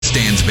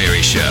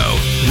Stansbury Show,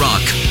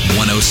 Rock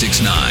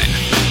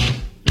 106.9.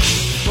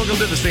 Welcome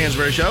to the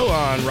Stansbury Show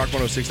on Rock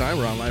 106.9.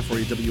 We're online for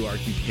you,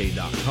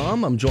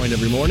 WRQK.com. I'm joined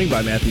every morning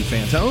by Matthew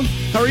Fantone.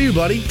 How are you,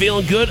 buddy?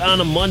 Feeling good on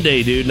a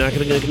Monday, dude. Not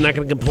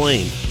gonna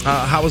complain.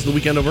 How was the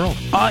weekend overall?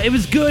 It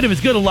was good. It was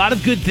good. A lot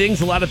of good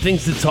things. A lot of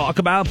things to talk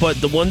about.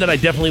 But the one that I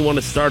definitely want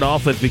to start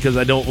off with, because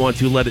I don't want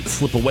to let it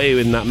slip away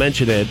and not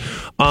mention it.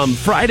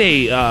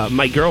 Friday,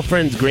 my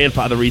girlfriend's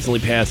grandfather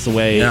recently passed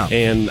away,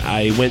 and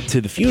I went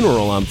to the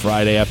funeral on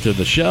Friday after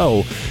the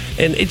show.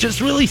 And it's just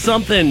really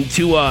something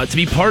to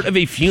be part of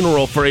a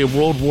funeral for a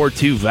World War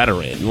II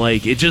veteran.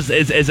 Like, it just,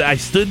 as I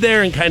stood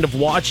there and kind of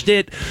watched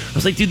it, I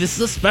was like, dude, this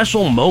is a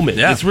special moment.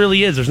 Yeah. This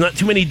really is. There's not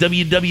too many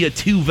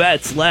WW2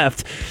 vets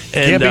left.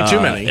 And, can't be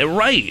too many.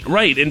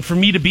 Right. And for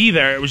me to be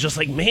there, it was just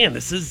like, man,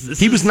 this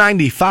He was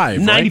 95,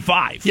 right?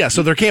 95. Yeah,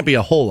 so there can't be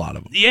a whole lot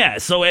of them. Yeah,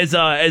 so as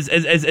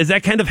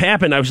that kind of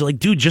happened, I was like,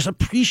 dude, just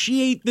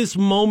appreciate this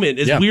moment.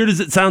 As weird as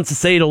it sounds to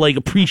say, to like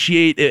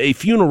appreciate a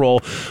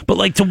funeral, but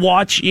like to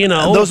watch,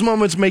 those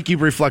moments make you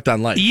reflect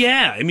on life.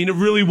 Yeah, I mean, it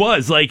really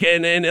was. Like,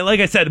 and like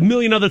I said, a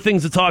million other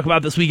things to talk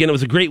about this weekend. It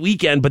was a great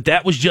weekend, but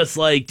that was just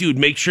like, dude,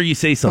 make sure you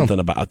say something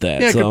about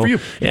that. Yeah, so, good for you.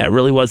 Yeah, it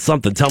really was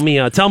something. Tell me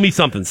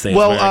something, Stansbury.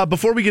 Well,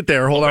 before we get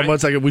there, hold on one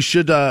second. We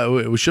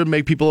should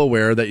make people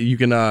aware that you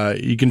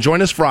can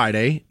join us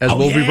Friday, as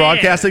we'll be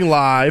broadcasting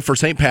live for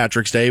St.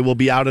 Patrick's Day. We'll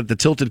be out at the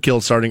Tilted Kill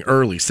starting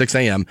early, 6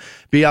 a.m.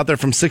 Be out there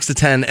from 6 to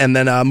 10, and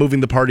then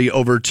moving the party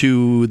over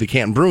to the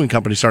Canton Brewing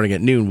Company starting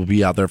at noon. We'll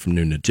be out there from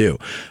noon to 2.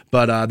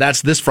 But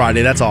that's this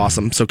Friday. That's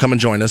awesome. So come and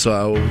join us.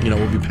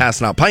 We'll be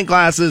passing out pint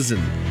glasses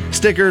and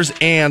stickers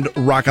and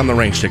Rock on the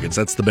Range tickets.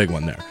 That's the big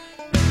one there.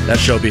 That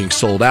show being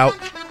sold out.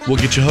 We'll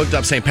get you hooked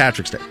up St.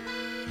 Patrick's Day.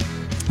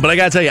 But I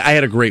got to tell you, I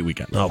had a great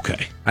weekend.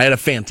 Okay. I had a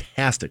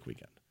fantastic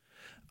weekend.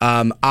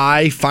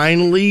 I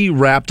finally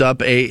wrapped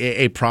up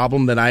a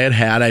problem that I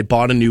had. I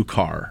bought a new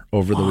car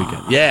over the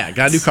weekend. Yeah, I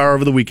got a new car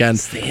over the weekend.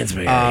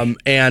 Stansbury.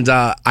 And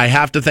I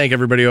have to thank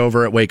everybody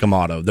over at Wacom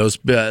Auto.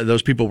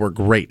 Those people were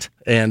great.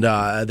 And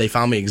they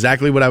found me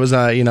exactly what I was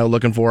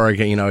looking for. I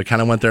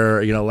kind of went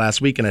there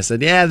last week, and I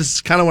said, yeah, this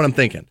is kind of what I'm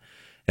thinking.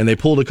 And they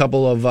pulled a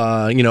couple of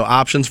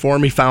options for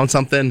me, found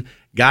something,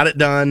 got it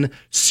done,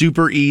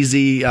 super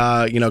easy.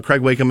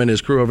 Craig Wacom and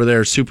his crew over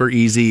there, super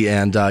easy,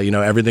 and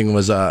everything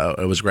was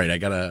great. I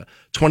got a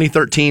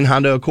 2013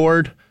 Honda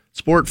Accord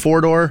Sport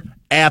 4-door,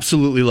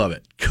 absolutely love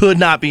it. Could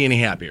not be any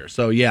happier.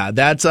 So yeah,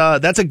 that's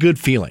a good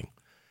feeling.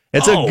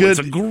 It's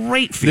a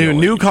great feeling.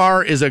 The new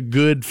car is a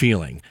good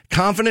feeling.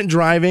 Confident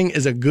driving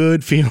is a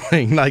good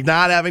feeling. Like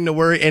not having to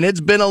worry, and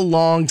it's been a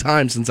long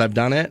time since I've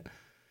done it.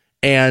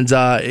 And,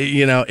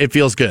 it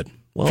feels good.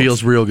 Well,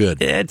 feels real good.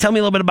 Tell me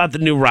a little bit about the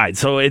new ride.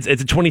 So it's a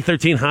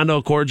 2013 Honda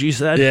Accord, you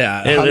said?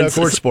 Yeah, Honda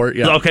Accord Sport.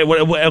 Yeah. Okay.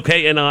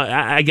 Okay. And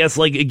I guess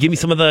like give me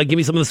some of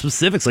the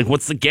specifics. Like,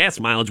 what's the gas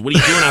mileage? What are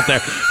you doing out there?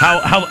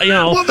 How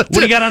what do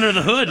you got under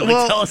the hood?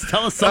 Like, tell us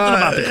something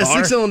about the car.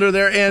 A 6-cylinder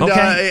there, and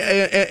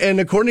and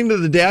according to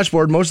the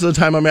dashboard, most of the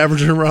time I'm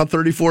averaging around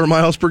 34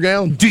 miles per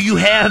gallon. Do you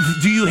have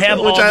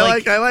which I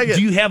like it.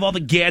 Do you have all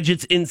the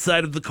gadgets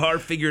inside of the car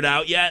figured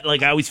out yet?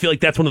 Like, I always feel like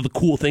that's one of the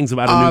cool things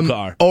about a new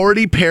car.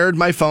 Already paired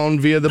my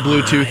phone via the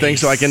Bluetooth thing,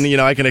 so I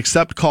can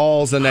accept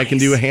calls and I can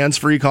do a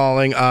hands-free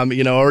calling.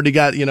 Already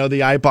got the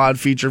iPod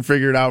feature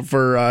figured out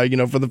for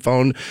for the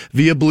phone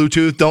via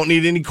Bluetooth. Don't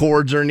need any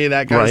cords or any of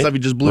that kind of stuff. You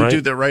just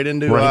Bluetooth it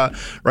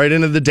right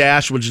into the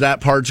dash, which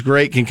that part's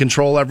great. Can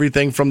control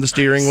everything from the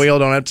steering wheel.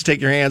 Don't have to take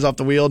your hands off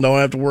the wheel. Don't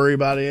have to worry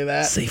about any of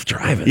that. Safe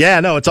driving. Yeah,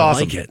 no, it's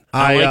awesome.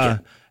 I like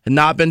it.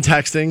 Not been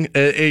texting,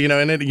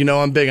 and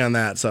I'm big on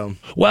that. So,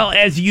 well,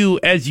 as you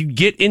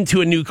get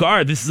into a new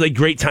car, this is a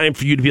great time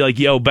for you to be like,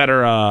 yo,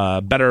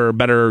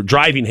 better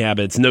driving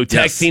habits. No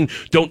texting.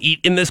 Yes. Don't eat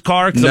in this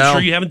car, because I'm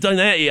sure you haven't done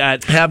that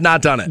yet. Have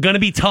not done it. Gonna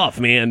be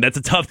tough, man. That's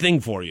a tough thing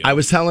for you. I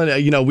was telling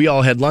we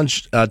all had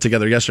lunch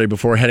together yesterday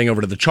before heading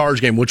over to the Charge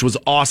game, which was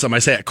awesome. I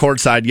sat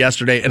courtside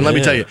yesterday, and let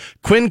me tell you,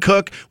 Quinn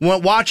Cook.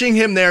 Watching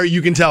him there,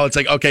 you can tell it's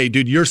like, okay,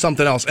 dude, you're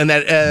something else. And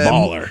that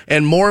baller.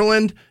 And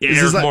Moreland,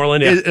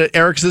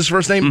 Eric's his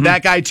first name. Mm-hmm.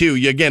 That guy too.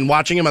 Again,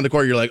 watching him on the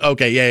court, you're like,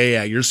 okay,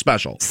 yeah, you're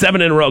special.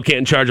 7 in a row,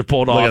 Canton Charger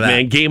pulled off,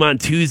 man. Game on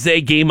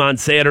Tuesday, game on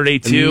Saturday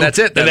too. And that's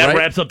it. And that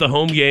wraps up the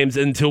home games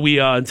until we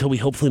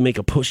hopefully make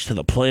a push to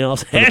the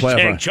playoffs.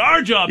 #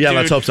 Charge up, yeah, dude.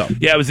 let's hope so.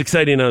 Yeah, it was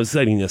exciting.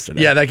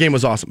 Yesterday. Yeah, that game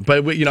was awesome.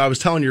 But I was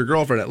telling your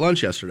girlfriend at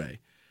lunch yesterday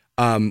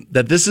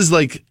that this is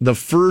like the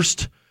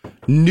first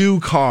new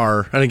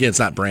car, and again, it's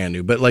not brand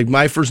new, but like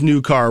my first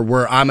new car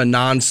where I'm a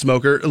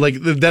non-smoker, like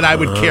that I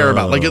would care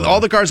about. Like all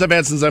the cars I've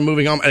had since I'm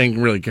moving home, I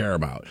didn't really care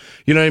about.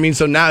 You know what I mean?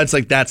 So now it's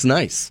like, that's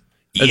nice.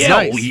 It's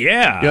nice.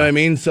 Yeah. You know what I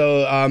mean?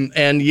 So,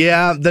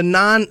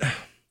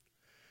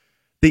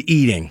 the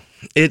eating,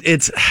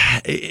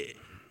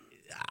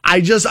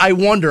 I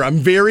wonder, I'm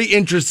very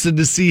interested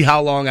to see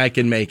how long I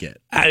can make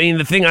it. I mean,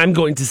 the thing I'm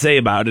going to say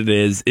about it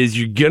is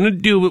you're going to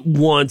do it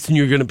once and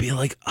you're going to be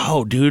like,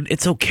 oh, dude,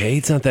 it's okay.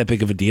 It's not that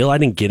big of a deal. I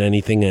didn't get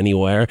anything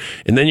anywhere.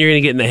 And then you're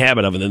going to get in the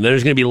habit of it. And then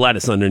there's going to be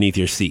lettuce underneath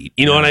your seat.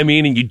 You know what I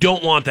mean? And you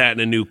don't want that in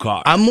a new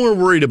car. I'm more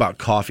worried about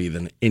coffee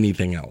than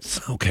anything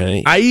else.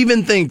 Okay. I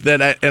even think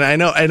that,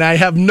 I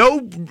have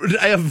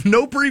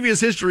no previous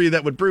history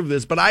that would prove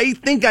this, but I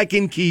think I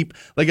can keep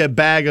like a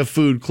bag of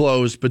food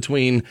closed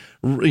between,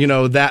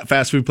 that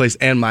fast food place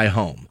and my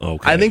home.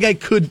 Okay. I think I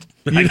could.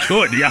 Yeah,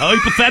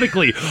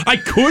 hypothetically. I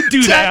could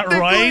do that,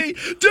 right?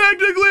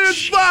 Technically,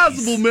 it's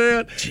possible,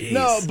 man. Jeez.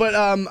 No, but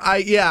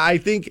I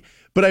think,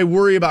 but I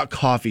worry about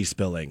coffee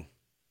spilling.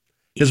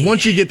 Because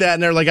once you get that in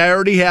there, like I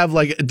already have,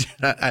 like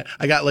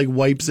I got like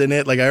wipes in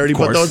it. Like I already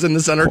put those in the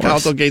center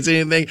console in case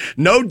anything.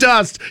 No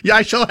dust. Yeah,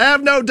 I shall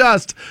have no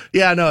dust.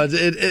 Yeah, no,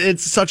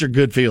 it's such a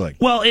good feeling.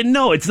 Well,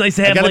 it's nice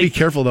to have. I gotta be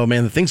careful though,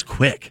 man. The thing's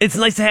quick. It's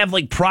nice to have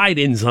like pride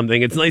in something.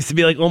 It's nice to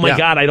be like, oh my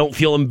God, I don't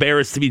feel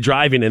embarrassed to be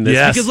driving in this.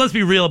 Yes. Because let's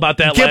be real about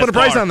that. You can't last put a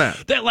price car. on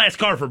that. That last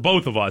car for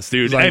both of us,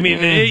 dude. Like, I mean,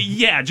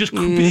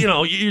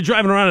 you're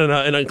driving around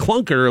in a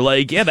clunker.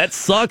 Like, yeah, that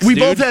sucks. We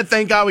dude. both had.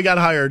 Thank God we got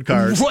hired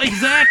cars. Well,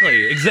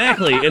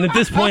 exactly. And at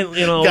this point.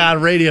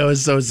 God, radio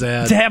is so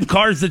sad. To have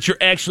cars that you're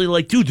actually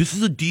like, dude, this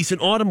is a decent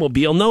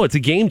automobile. No, it's a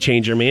game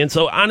changer, man.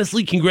 So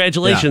honestly,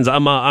 congratulations. Yeah.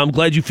 I'm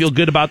glad you feel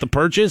good about the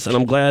purchase, and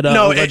I'm glad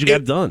you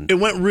got it done. It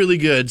went really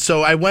good.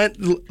 So I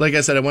went, like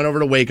I said, I went over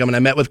to Wacom and I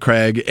met with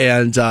Craig,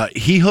 and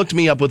he hooked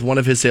me up with one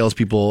of his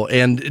salespeople.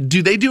 And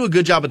they do a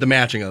good job at the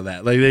matching of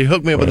that. Like they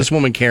hooked me up with this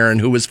woman Karen,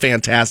 who was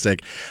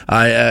fantastic.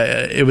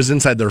 It was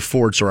inside their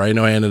Ford store. I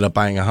know I ended up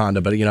buying a Honda,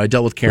 but I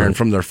dealt with Karen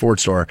from their Ford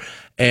store.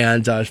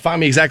 And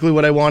found me exactly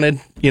what I wanted.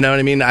 You know what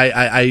I mean?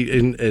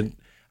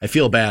 I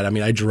feel bad. I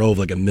mean, I drove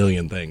like a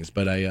million things,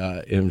 but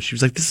and she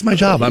was like, "This is my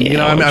job. I'm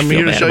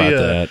here to show you."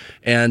 That.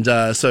 And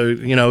so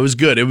it was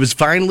good. It was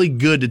finally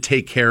good to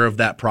take care of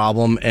that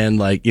problem and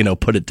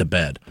put it to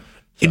bed.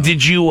 So.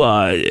 Did you?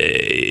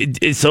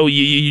 So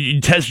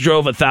you test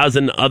drove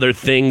 1,000 other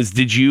things.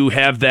 Did you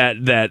have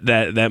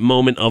that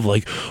moment of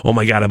like, oh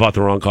my God, I bought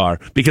the wrong car?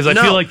 Because I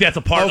feel like that's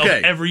a part of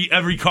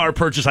every car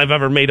purchase I've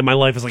ever made in my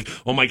life. Is like,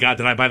 oh my God,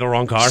 did I buy the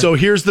wrong car? So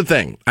here's the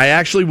thing: I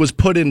actually was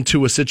put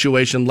into a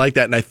situation like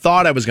that, and I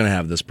thought I was going to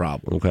have this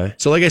problem. Okay.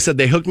 So like I said,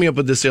 they hooked me up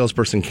with this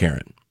salesperson,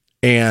 Karen.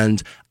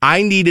 And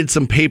I needed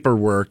some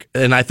paperwork,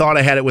 and I thought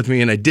I had it with me,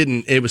 and I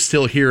didn't. It was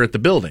still here at the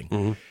building.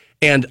 Mm-hmm.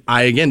 And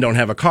I, again, don't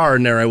have a car,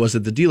 and there I was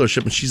at the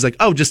dealership, and she's like,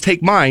 oh, just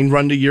take mine,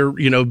 run to your,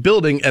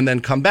 building, and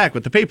then come back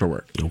with the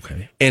paperwork.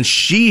 Okay. And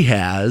she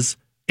has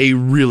a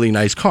really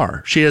nice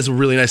car. She has a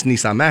really nice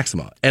Nissan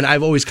Maxima. And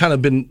I've always kind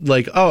of been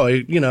like, oh,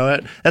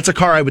 that's a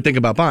car I would think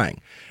about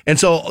buying. And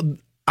so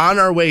on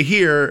my way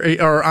here,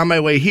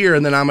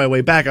 and then on my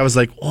way back, I was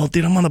like, well,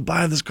 dude, I'm going to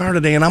buy this car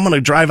today, and I'm going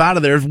to drive out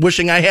of there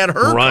wishing I had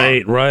her car. Right.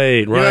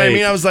 You know what I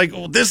mean? I was like,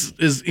 well, this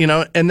is,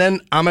 and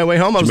then on my way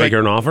home, I was like. Did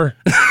you make her an offer?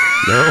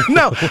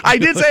 No, I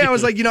did say, I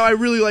was like, I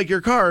really like your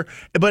car.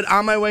 But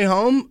on my way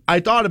home, I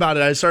thought about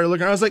it. I started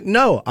looking. I was like,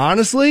 no,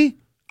 honestly,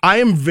 I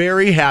am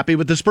very happy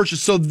with this purchase.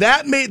 So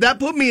that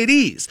put me at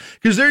ease.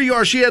 Because there you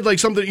are. She had like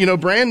something,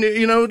 brand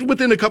new,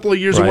 within a couple of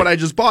years of what I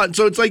just bought.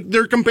 So it's like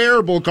they're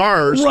comparable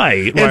cars.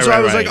 Right. And so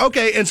I was like,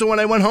 okay. And so when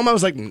I went home, I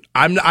was like,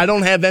 I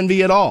don't have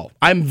envy at all.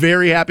 I'm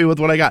very happy with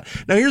what I got.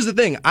 Now, here's the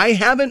thing. I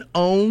haven't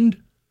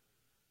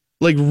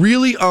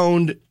really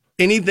owned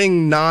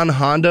anything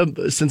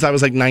non-Honda since I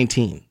was like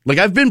 19. Like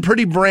I've been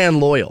pretty brand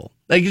loyal.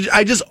 Like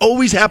I just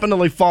always happen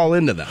to fall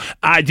into them.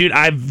 Dude,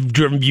 I've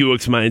driven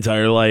Buicks my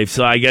entire life,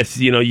 so I guess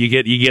you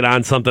get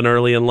on something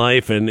early in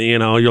life, and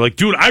you're like,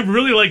 dude, I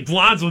really like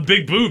blondes with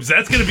big boobs.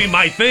 That's gonna be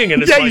my thing.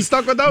 And it's you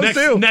stuck with those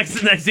too. Next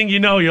thing you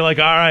know, you're like,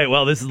 all right,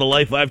 well, this is the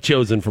life I've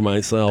chosen for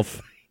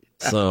myself.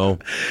 So,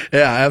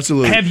 yeah,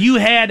 absolutely. Have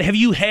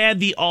you had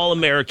the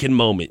All-American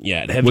moment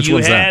yet? Which you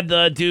one's had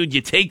that? Dude,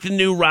 you take the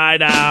new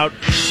ride out,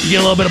 you get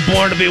a little bit of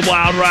Born to Be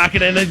Wild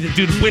rocking, and then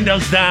dude,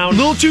 windows down. A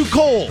little too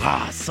cold.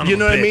 Son of a You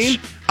know what I bitch.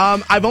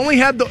 mean? I've only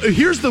had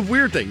here's the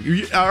weird thing.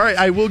 All right,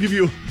 I will give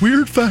you a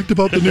weird fact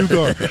about the new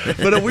car.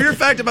 But a weird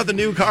fact about the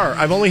new car,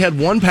 I've only had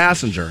one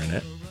passenger in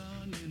it.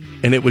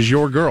 And it was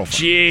your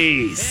girlfriend.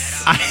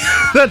 Jeez.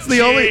 That's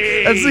the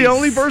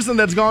only person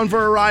that's gone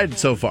for a ride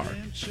so far.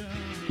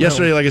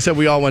 Yesterday, like I said,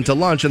 we all went to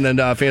lunch, and then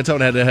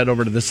Fantone had to head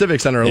over to the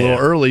Civic Center a little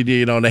early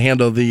to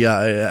handle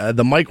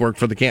the mic work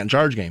for the Canton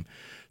Charge game.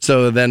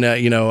 So then,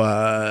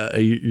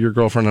 your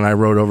girlfriend and I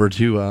rode over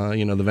to,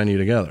 the venue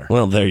together.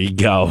 Well, there you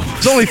go.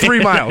 It's only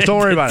 3 miles. Don't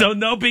worry about it. So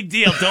no big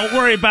deal. Don't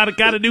worry about it.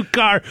 Got a new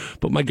car.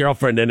 Put my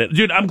girlfriend in it.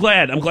 Dude, I'm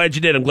glad. I'm glad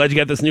you did. I'm glad you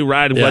got this new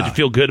ride. I'm glad you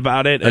feel good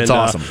about it. That's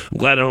awesome. I'm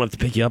glad I don't have to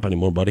pick you up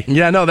anymore, buddy.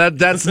 Yeah, no,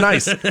 that's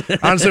nice.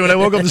 Honestly, when I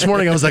woke up this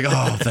morning, I was like,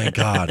 oh, thank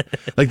God.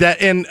 Like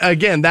that. And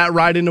again, that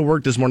ride into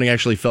work this morning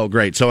actually felt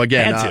great. So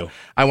again,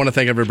 I want to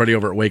thank everybody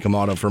over at Wacom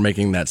Auto for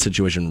making that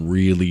situation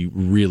really,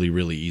 really,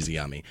 really easy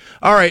on me.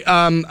 All right.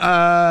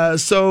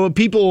 So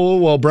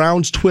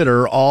Browns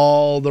Twitter,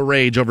 all the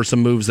rage over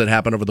some moves that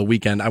happened over the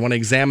weekend. I want to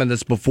examine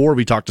this before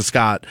we talk to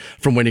Scott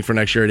from Waiting for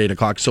Next Year at 8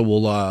 o'clock. So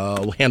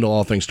we'll handle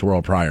all things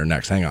Terrell Pryor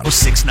next. Hang on.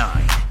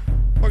 6'9".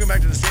 Welcome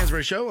back to the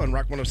Stansbury Show on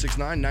Rock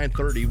 106.9,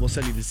 9:30. We'll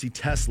send you to see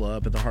Tesla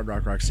up at the Hard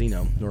Rock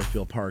Casino,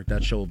 Northfield Park.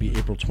 That show will be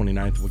April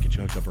 29th. We'll get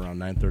you hooked up around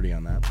 9:30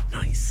 on that.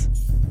 Nice.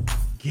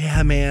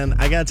 Yeah, man.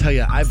 I got to tell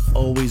you, I've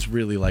always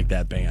really liked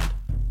that band.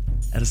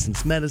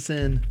 Edison's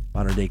Medicine,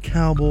 Modern Day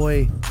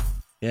Cowboy.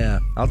 Yeah,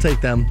 I'll take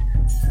them.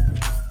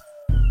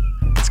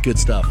 It's good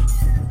stuff.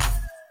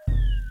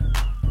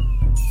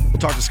 We'll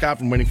talk to Scott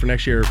from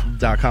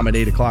waitingfornextyear.com at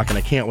 8 o'clock, and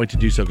I can't wait to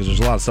do so because there's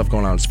a lot of stuff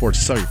going on in sports.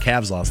 I saw your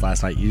Cavs lost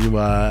last night.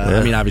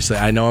 I mean, obviously,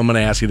 I know I'm going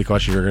to ask you the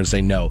question. You're going to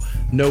say no.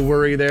 No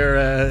worry there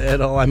at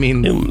all? I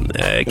mean...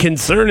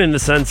 concern in the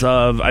sense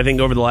of, I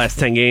think over the last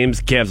 10 games,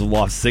 Cavs have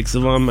lost 6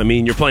 of them. I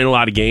mean, you're playing a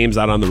lot of games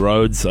out on the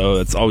road, so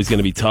it's always going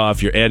to be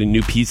tough. You're adding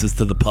new pieces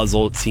to the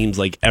puzzle, it seems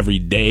like, every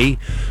day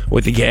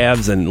with the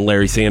Cavs, and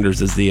Larry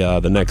Sanders is the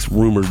next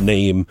rumored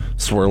name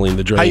swirling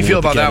the drain. How you feel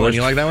about that one?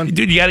 You like that one?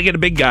 Dude, you got to get a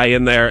big guy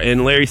in there,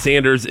 and Larry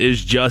Sanders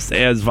is just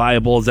as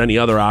viable as any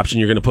other option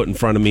you're going to put in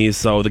front of me.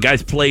 So the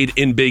guy's played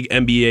in big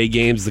NBA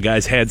games. The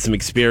guy's had some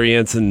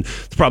experience, and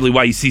it's probably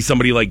why you see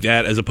somebody like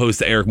that as opposed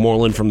to Eric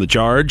Moreland from the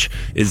Charge,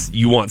 is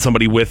you want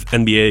somebody with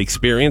NBA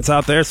experience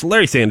out there. So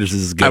Larry Sanders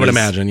is as good,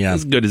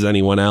 as good as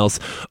anyone else.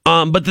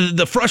 But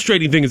the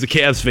frustrating thing as a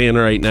Cavs fan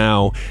right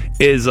now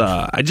is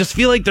I just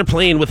feel like they're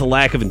playing with a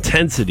lack of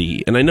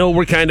intensity. And I know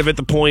we're kind of at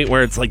the point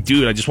where it's like,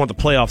 dude, I just want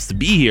the playoffs to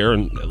be here.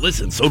 And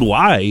listen, so do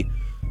I.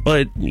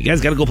 But you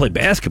guys got to go play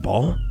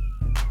basketball.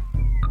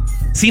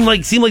 Seem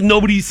like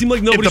nobody's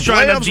trying to. If the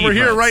playoffs were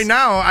here right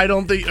now, I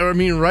don't think. I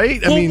mean,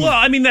 right?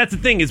 I mean, that's the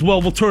thing is,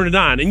 we'll turn it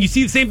on, and you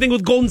see the same thing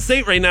with Golden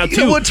State right now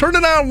too. Well, turn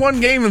it on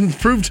one game and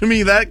prove to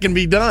me that can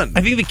be done.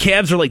 I think the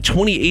Cavs are like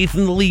 28th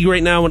in the league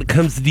right now when it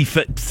comes to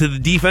the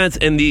defense,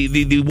 and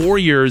the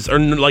Warriors are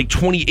like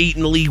 28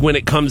 in the league when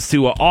it comes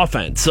to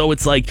offense. So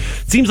it's like,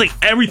 it seems like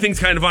everything's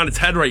kind of on its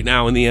head right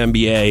now in the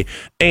NBA,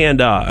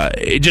 and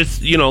it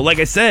just, like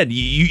I said,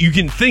 you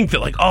can think that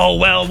like, oh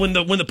well, when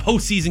the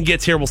postseason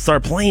gets here, we'll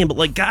start playing,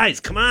 but like, guys,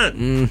 come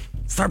on.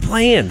 Start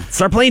playing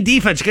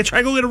defense. You got to try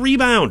to go get a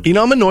rebound.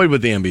 I'm annoyed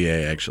with the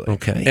NBA, actually.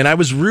 Okay. And I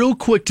was real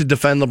quick to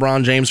defend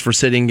LeBron James for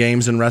sitting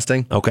games and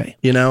resting. Okay.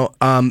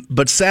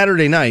 But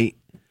Saturday night,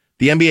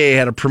 the NBA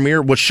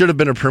had what should have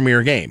been a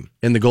premier game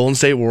in the Golden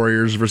State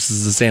Warriors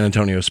versus the San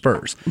Antonio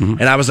Spurs.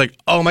 Mm-hmm. And I was like,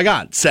 oh my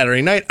God,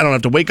 Saturday night, I don't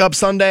have to wake up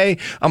Sunday.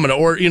 I'm going to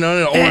order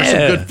some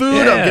good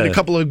food. I'll get a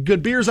couple of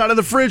good beers out of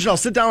the fridge, and I'll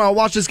sit down and I'll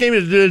watch this game.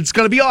 It's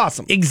going to be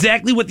awesome.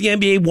 Exactly what the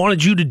NBA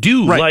wanted you to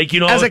do. Right.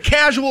 As a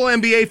casual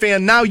NBA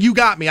fan, now you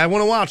got me. I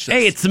want to watch this.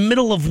 Hey, it's the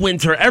middle of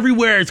winter.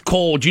 Everywhere it's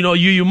cold.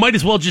 You might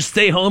as well just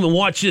stay home and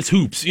watch this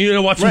hoops.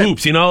 Watch some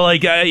hoops.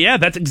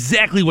 That's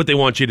exactly what they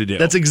want you to do.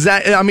 That's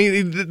exactly. I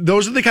mean,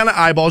 those are the kind of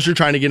eyeballs you're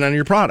trying to get on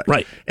your product.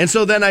 Right. And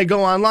so then I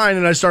go online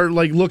and I start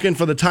like looking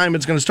for the time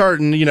it's going to start,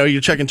 and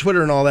you're checking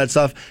Twitter and all that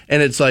stuff,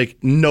 and it's like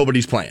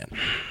nobody's playing.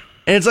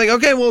 And it's like,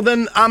 okay, well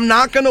then I'm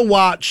not going to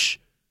watch.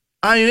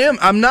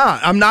 I'm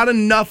not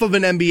enough of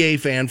an NBA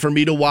fan for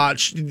me to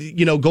watch,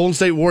 Golden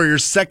State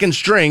Warriors second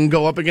string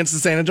go up against the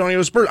San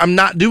Antonio Spurs. I'm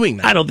not doing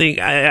that. I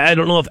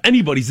don't know if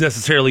anybody's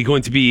necessarily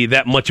going to be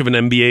that much of an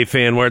NBA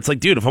fan where it's like,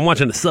 dude, if I'm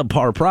watching a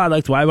subpar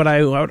product, why would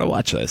I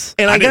watch this?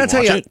 And I got to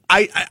tell you,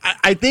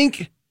 I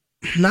think,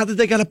 not that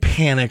they got to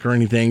panic or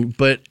anything,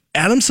 but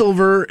Adam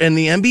Silver and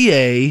the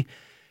NBA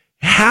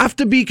have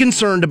to be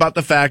concerned about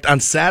the fact on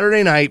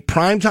Saturday night,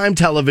 primetime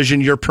television,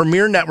 your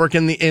premier network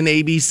in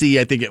ABC,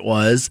 I think it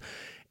was,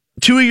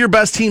 2 of your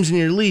best teams in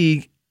your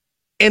league,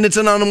 and it's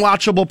an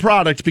unwatchable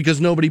product because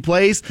nobody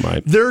plays.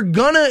 Right. They're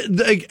gonna,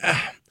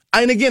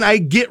 and again, I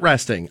get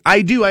resting.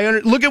 I do.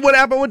 Look at what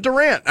happened with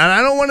Durant, and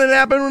I don't want it to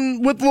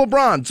happen with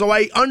LeBron. So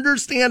I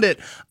understand it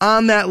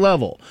on that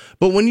level.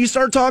 But when you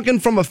start talking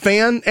from a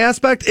fan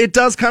aspect, it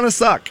does kind of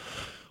suck.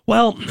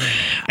 Well,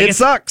 it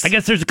sucks. I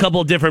guess there's a couple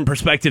of different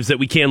perspectives that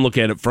we can look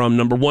at it from.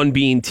 Number one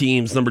being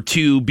teams, number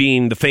two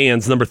being the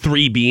fans, number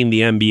three being the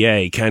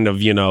NBA, kind of,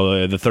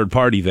 the third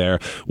party there.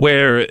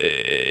 Where,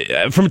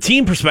 from a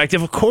team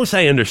perspective, of course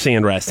I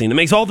understand resting. It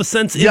makes all the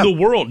sense in the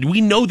world.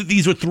 We know that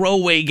these are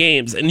throwaway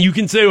games, and you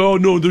can say, oh,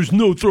 no, there's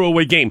no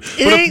throwaway game.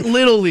 It ain't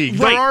Little League.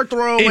 Right. There are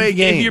throwaway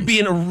games. If you're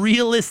being a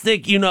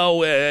realistic,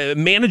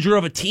 manager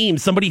of a team,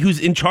 somebody who's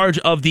in charge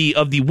of the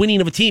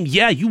winning of a team,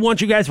 you want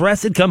your guys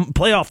rested come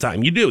playoff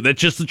time. You do. That's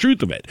just the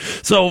truth of it.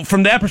 So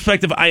from that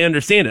perspective, I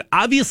understand it.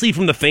 Obviously,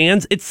 from the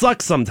fans, it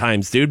sucks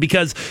sometimes, dude,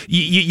 because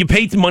you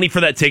paid money for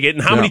that ticket,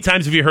 and how many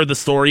times have you heard the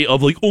story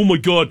of like, oh my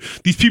God,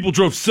 these people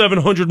drove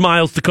 700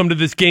 miles to come to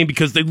this game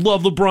because they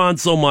love LeBron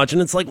so much,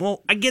 and it's like,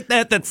 well, I get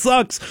that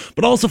sucks,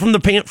 but also from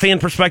the fan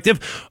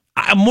perspective,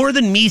 more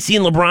than me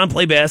seeing LeBron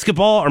play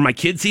basketball or my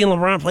kids seeing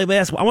LeBron play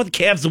basketball, I want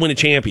the Cavs to win a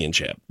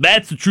championship.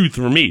 That's the truth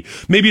for me.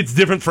 Maybe it's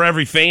different for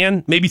every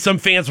fan. Maybe some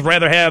fans would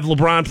rather have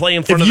LeBron play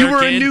in front of their kid.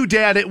 If you were a new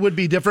dad, it would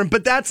be different,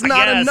 but that's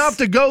not enough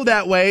to go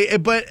that way.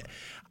 But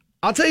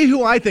I'll tell you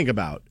who I think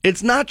about.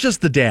 It's not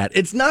just the dad.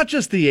 It's not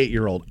just the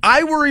 8-year-old.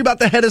 I worry about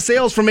the head of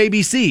sales from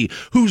ABC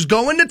who's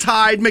going to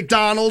Tide,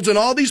 McDonald's, and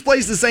all these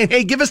places saying,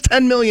 hey, give us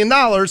 $10 million.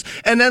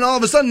 And then all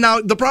of a sudden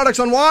now the product's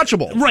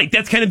unwatchable. Right.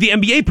 That's kind of the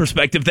NBA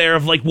perspective there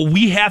of like, well,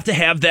 we have to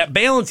have that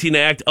balancing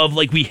act of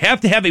like, we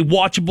have to have a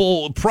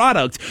watchable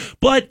product,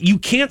 but you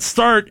can't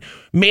start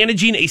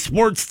managing a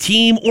sports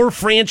team or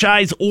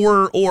franchise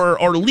or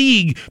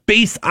league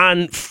based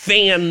on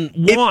fan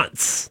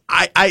wants.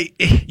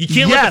 You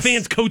can't let the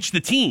fans coach the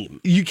team.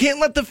 You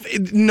can't let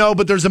no,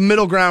 but there's a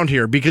middle ground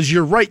here because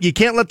you're right. You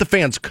can't let the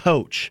fans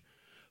coach.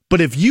 But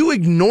if you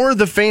ignore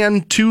the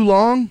fan too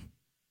long,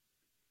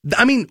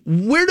 I mean,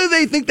 where do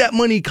they think that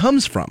money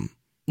comes from?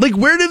 Like,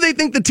 where do they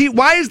think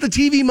why is the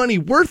TV money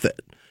worth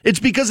it? It's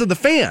because of the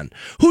fan.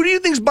 Who do you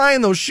think's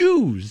buying those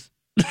shoes?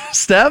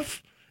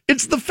 Steph?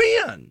 It's the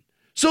fan.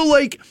 So,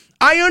 like,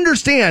 I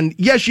understand,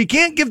 yes, you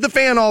can't give the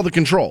fan all the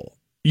control.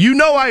 You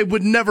know I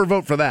would never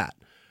vote for that.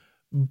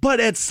 But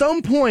at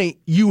some point,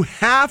 you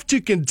have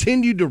to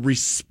continue to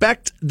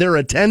respect their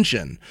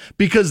attention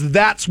because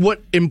that's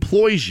what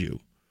employs you.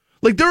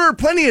 Like, there are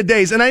plenty of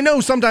days, and I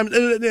know sometimes,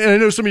 and I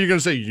know some of you are going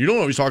to say, you don't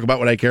always talk about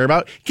what I care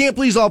about. Can't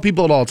please all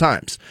people at all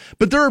times.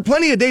 But there are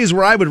plenty of days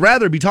where I would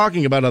rather be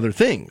talking about other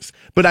things.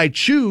 But I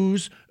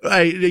choose,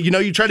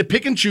 you try to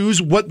pick and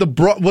choose what the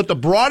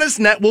broadest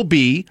net will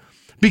be.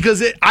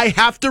 Because I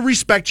have to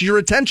respect your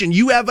attention.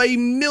 You have a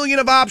million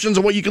of options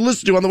of what you can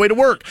listen to on the way to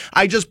work.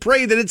 I just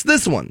pray that it's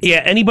this one.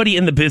 Yeah, anybody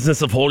in the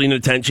business of holding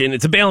attention,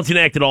 it's a balancing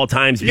act at all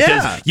times.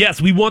 Because,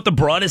 yes, we want the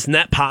broadest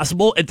net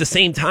possible. At the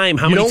same time,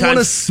 you don't want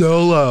to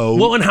solo.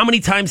 Well, and how many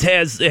times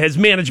has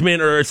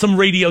management or some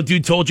radio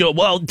dude told you,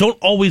 well, don't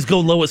always go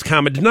lowest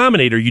common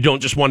denominator. You don't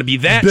just want to be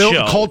that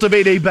show.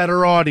 Cultivate a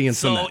better audience.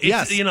 So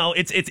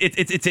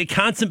it's a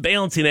constant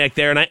balancing act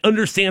there. And I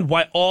understand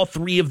why all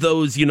three of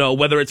those,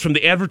 whether it's from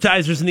the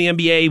advertisers in the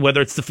NBA, whether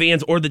it's the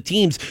fans or the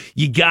teams,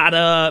 you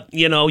gotta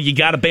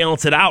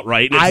balance it out,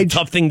 right? And it's a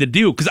tough thing to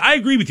do because I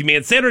agree with you,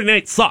 man. Saturday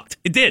night sucked.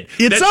 It did.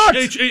 It sucked.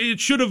 It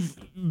should have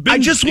been. I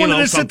just wanted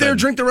to sit there,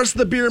 drink the rest of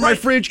the beer in my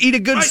fridge, eat a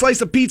good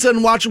slice of pizza,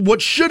 and watch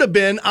what should have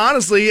been,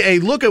 honestly, a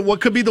look at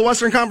what could be the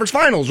Western Conference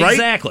Finals, right?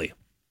 Exactly.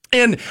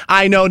 And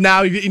I know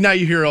now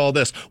you hear all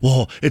this.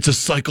 Well, it's a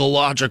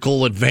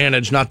psychological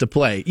advantage not to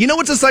play. You know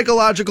what's a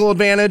psychological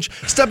advantage?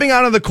 Stepping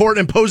out of the court,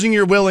 imposing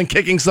your will, and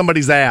kicking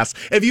somebody's ass.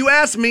 If you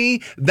ask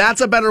me,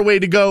 that's a better way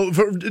to go.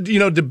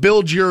 To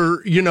build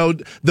your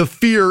the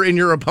fear in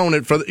your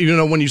opponent for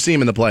when you see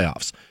him in the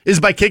playoffs is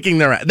by kicking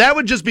their ass. That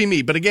would just be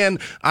me. But again,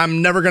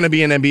 I'm never going to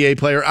be an NBA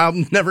player.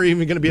 I'm never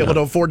even going to be able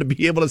to afford to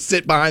be able to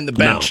sit behind the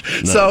bench.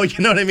 No. So you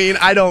know what I mean?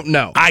 I don't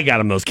know. I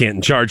got him those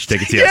Canton Charge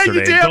tickets Yeah, yesterday.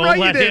 you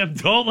damn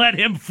Don't let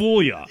him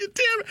fool you.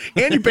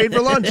 And you paid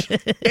for lunch.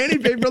 Look at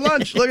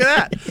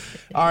that.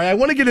 All right, I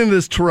want to get into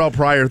this Terrell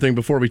Pryor thing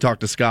before we talk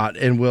to Scott,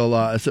 and we'll,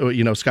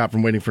 Scott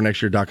from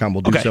waitingfornextyear.com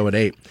will do so at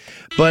 8.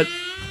 But,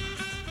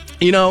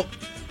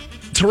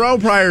 Terrell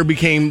Pryor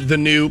became the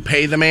new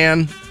pay the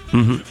man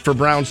for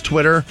Brown's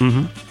Twitter,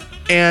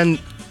 and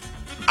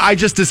I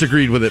just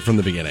disagreed with it from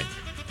the beginning.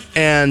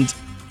 And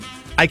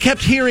I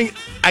kept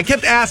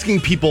asking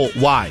people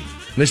why.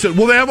 And they said,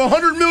 well, they have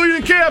 $100 million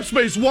in cap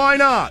space. Why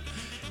not?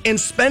 And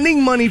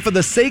spending money for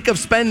the sake of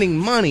spending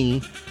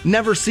money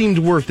never seemed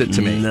worth it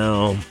to me.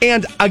 No.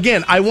 And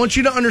again, I want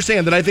you to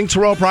understand that I think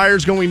Terrell Pryor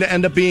is going to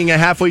end up being a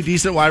halfway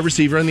decent wide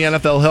receiver in the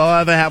NFL. He'll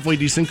have a halfway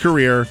decent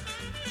career.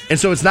 And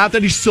so it's not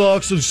that he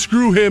sucks, so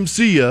screw him,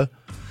 see ya.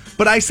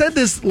 But I said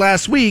this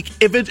last week,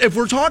 if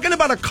we're talking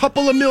about a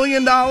couple of $1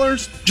 million,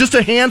 just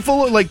a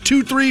handful, like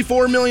 $2, $3,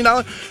 $4 million,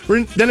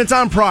 then it's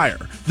on Pryor.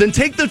 Then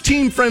take the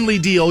team-friendly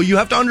deal. You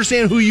have to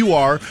understand who you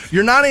are.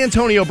 You're not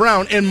Antonio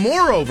Brown. And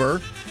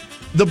moreover,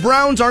 the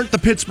Browns aren't the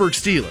Pittsburgh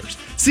Steelers.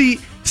 See,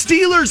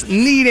 Steelers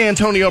need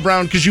Antonio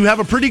Brown because you have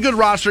a pretty good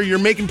roster. You're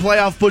making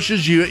playoff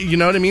pushes. You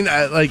know what I mean?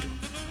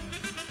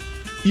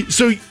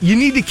 So you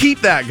need to keep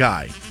that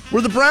guy.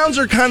 Where the Browns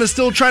are kind of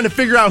still trying to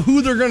figure out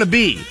who they're going to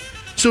be.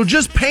 So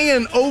just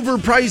paying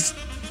overpriced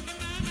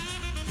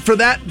for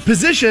that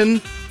position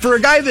for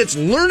a guy that's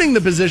learning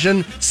the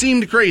position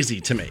seemed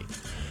crazy to me.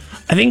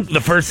 I think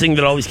the first thing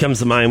that always comes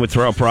to mind with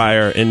Terrell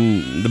Pryor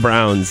and the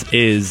Browns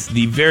is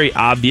the very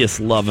obvious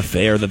love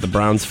affair that the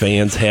Browns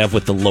fans have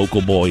with the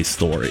local boy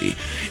story.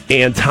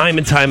 And time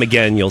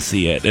again, you'll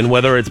see it. And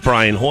whether it's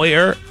Brian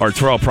Hoyer or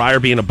Terrell Pryor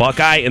being a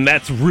Buckeye, and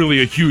that's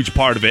really a huge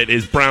part of it,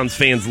 is Browns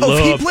fans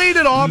if he played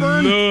at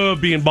Auburn,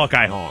 love being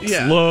Buckeye honks.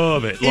 Yeah.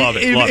 Love it.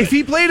 If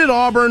he played at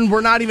Auburn,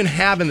 we're not even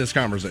having this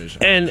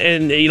conversation. And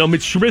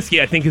Mitch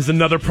Trubisky, I think, is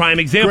another prime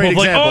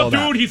example of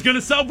dude, he's going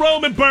to sell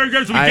Roman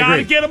burgers. We got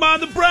to get him on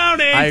the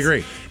Brownies. I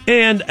agree.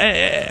 And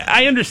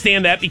I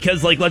understand that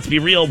because, let's be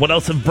real, what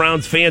else have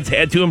Browns fans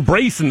had to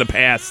embrace in the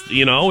past,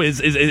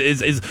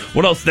 is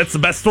what else? That's the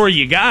best story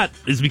you got,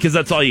 is because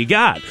that's all you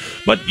got.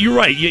 But you're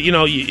right.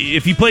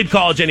 If you played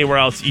college anywhere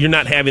else, you're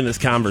not having this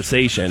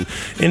conversation.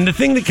 And the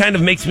thing that kind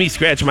of makes me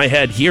scratch my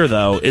head here,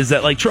 though, is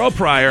that, Terrell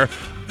Pryor,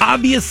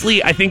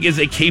 obviously, I think is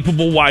a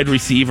capable wide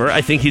receiver.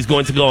 I think he's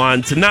going to go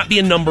on to not be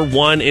a number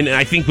one, and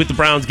I think with the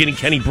Browns getting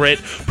Kenny Britt,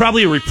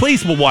 probably a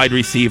replaceable wide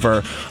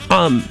receiver.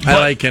 I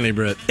like Kenny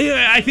Britt.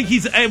 Yeah, I think he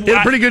had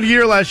a pretty good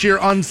year last year.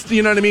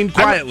 You know what I mean?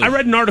 Quietly. I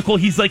read an article.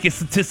 He's like a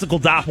statistical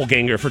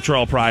doppelganger for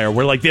Terrell Pryor,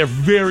 where like they're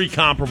very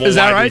comparable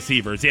wide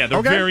receivers. Yeah,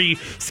 they're very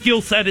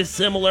skill set is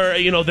similar.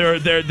 You know,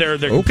 their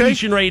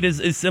completion rate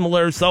is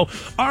similar. So,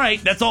 all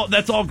right, that's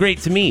all great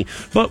to me.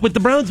 But with the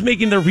Browns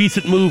making their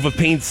recent move of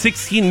paying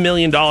 $16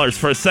 million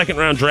for a second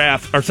round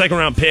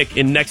pick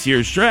in next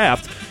year's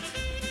draft,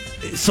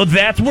 so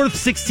that's worth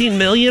 $16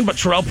 million, but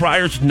Terrell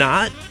Pryor's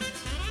not.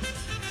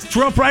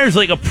 Terrell Pryor's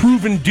like a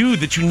proven dude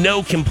that you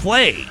know can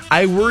play.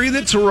 I worry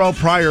that Terrell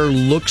Pryor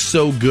looks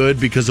so good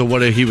because of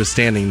what he was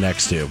standing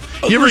next to.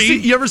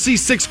 You ever see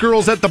 6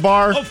 girls at the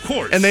bar? Of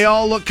course. And they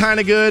all look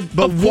kind of good,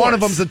 but one of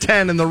them's a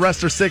 10 and the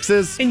rest are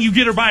 6s? And you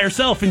get her by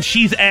herself and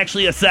she's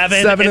actually a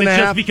 7 and it's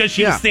just because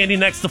she was standing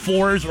next to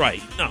 4s?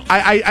 Right. No.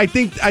 I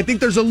think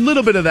there's a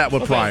little bit of that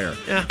with Pryor.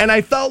 Yeah. And I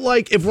felt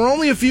like if we're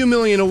only a few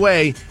million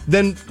away,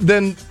 then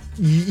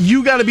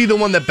you got to be the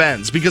one that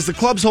bends because the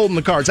club's holding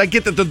the cards. I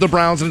get that the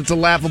Browns and it's a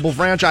laughable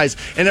franchise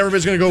and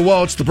everybody's going to go,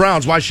 well, it's the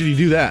Browns. Why should he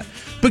do that?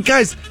 But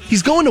guys,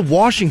 he's going to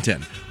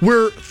Washington,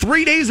 where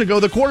 3 days ago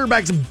the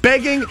quarterback's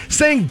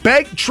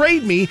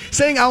trade me,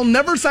 saying I'll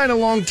never sign a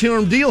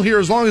long-term deal here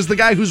as long as the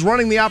guy who's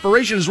running the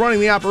operation is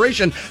running the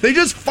operation. They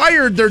just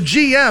fired their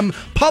GM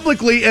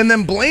publicly and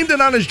then blamed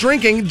it on his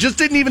drinking, just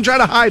didn't even try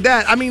to hide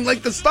that. I mean,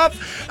 like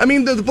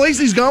the place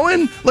he's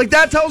going, like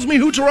that tells me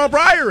who Terrell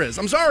Pryor is.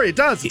 I'm sorry, it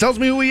does. It tells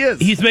me who he is.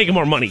 He's making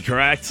more money,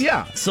 correct?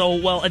 Yeah. So,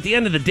 well, at the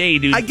end of the day,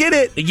 dude, I get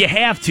it. You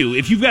have to.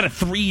 If you've got a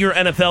 3-year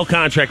NFL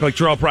contract like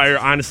Terrell Pryor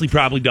honestly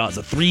probably does,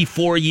 a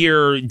 3-4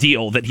 year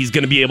deal that he's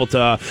going to be able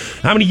to.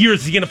 How many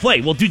years is he going to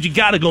play? Well, dude, you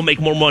got to go make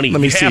more money.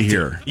 Let me see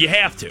here. You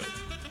have to.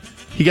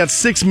 He got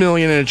 $6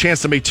 million and a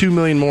chance to make $2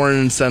 million more in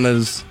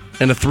incentives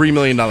and a $3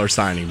 million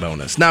signing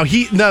bonus. Now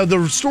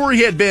the story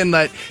had been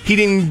that he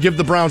didn't give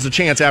the Browns a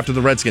chance after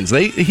the Redskins.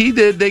 He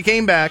did. They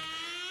came back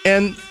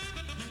and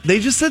they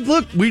just said,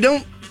 look, we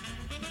don't.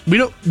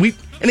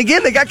 And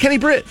again, they got Kenny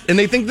Britt and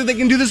they think that they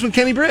can do this with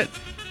Kenny Britt,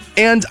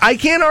 and I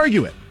can't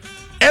argue it.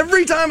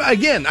 Every time,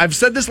 again, I've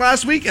said this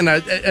last week, and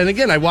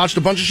again, I watched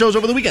a bunch of shows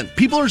over the weekend.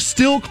 People are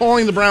still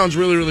calling the Browns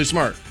really, really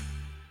smart.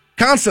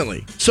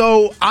 Constantly.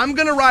 So I'm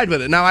going to ride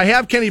with it. Now, I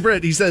have Kenny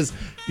Britt. He says,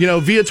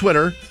 via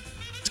Twitter,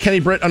 it's Kenny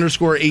Britt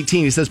 _18.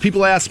 He says,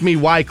 people ask me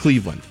why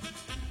Cleveland.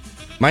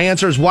 My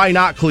answer is why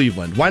not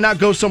Cleveland? Why not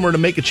go somewhere to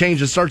make a change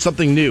and start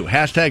something new?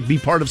 # be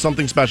part of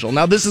something special.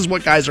 Now, this is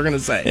what guys are going to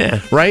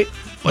say, right?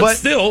 But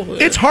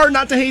still, it's hard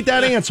not to hate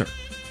that answer.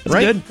 That's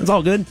right? Good. It's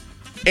all good.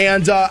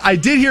 And I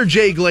did hear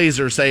Jay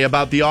Glazer say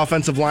about the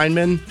offensive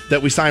lineman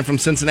that we signed from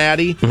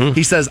Cincinnati. Mm-hmm.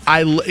 He says,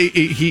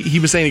 he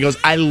was saying, he goes,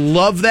 I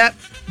love that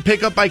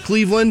pickup by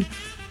Cleveland.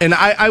 And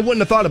I wouldn't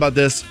have thought about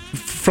this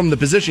from the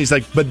position. He's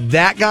like, but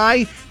that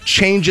guy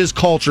changes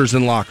cultures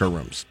in locker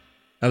rooms.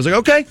 I was like,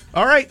 okay,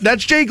 all right.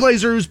 That's Jay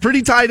Glazer, who's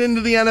pretty tied into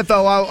the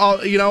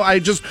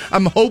NFL.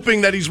 I'm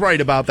hoping that he's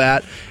right about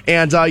that.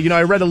 And,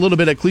 I read a little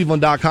bit at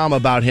Cleveland.com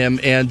about him.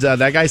 And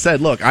that guy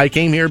said, look, I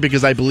came here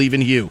because I believe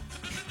in you.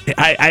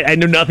 I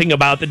know nothing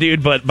about the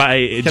dude, but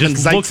by Kevin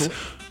just looks.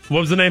 What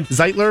was the name?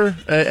 Zeitler,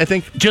 I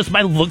think. Just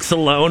by looks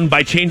alone,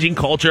 by changing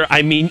culture, I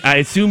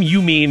assume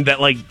you mean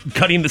that, like,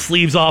 cutting the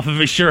sleeves off of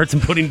his shirts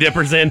and putting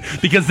dippers in,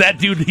 because that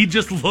dude, he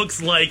just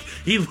looks like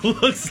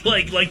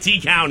T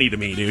County to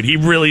me, dude. He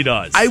really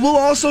does. I will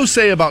also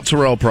say about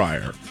Terrell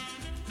Pryor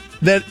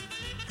that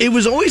it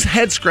was always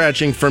head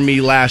scratching for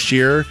me last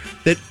year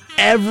that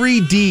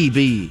every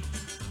DB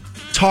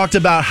talked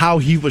about how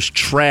he was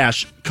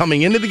trash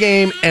coming into the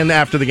game and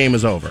after the game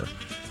was over.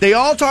 They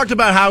all talked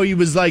about how he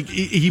was like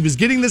he was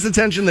getting this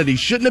attention that he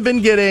shouldn't have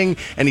been getting,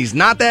 and he's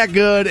not that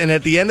good, and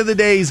at the end of the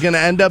day he's going to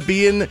end up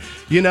being,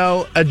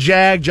 a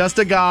jag, just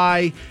a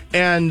guy.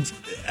 And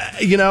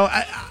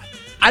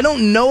I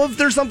don't know if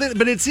there's something,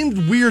 but it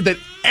seemed weird that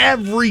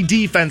every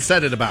defense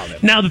said it about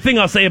it. Now, the thing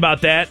I'll say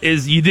about that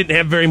is you didn't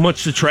have very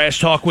much to trash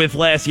talk with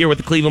last year with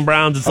the Cleveland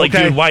Browns. It's like,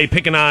 dude, why are you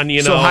picking on,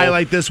 So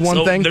highlight this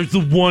one thing? There's the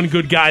one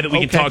good guy that we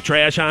can talk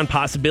trash on,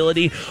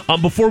 possibility.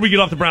 Before we get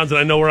off the Browns, and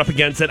I know we're up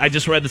against it, I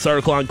just read this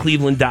article on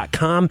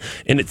Cleveland.com,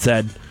 and it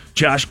said,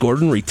 Josh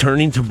Gordon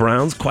returning to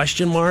Browns, ?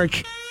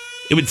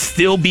 He'd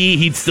still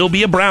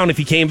be a Brown if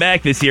he came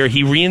back this year.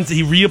 He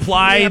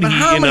reapplied. Yeah, but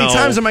how many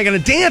times am I going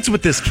to dance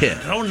with this kid?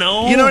 I don't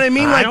know. You know what I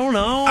mean? I don't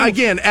know.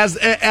 Again,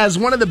 as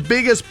one of the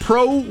biggest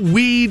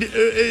pro-weed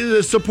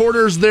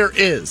supporters there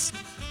is,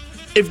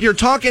 if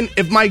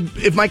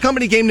my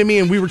company came to me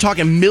and we were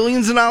talking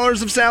millions of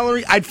dollars of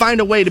salary, I'd find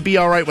a way to be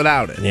all right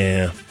without it.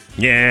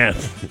 Yeah.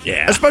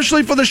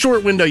 Especially for the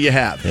short window you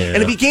have. Yeah.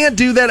 And if you can't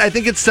do that, I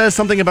think it says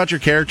something about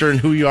your character and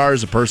who you are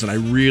as a person. I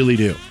really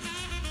do.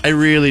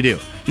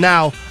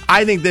 Now,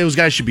 I think those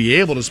guys should be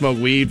able to smoke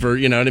weed for,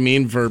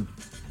 for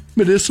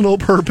medicinal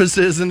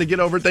purposes and to get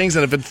over things.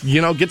 And if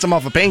it, gets them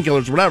off of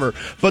painkillers, whatever.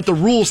 But the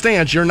rule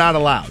stands, you're not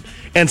allowed.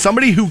 And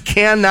somebody who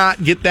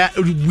cannot get that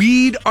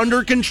weed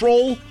under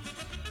control,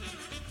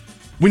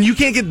 when you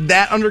can't get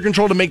that under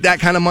control to make that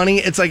kind of money,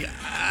 it's like,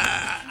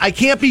 I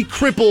can't be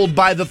crippled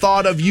by the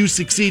thought of you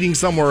succeeding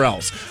somewhere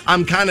else.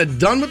 I'm kind of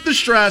done with the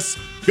stress.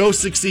 Go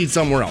succeed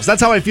somewhere else.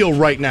 That's how I feel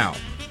right now.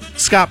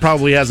 Scott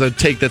probably has a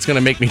take that's going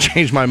to make me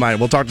change my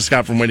mind. We'll talk to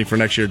Scott from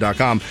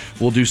waitingfornextyear.com.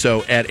 We'll do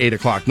so at 8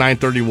 o'clock.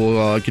 9:30,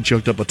 we'll get you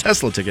hooked up with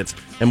Tesla tickets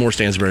and more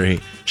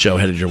Stansbury Show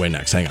headed your way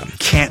next. Hang on.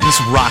 Canton's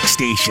Rock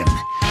Station,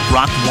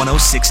 Rock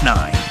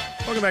 106.9.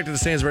 Welcome back to the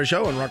Stansbury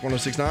Show on Rock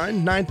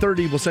 106.9.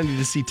 9:30, we'll send you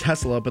to see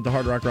Tesla up at the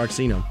Hard Rock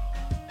Rocksino.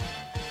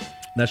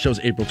 That show's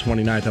April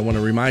 29th. I want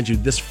to remind you,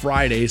 this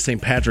Friday,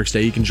 St. Patrick's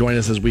Day, you can join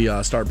us as we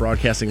start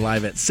broadcasting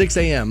live at 6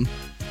 a.m.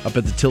 up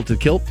at the Tilted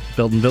Kilt,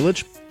 Belden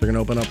Village. They're going to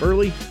open up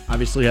early.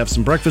 Obviously, have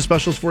some breakfast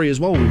specials for you as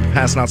well. We'll be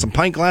passing out some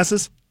pint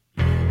glasses.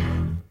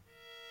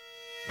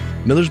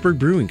 Millersburg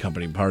Brewing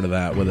Company, part of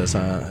that with us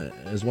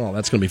as well.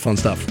 That's going to be fun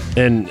stuff.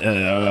 And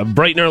a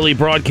bright and early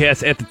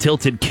broadcast at the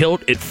Tilted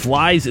Kilt. It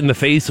flies in the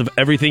face of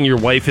everything your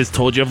wife has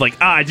told you of, like,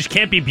 I just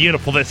can't be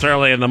beautiful this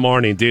early in the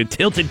morning, dude.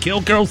 Tilted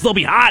Kilt, girls, they'll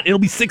be hot. It'll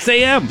be 6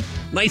 a.m.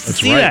 Nice to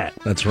see that.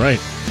 That's right.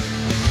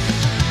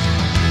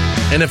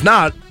 And if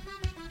not,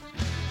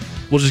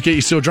 we'll just get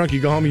you so drunk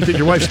you go home and you think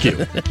your wife's cute.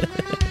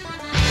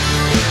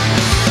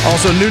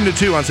 Also, noon to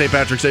 2 on St.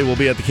 Patrick's Day, we'll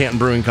be at the Canton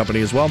Brewing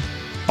Company as well.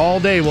 All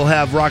day, we'll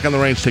have Rock on the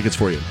Range tickets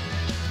for you.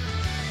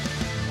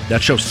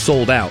 That show's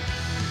sold out.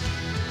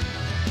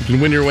 You can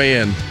win your way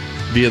in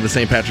via the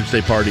St. Patrick's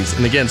Day parties.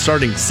 And again,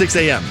 starting 6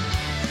 a.m.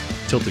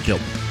 Tilted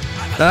Kilt.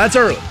 Now, that's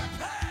early.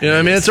 You know what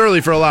I mean? It's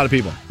early for a lot of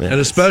people. Yes.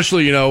 And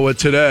especially, with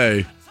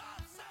today,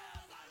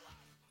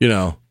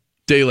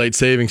 daylight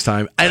savings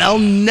time. And I'll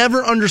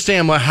never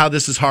understand how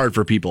this is hard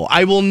for people.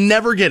 I will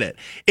never get it.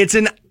 It's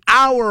an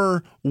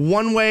hour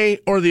one way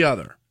or the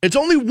other. It's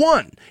only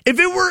one. If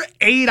it were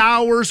 8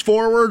 hours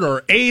forward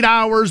or 8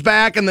 hours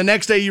back and the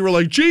next day you were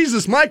like,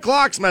 Jesus, my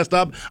clock's messed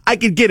up, I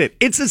could get it.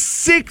 It's a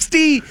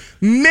 60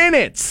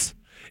 minutes.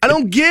 I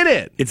don't get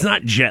it. It's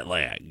not jet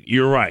lag.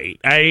 You're right.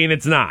 I mean,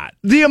 it's not.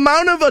 The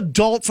amount of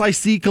adults I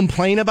see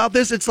complain about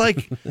this, it's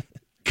like,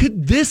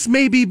 could this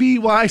maybe be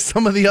why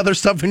some of the other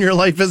stuff in your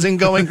life isn't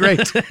going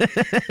great?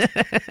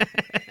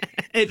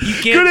 Could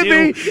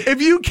it be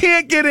if you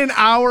can't get an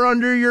hour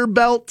under your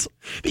belt?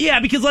 Yeah,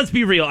 because let's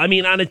be real. I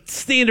mean, on a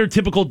standard,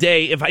 typical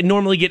day, if I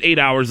normally get 8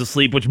 hours of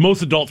sleep, which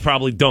most adults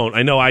probably don't,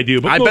 I know I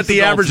do, but I bet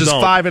the average is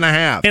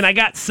 5.5. And I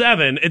got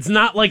 7. It's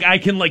not like I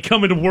can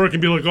come into work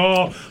and be like,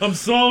 oh, I'm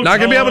so not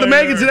gonna be able to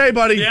make it today,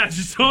 buddy. Yeah, I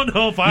just don't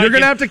know if I. You're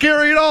gonna have to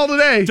carry it all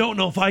today. Don't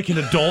know if I can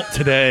adult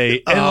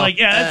today. And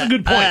that's a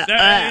good point.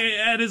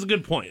 That is a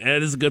good point.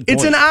 That is a good point.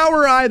 It's an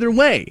hour either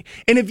way,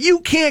 and if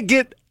you can't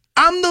get.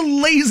 I'm the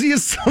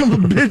laziest son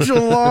of a bitch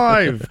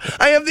alive.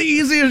 I have the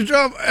easiest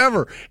job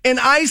ever. And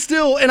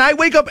I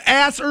wake up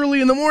ass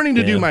early in the morning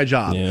to do my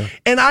job. Yeah.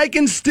 And I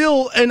can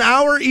still, an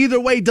hour either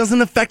way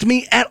doesn't affect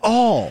me at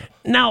all.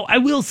 Now, I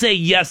will say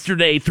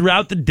yesterday,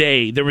 throughout the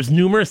day, there was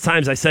numerous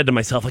times I said to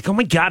myself, oh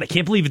my God, I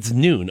can't believe it's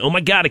noon. Oh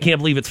my God, I can't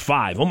believe it's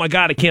 5. Oh my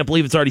God, I can't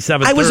believe it's already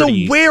 7:30. I was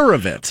aware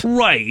of it.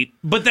 Right.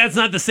 But that's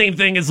not the same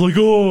thing as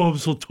I'm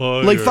so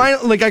tired.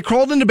 I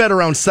crawled into bed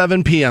around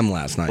 7 p.m.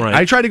 last night. Right.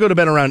 I tried to go to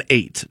bed around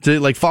 8,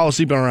 to fall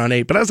asleep around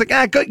 8. But I was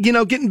like, get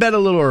in bed a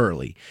little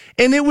early.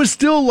 And it was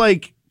still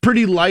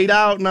pretty light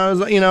out, and I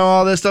was,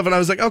 all this stuff, and I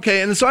was like,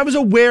 okay, and so I was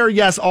aware,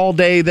 yes, all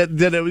day that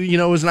it,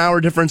 was an hour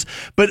difference,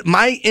 but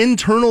my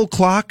internal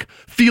clock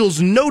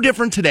feels no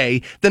different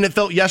today than it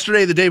felt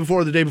yesterday, the day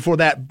before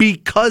that,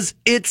 because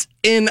it's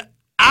an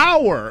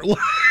hour.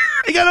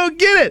 I don't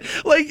get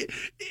it.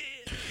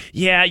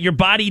 Yeah, your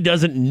body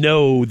doesn't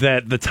know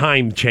that the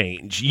time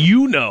change.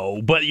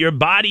 But your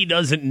body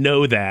doesn't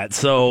know that,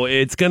 so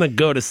it's gonna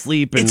go to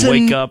sleep and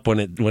wake up when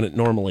it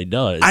normally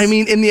does. I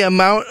mean, in the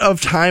amount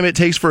of time it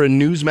takes for a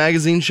news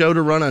magazine show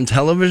to run on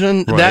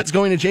television, right. That's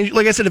going to change.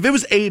 Like I said, if it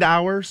was 8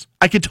 hours,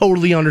 I could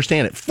totally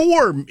understand it.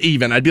 4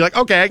 even, I'd be like,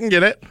 okay, I can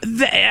get it.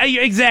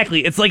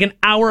 Exactly. It's like an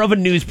hour of a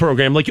news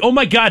program. Like, oh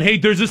my God, hey,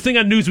 there's this thing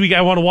on Newsweek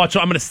I want to watch,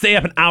 so I'm going to stay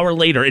up an hour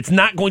later. It's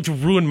not going to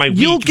ruin my week.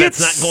 You'll get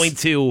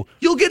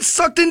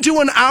sucked into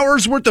an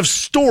hour's worth of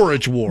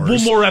Storage Wars.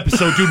 One more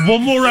episode, dude.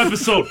 One more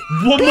episode.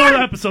 More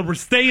episode. We're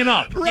staying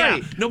up.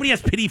 Right. Yeah. Nobody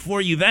has pity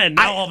for you then.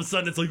 Now all of a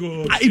sudden it's like,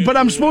 but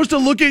I'm supposed to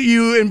look at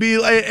you and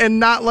be and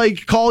not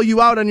call you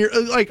out on your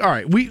all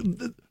right.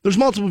 There's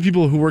multiple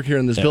people who work here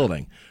in this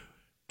building,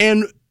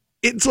 and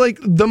it's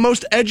the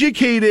most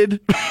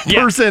educated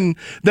person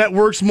that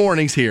works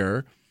mornings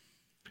here.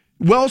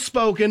 Well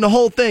spoken, the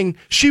whole thing.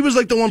 She was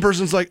the one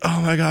person's oh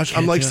my gosh,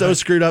 I'm so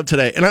screwed up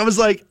today, and I was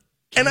like.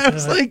 And I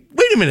was like,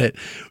 wait a minute.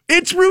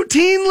 It's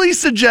routinely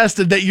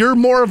suggested that you're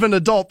more of an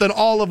adult than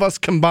all of us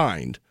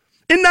combined.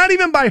 And not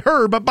even by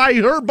her, but by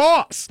her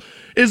boss.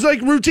 Is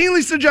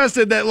routinely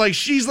suggested that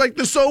she's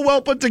so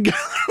well put together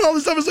and all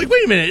this stuff. It's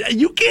wait a minute,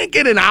 you can't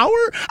get an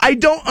hour? I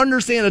don't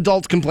understand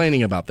adults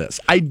complaining about this.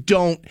 I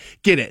don't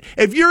get it.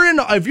 If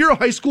you're a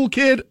high school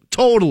kid,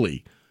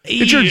 totally.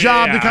 It's your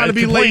job to kind of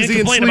be lazy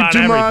and sleep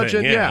too much.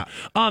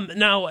 And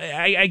Now,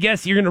 I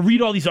guess you're going to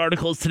read all these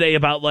articles today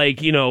about, like,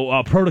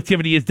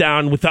 productivity is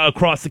down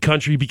across the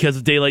country because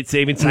of daylight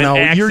savings time. No,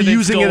 you're Accidents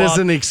using go it as up.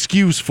 an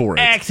excuse for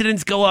it.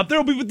 Accidents go up.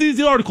 There'll be these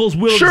articles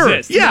will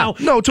exist. Yeah.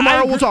 Now,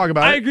 Tomorrow we'll talk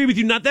about it. I agree with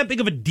you. Not that big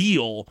of a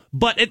deal,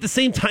 but at the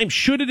same time,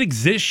 should it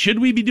exist? Should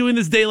we be doing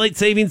this daylight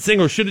savings thing,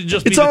 or should it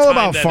just be? It's the all time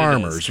about that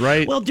farmers,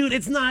 right? Well, dude,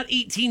 it's not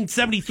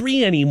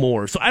 1873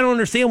 anymore, so I don't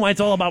understand why it's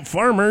all about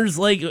farmers.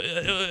 Like,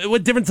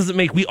 what difference does it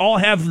make? We all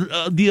have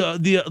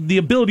the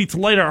ability to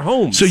light our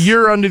homes. So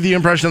you're under the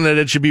impression that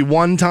it should be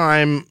one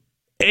time.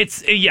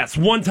 It's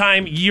one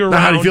time year round. Now,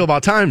 how do you feel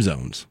about time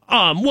zones?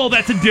 Well,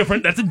 that's a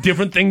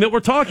different thing that we're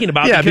talking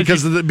about. Yeah,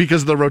 because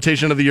of the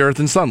rotation of the earth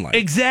and sunlight.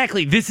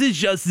 Exactly. This is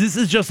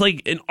just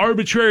like an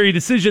arbitrary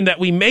decision that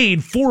we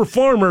made for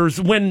farmers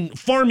when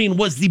farming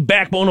was the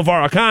backbone of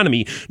our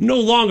economy. No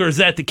longer is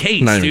that the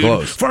case, Not even dude.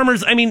 close.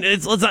 Farmers, I mean,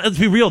 let's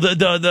be real.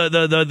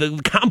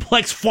 The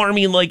complex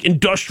farming, like,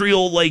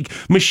 industrial, like,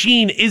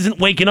 machine isn't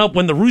waking up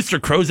when the rooster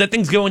crows. That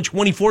thing's going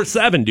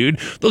 24/7, dude.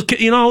 Those,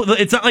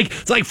 it's not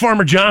like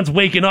Farmer John's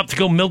waking up to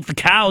go milk the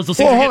cows. Those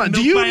things are hold getting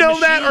on. Do milked you by a know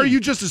that, or are machine. you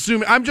just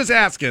assuming? I'm just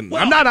asking.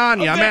 Well, I'm not on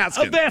you. I'm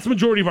asking. A vast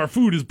majority of our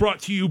food is brought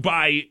to you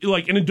by,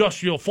 like, an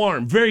industrial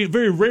farm. Very,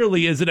 very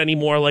rarely is it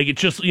anymore. Like,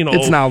 it's just,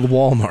 It's now the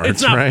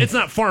Walmarts, right? It's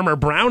not Farmer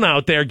Brown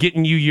out there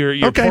getting you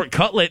your pork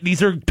cutlet.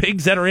 These are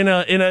pigs that are in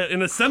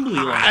an assembly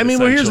line. I mean,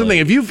 well, here's the thing.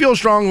 If you feel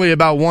strongly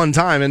about one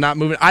time and not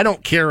moving, I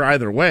don't care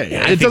either way.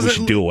 Yeah, I think we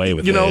should do away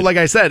with it. Like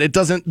I said, it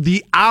doesn't.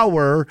 The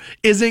hour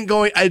isn't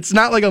going. It's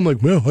not like I'm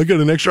like, well, I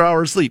got an extra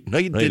hour of sleep. No,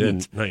 you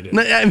didn't. No, you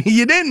didn't. I mean,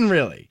 you didn't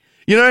really.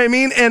 You know what I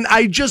mean? And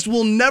I just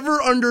will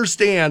never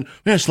understand,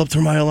 man, I slept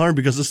through my alarm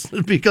because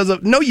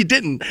of no, you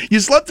didn't.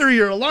 You slept through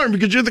your alarm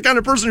because you're the kind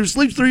of person who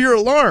sleeps through your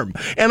alarm.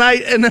 And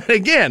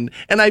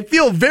I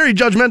feel very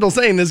judgmental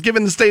saying this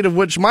given the state of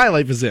which my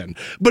life is in.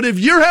 But if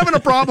you're having a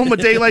problem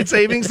with daylight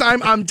savings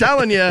time, I'm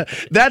telling you,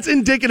 that's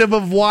indicative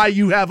of why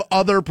you have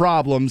other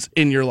problems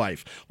in your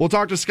life. We'll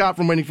talk to Scott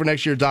from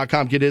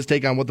waitingfornextyear.com, get his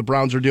take on what the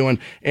Browns are doing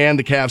and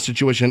the Cavs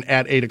situation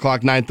at 8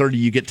 o'clock, 9:30.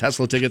 You get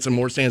Tesla tickets and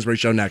more Stansbury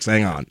Show next.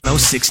 Hang on.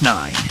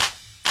 1069.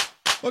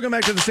 Welcome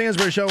back to the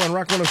Stansbury Show on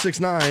Rock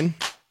 106.9.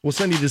 We'll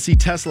send you to see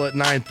Tesla at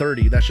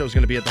 9:30. That show's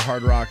going to be at the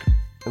Hard Rock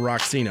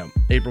Rocksino.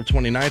 April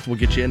 29th, we'll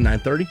get you in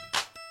 9:30.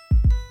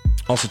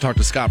 Also talk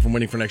to Scott from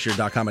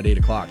waitingfornextyear.com at 8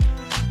 o'clock.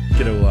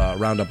 Get a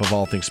roundup of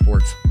all things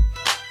sports.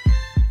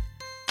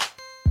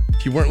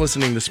 If you weren't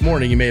listening this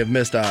morning, you may have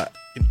missed, I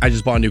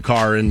just bought a new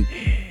car, and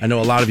I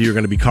know a lot of you are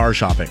going to be car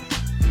shopping.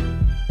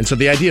 And so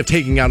the idea of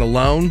taking out a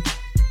loan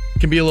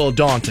can be a little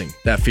daunting,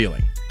 that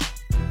feeling.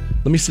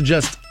 Let me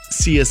suggest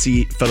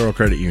CSE Federal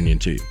Credit Union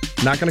to you.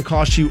 Not going to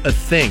cost you a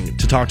thing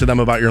to talk to them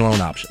about your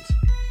loan options.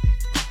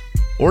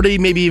 Or to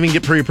maybe even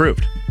get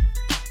pre-approved.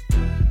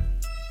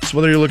 So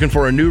whether you're looking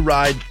for a new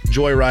ride,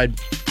 joyride,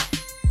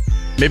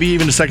 maybe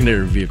even a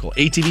secondary vehicle,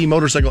 ATV,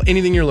 motorcycle,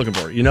 anything you're looking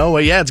for.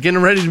 It's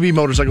getting ready to be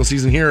motorcycle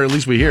season here, or at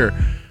least we hear,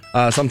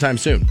 sometime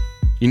soon.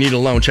 You need a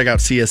loan, check out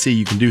CSE.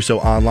 You can do so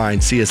online,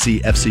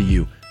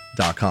 csefcu.com.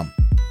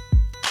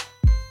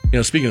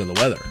 Speaking of the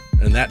weather,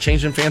 and that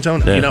change in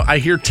Fantone, I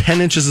hear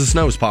 10 inches of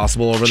snow is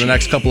possible over the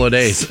next couple of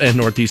days in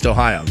Northeast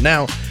Ohio.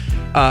 Now,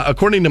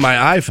 according to my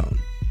iPhone,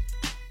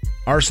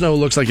 our snow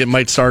looks like it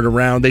might start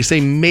around, they say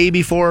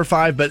maybe 4 or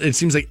 5, but it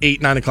seems like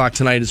 8, 9 o'clock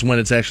tonight is when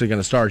it's actually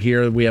going to start.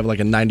 Here, we have like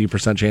a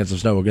 90% chance of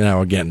snow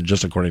now, again,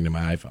 just according to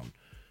my iPhone.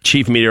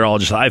 Chief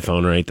meteorologist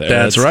iPhone right there.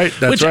 That's right.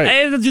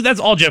 That's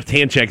all Jeff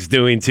Tanchek's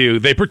doing, too.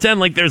 They pretend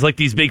like there's like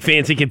these big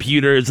fancy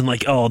computers and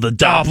like, oh, the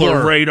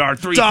Doppler radar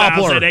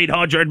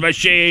 3800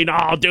 machine.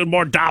 Oh, dude,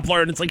 more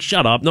Doppler. And it's like,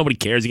 shut up. Nobody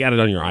cares. You got it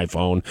on your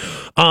iPhone.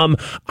 I'm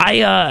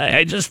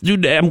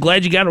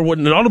glad you got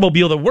an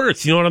automobile that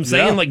works. You know what I'm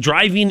saying? Yeah. Like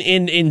driving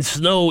in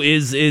snow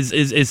is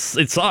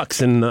it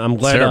sucks. And I'm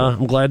glad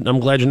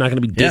you're not going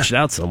to be ditched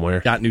out somewhere.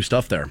 Got new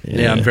stuff there.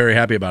 Yeah, I'm very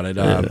happy about it.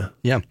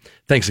 Yeah.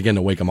 Thanks again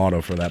to Wacom Auto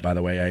for that, by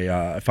the way.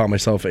 I found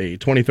myself a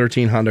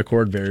 2013 Honda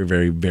Accord. Very,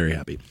 very, very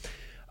happy.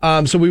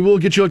 So we will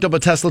get you hooked up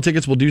with Tesla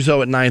tickets. We'll do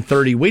so at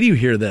 9:30. Wait till you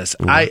hear this.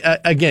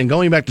 Again,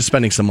 going back to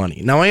spending some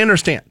money. Now, I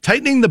understand.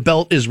 Tightening the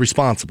belt is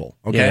responsible,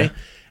 okay?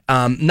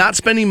 Yeah. Not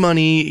spending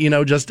money,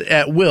 just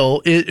at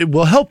will, it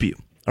will help you,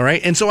 all right?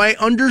 And so I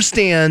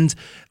understand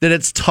that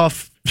it's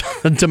tough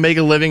to make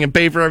a living and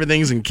pay for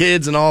everything and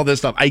kids and all this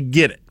stuff. I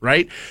get it,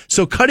 right?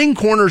 So cutting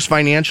corners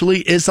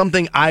financially is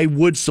something I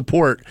would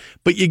support,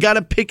 but you got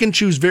to pick and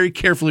choose very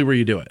carefully where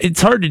you do it.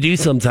 It's hard to do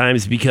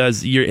sometimes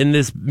because you're in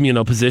this,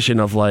 position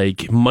of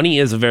like money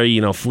is a very,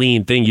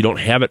 fleeting thing. You don't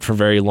have it for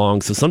very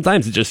long. So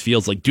sometimes it just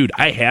feels like, dude,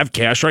 I have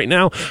cash right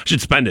now. I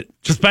should spend it.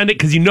 Just spend it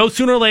because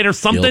sooner or later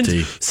something's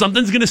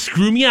going to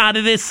screw me out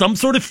of this. Some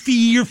sort of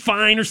fee or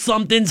fine or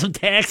something. Some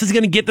tax is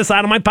going to get this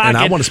out of my pocket. And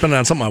I want to spend it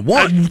on something I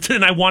want.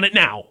 And I want it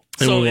now.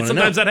 So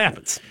sometimes that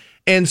happens.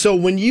 And so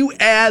when you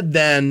add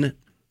then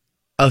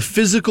a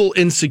physical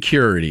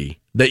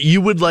insecurity that you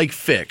would like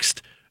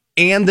fixed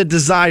and the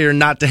desire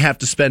not to have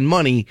to spend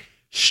money,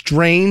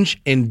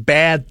 strange and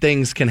bad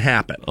things can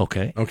happen.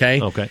 Okay.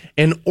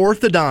 And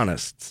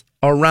orthodontists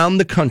around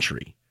the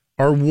country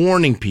are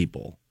warning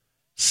people,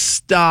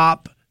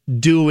 stop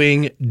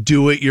doing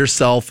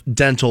do-it-yourself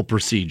dental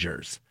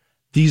procedures.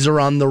 These are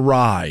on the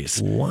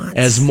rise. What?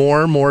 As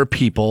more and more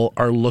people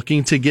are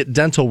looking to get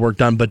dental work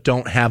done but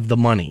don't have the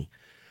money.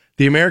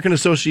 The American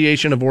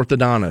Association of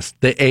Orthodontists,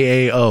 the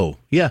AAO.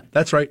 Yeah,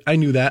 that's right. I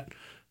knew that.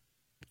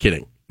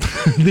 Kidding.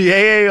 The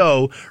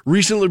AAO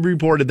recently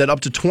reported that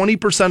up to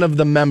 20% of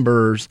the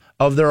members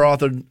of their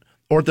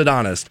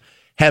orthodontist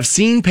have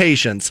seen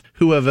patients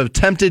who have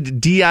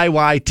attempted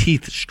DIY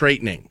teeth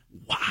straightening.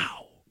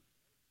 Wow.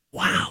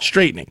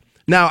 Straightening.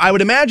 Now, I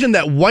would imagine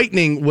that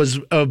whitening was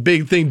a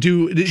big thing,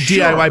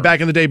 DIY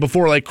back in the day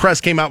before like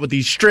Crest came out with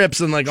these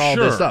strips and like all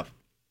this stuff.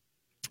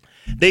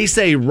 They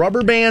say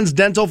rubber bands,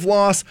 dental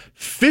floss,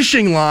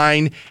 fishing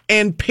line,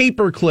 and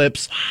paper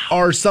clips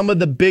are some of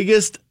the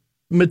biggest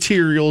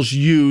materials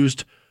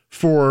used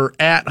for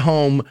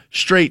at-home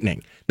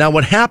straightening. Now,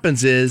 what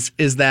happens is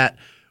that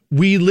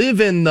we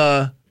live in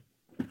the,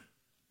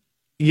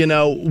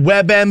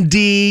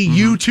 WebMD,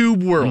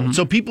 YouTube world.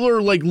 So people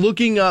are like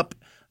looking up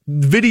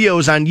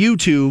videos on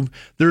YouTube.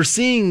 They're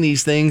seeing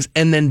these things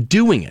and then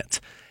doing it.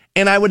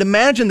 And I would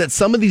imagine that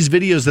some of these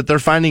videos that they're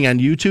finding on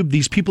YouTube,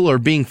 these people are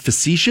being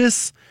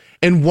facetious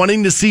and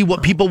wanting to see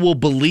what people will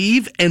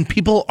believe, and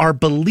people are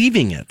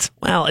believing it.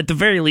 Well, at the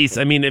very least,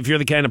 I mean, if you're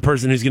the kind of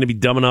person who's going to be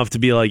dumb enough to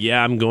be like,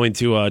 yeah, I'm going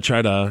to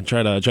try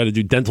to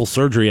do dental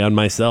surgery on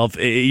myself,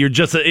 you're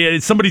just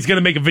somebody's going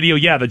to make a video,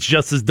 that's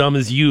just as dumb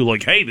as you.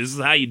 Like, hey, this is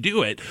how you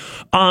do it.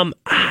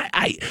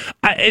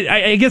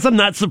 I guess I'm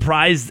not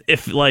surprised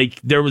if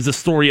like there was a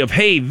story of,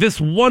 hey,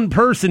 this one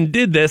person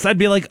did this. I'd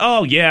be like,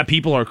 oh yeah,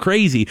 people are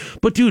crazy.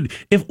 But dude,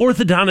 if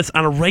orthodontists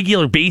on a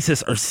regular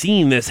basis are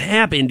seeing this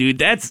happen, dude,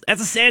 that's a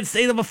sad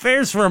state of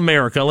affairs for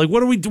America. Like, why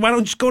don't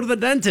you just go to the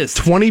dentist?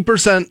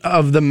 20%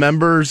 of the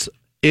members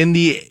in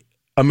the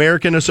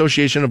American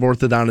Association of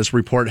Orthodontists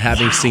report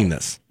having seen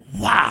this.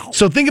 Wow.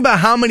 So think about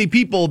how many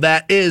people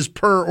that is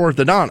per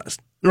orthodontist.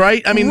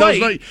 Right? I mean,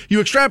 you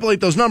extrapolate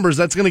those numbers,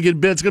 it's going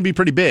to be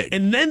pretty big.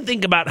 And then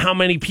think about how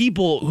many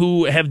people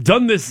who have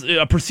done this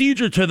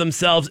procedure to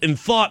themselves and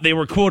thought they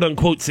were quote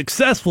unquote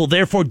successful,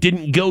 therefore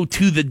didn't go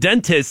to the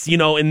dentist,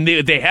 and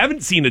they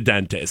haven't seen a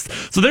dentist.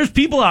 So there's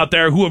people out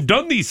there who have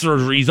done these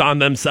surgeries on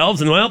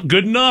themselves and, well,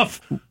 good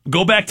enough.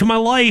 Go back to my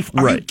life.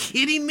 Are you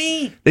kidding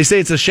me? They say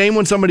it's a shame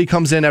when somebody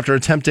comes in after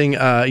attempting,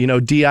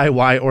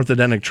 DIY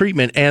orthodontic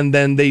treatment, and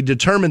then they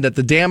determine that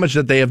the damage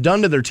that they have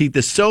done to their teeth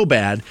is so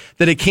bad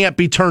that it can't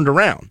be turned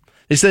around.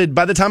 They said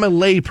by the time a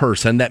lay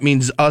person, that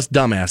means us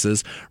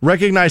dumbasses,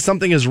 recognize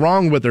something is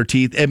wrong with their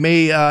teeth, it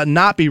may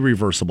not be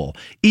reversible.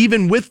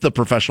 Even with the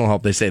professional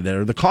help, they say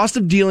there, the cost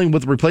of dealing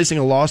with replacing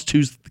a lost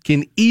tooth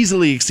can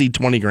easily exceed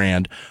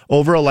 $20,000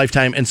 over a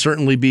lifetime and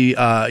certainly be,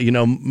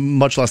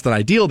 much less than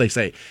ideal, they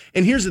say.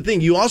 And here's the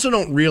thing. You also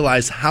don't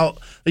realize how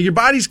your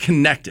body's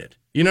connected.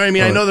 You know what I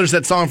mean? I know there's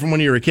that song from when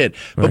you were a kid,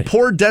 but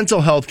poor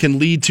dental health can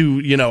lead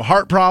to,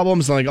 heart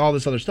problems and like all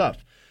this other stuff.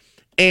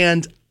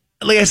 And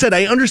like I said,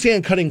 I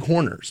understand cutting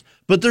corners,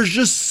 but there's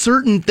just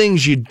certain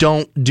things you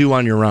don't do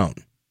on your own,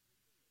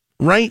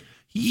 right?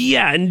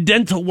 Yeah, and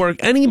dental work,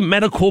 any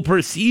medical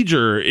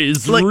procedure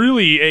is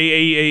really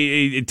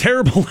a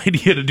terrible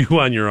idea to do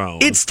on your own.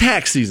 It's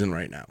tax season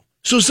right now.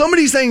 So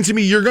somebody's saying to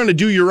me, you're going to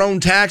do your own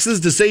taxes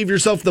to save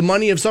yourself the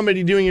money of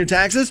somebody doing your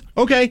taxes?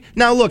 Okay.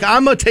 Now, look,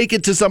 I'm going to take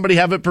it to somebody,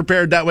 have it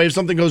prepared that way. If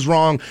something goes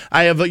wrong,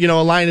 I have, a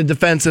line of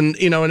defense and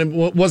it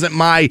wasn't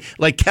my,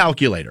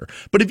 calculator.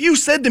 But if you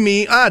said to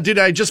me, did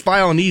I just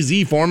file an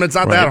EZ form? It's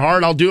not that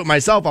hard. I'll do it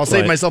myself. I'll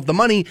save myself the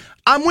money.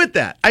 I'm with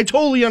that. I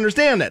totally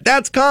understand that.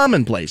 That's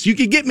commonplace. You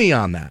could get me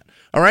on that.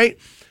 All right.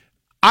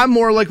 I'm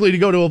more likely to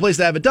go to a place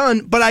to have it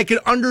done, but I could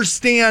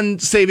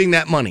understand saving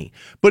that money.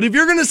 But if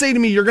you're going to say to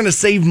me you're going to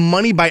save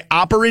money by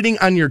operating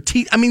on your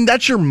teeth, I mean,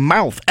 that's your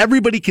mouth.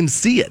 Everybody can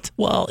see it.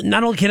 Well,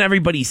 not only can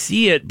everybody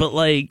see it, but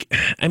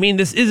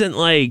this isn't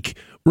like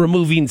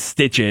removing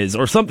stitches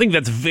or something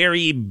that's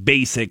very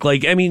basic.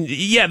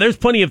 There's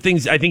plenty of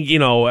things I think,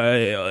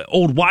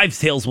 old wives'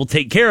 tales will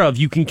take care of.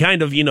 You can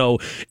kind of,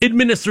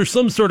 administer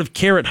some sort of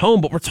care at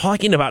home, but we're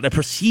talking about a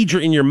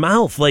procedure in your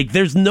mouth.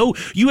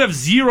 You have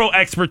zero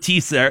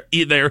expertise there.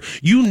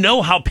 You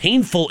know how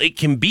painful it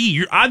can be.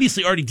 You're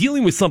obviously already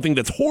dealing with something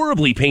that's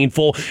horribly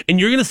painful, and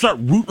you're going to start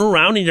rooting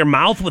around in your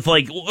mouth with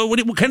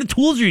what kind of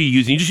tools are you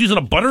using? You just using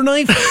a butter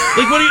knife?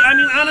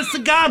 Honest to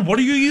God, what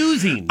are you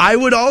using? I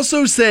would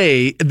also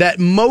say that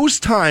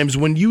most times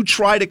when you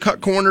try to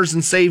cut corners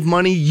and save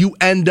money, you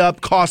end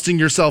up costing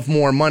yourself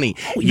more money.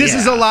 This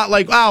is a lot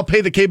like, I'll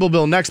pay the cable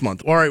bill next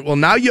month. All right, well,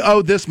 now you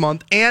owe this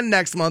month and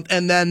next month,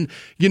 and then,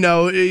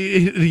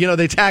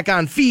 they tack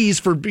on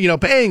fees for,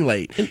 paying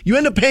late. You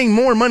end up paying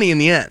more money in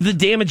the end. The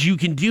damage you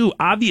can do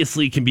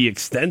obviously can be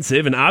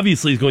extensive and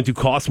obviously is going to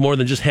cost more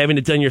than just having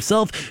it done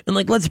yourself. And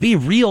let's be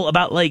real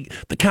about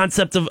the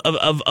concept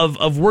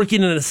of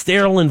working in a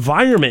sterile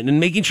environment and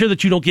making sure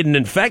that you don't get an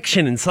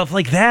infection and stuff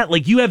like that.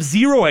 You have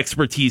zero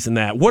expertise in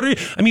that. What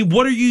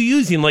are you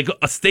using? Like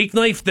a steak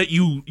knife that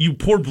you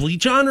poured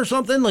bleach on or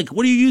something?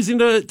 What are you using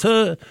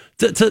to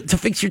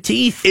fix your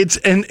teeth?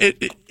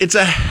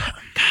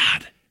 God,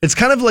 it's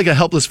kind of like a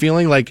helpless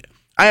feeling. Like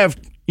I have,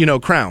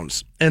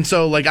 crowns. And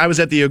so like I was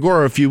at the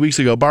Agora a few weeks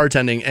ago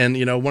bartending and,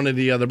 one of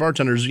the other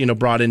bartenders,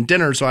 brought in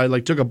dinner. So I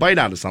like took a bite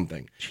out of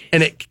something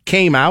and it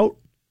came out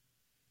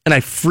and I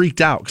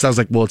freaked out because I was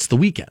like, well, it's the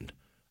weekend.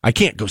 I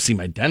can't go see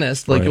my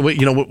dentist. Like, right.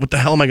 What the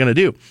hell am I going to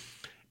do?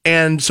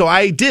 And so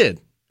I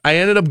did. I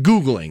ended up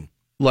Googling,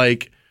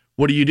 like,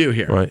 what do you do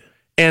here? Right.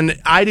 And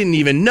I didn't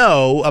even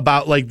know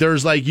about, like,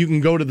 there's, like, you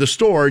can go to the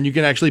store and you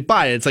can actually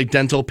buy it. It's like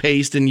dental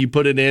paste and you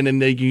put it in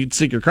and then you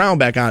stick your crown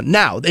back on.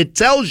 Now, it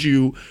tells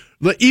you,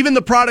 even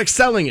the product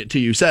selling it to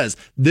you says,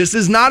 this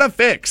is not a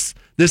fix.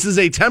 This is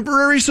a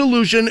temporary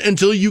solution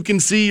until you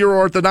can see your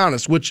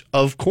orthodontist, which,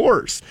 of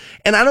course.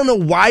 And I don't know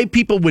why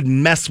people would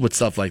mess with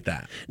stuff like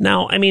that.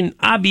 Now, I mean,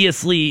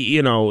 obviously,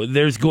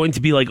 there's going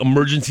to be like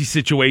emergency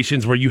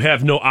situations where you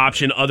have no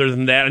option other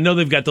than that. I know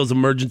they've got those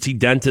emergency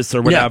dentists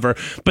or whatever,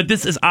 but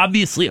this is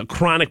obviously a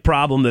chronic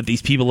problem that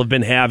these people have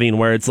been having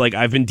where it's like,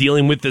 I've been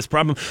dealing with this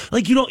problem.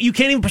 Like, you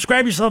can't even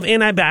prescribe yourself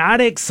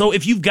antibiotics. So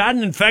if you've got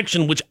an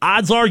infection, which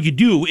odds are you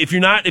do, if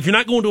you're not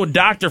going to a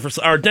doctor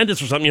or a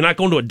dentist for something, you're not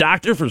going to a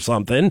doctor for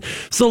something.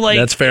 So like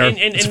that's fair.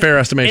 It's fair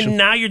estimation. And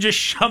now you're just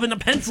shoving a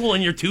pencil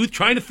in your tooth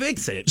trying to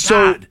fix it.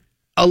 So God.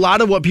 A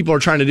lot of what people are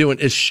trying to do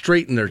is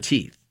straighten their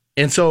teeth.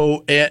 And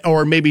so,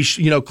 or maybe,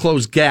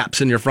 close gaps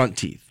in your front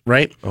teeth,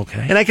 right?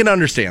 Okay. And I can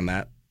understand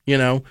that,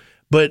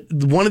 but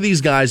one of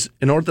these guys,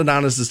 an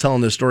orthodontist is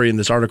telling this story in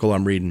this article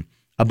I'm reading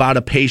about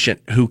a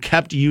patient who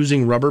kept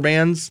using rubber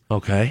bands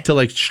to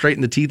like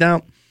straighten the teeth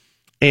out.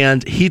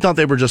 And he thought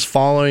they were just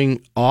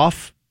falling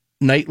off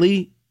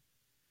nightly.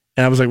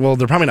 And I was like, well,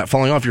 they're probably not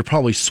falling off. You're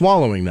probably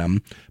swallowing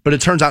them. But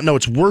it turns out, no,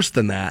 it's worse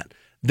than that.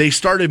 They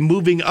started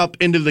moving up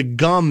into the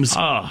gums.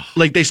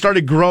 Like they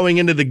started growing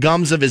into the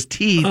gums of his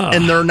teeth.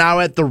 And they're now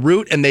at the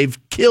root and they've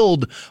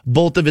killed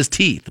both of his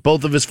teeth,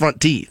 both of his front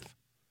teeth.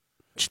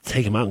 Just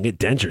take him out and get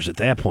dentures at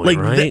that point,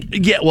 right?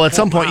 Well, at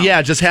some point,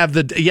 just have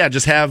the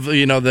dentist, or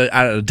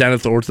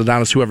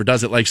orthodontist, whoever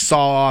does it, like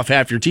saw off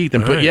half your teeth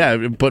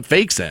and put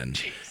fakes in.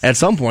 Jeez. At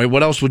some point,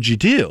 what else would you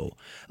do?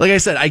 Like I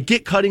said, I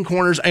get cutting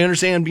corners. I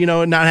understand,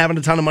 not having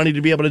a ton of money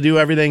to be able to do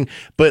everything.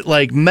 But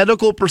like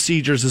medical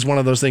procedures is one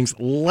of those things.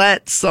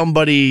 Let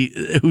somebody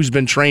who's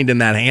been trained in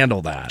that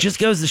handle that. Just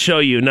goes to show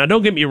you. Now,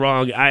 don't get me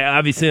wrong. I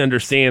obviously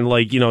understand,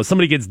 like,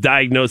 somebody gets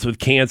diagnosed with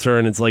cancer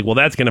and it's like, well,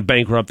 that's going to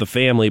bankrupt the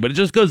family. But it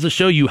just goes to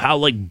show you how,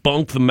 like,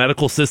 bunk the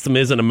medical system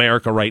is in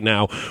America right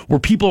now. Where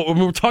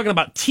we're talking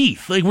about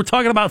teeth. Like, we're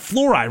talking about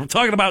fluoride. We're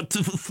talking about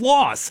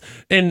floss.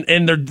 And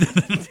they're,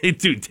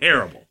 dude,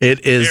 terrible.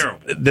 It is.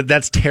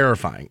 That's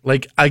terrifying.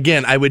 Like,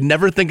 again, I would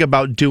never think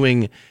about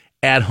doing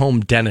at-home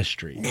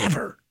dentistry.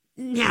 Never.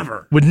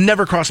 Would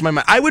never cross my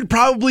mind. I would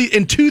probably,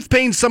 in tooth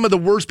pain, some of the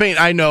worst pain,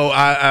 I know,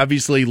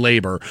 obviously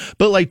labor,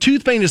 but like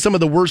tooth pain is some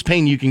of the worst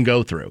pain you can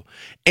go through.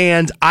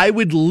 And I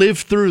would live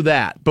through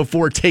that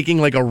before taking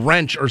like a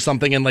wrench or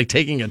something and like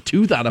taking a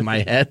tooth out of my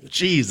head.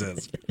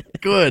 Jesus.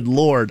 Good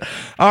Lord.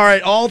 All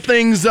right. All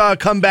things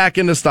come back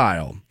into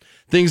style.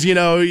 Things,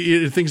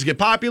 things get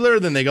popular,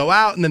 then they go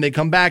out, and then they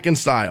come back in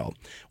style.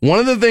 One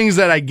of the things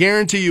that I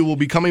guarantee you will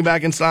be coming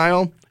back in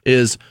style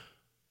is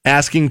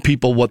asking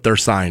people what their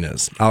sign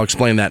is. I'll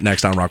explain that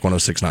next on Rock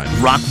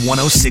 106.9. Rock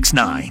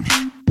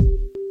 106.9.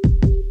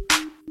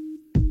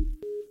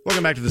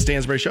 Welcome back to the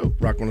Stansbury Show,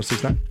 Rock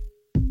 106.9.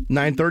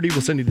 9:30,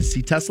 we'll send you to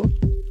see Tesla.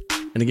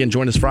 And again,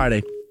 join us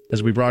Friday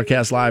as we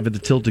broadcast live at the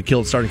Tilted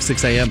Kilt starting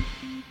 6 a.m.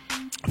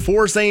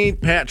 for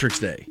St. Patrick's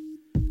Day.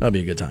 That'll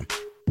be a good time.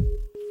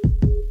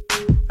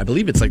 I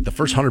believe it's like the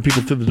first 100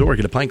 people through the door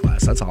get a pint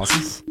glass. That's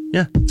awesome.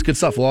 Yeah, it's good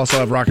stuff. We'll also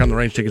have Rock on the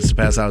Range tickets to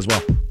pass out as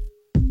well.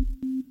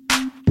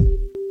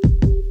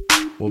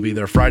 We'll be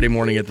there Friday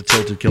morning at the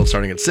Tilted Kilt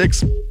starting at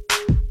 6.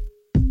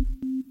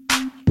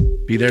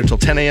 Be there until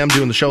 10 a.m.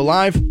 doing the show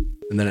live.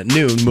 And then at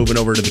noon, moving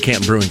over to the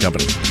Canton Brewing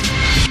Company.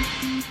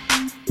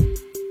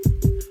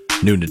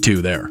 Noon to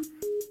 2 there.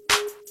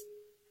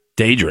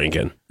 Day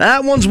drinking.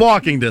 That one's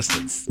walking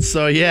distance.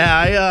 So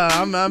yeah,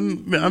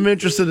 I'm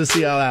interested to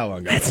see how that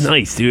one goes. That's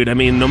nice, dude. I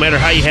mean, no matter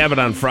how you have it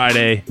on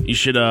Friday, you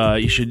should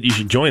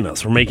join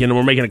us. We're making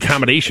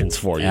accommodations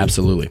for you.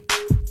 Absolutely.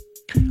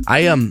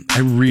 I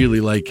really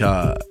like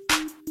the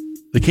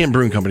Canton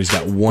Brewing Company's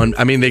got one.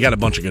 I mean, they got a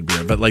bunch of good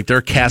beer, but like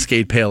their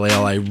Cascade Pale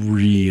Ale, I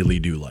really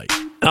do like.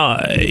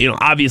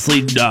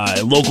 Obviously,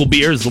 local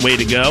beer is the way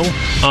to go.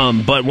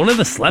 But one of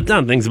the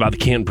slept-on things about the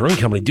Canton Brewing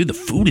Company, dude, the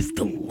food is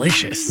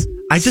delicious.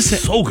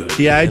 So good.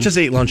 Yeah, man. I just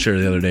ate lunch there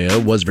the other day.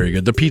 It was very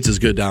good. The pizza's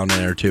good down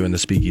there, too, in the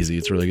speakeasy.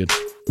 It's really good.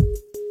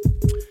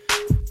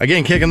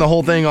 Again, kicking the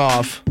whole thing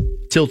off,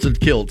 Tilted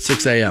Kilt,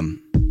 6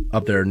 a.m.,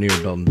 up there near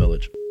Belton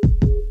Village.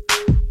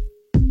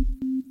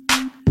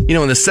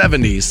 In the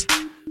 70s,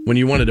 when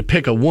you wanted to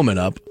pick a woman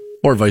up,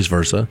 or vice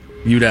versa,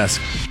 you'd ask,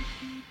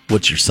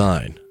 what's your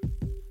sign?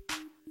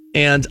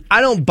 And I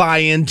don't buy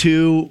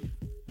into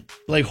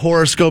like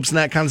horoscopes and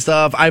that kind of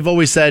stuff. I've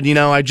always said,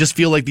 I just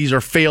feel like these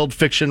are failed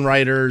fiction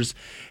writers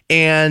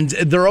And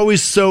they're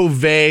always so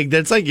vague that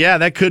it's like, yeah,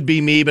 that could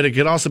be me, but it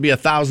could also be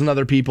 1,000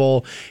 other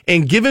people.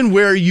 And given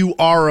where you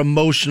are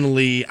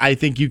emotionally, I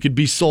think you could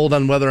be sold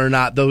on whether or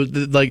not those,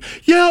 like,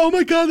 yeah, oh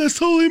my God, that's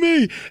totally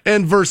me.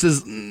 And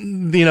versus,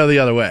 the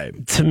other way.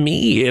 To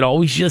me, it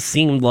always just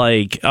seemed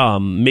like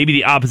maybe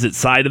the opposite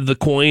side of the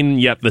coin,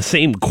 yet the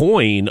same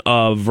coin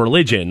of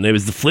religion. It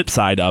was the flip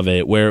side of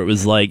it, where it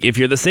was like, if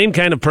you're the same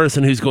kind of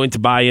person who's going to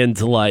buy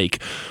into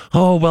like,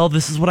 oh, well,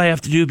 this is what I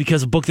have to do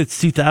because a book that's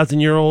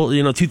 2,000 year old,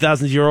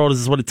 2,000 year old, this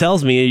is what it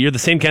tells me. You're the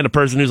same kind of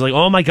person who's like,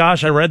 oh my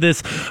gosh, I read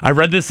this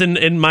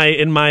in my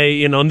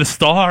in the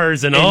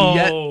stars, and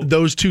yet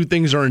those two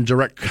things are in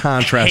direct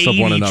contrast of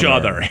one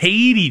another.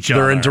 Hate each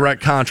other. They're in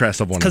direct contrast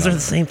of one another. Because they're the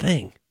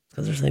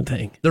same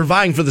thing. They're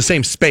vying for the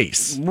same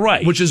space.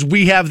 Right. Which is,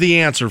 we have the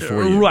answer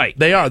for you. Right.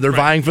 They are. They're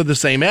vying for the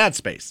same ad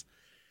space.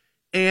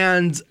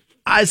 And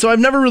so I've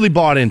never really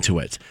bought into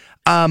it.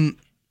 I'm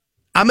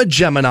a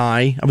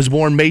Gemini. I was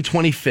born May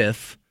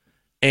 25th.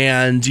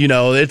 And,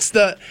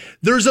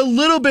 there's a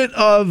little bit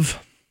of,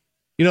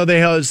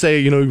 they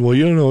say, well,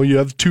 you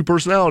have two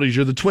personalities.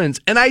 You're the twins.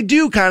 And I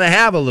do kind of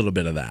have a little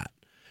bit of that.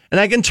 And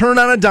I can turn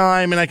on a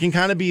dime and I can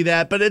kind of be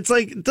that. But it's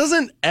like,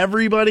 doesn't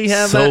everybody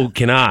have that? So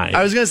can I.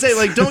 I was going to say,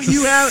 like, don't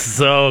you have...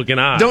 So can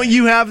I. Don't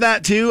you have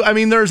that too? I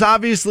mean, there's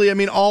obviously,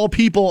 all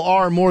people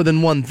are more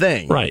than one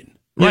thing. Right.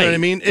 You know what I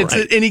mean? It's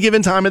at any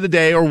given time of the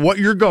day, or what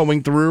you're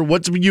going through,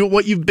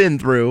 what you've been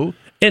through.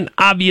 And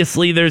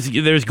obviously, there's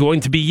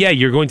going to be,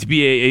 you're going to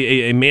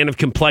be a man of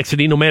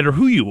complexity no matter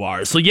who you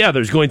are. So,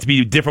 there's going to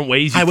be different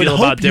ways you feel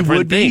about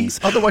different things.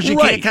 Otherwise, you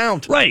can't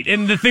count. Right.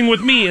 And the thing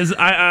with me is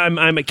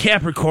I'm a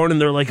Capricorn,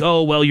 and they're like,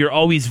 oh, well, you're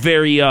always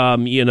very,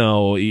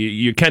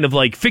 you're kind of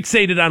like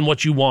fixated on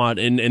what you want,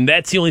 and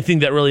that's the only thing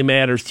that really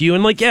matters to you.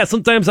 And like,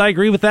 sometimes I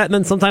agree with that, and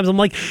then sometimes I'm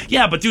like,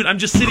 but dude, I'm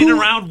just sitting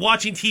around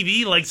watching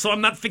TV, like, so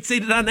I'm not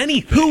fixated on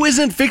anything. Who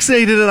isn't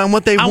fixated on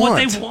what they want? On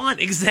what they want,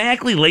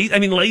 exactly.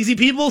 Lazy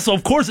people, so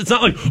of course it's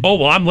not like, oh,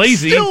 well, I'm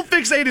lazy. Still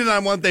fixated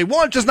on what they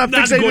want, just not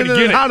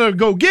fixated on how to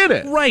go get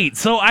it. Right.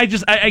 So I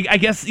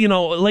guess,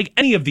 like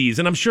any of these,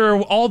 and I'm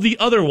sure all the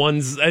other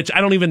ones, I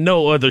don't even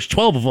know, there's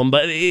 12 of them,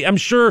 but I'm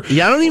sure.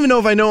 Yeah, I don't even know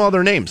if I know all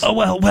their names. Oh,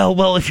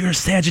 well, if you're a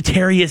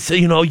Sagittarius,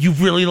 you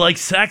really like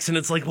sex, and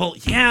it's like, well,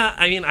 yeah,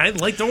 I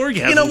like the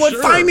orgasm. You know what?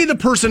 Sure. Find me the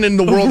person in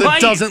the world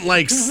that doesn't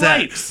like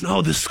sex. Right.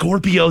 No, the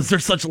Scorpios, they're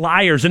such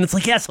liars, and it's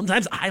like,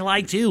 sometimes I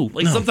lie too.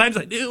 Like, sometimes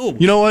I do.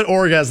 You know what?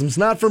 Orgasms,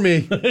 not for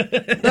me.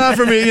 Not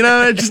for me.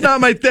 It's just not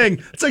my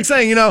thing. It's like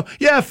saying,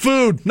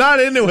 food,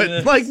 not into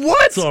it. Like,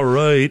 what? It's all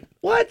right.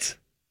 What?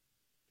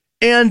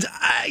 And,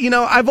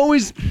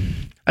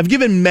 I've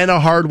given men a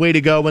hard way to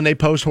go when they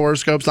post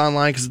horoscopes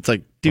online, because it's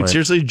like, dude,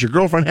 seriously, did your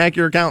girlfriend hack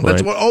your account?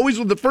 That's always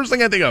the first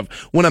thing I think of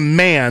when a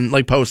man,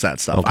 like, posts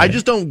that stuff. Okay. I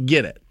just don't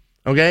get it,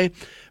 okay?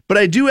 But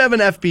I do have an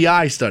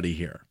FBI study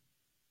here,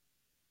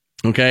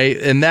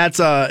 okay? And that's,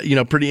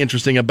 pretty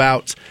interesting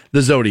about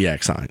the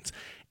zodiac signs.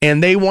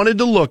 And they wanted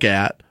to look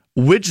at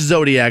which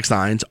zodiac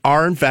signs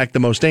are, in fact, the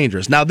most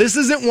dangerous. Now, this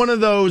isn't one of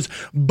those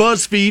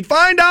BuzzFeed,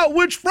 find out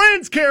which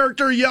Friends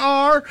character you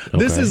are. Okay.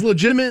 This is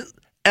legitimate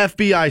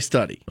FBI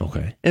study.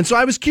 Okay. And so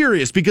I was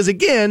curious because,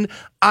 again,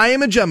 I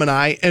am a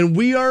Gemini, and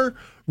we are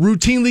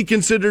routinely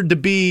considered to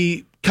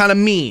be kind of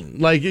mean.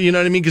 Like, you know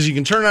what I mean? Because you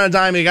can turn on a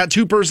dime and you got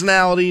two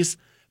personalities.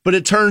 But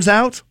it turns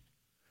out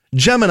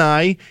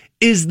Gemini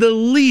is the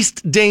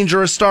least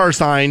dangerous star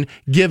sign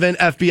given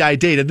FBI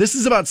data. This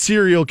is about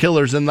serial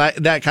killers and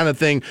that kind of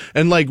thing,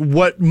 and like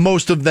what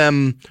most of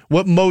them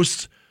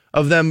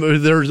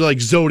their like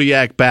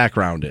zodiac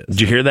background is.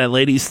 Did you hear that,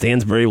 lady?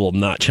 Stansbury will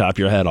not chop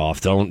your head off.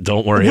 Don't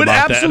worry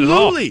about that at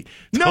all. Absolutely.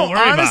 No,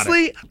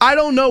 honestly, I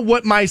don't know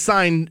what my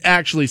sign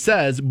actually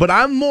says, but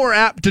I'm more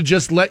apt to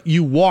just let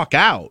you walk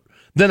out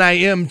than I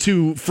am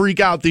to freak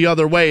out the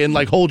other way and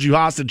like hold you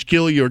hostage,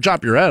 kill you, or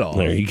chop your head off.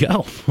 There you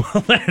go.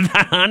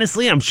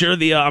 Honestly, I'm sure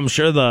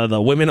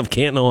the women of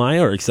Canton,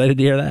 Ohio are excited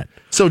to hear that.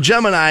 So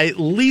Gemini,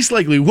 least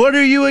likely. What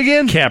are you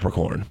again?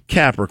 Capricorn.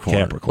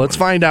 Let's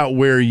find out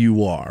where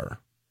you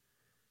are.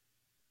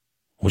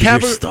 What are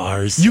your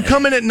stars? You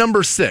come in at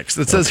number 6.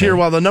 It says here,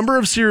 while the number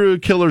of serial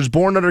killers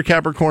born under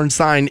Capricorn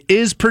sign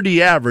is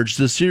pretty average,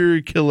 the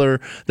serial killer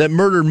that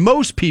murdered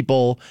most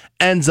people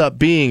ends up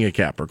being a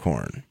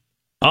Capricorn.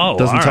 Oh,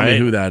 doesn't tell me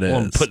who that is.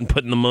 Well,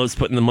 putting the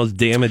most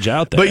damage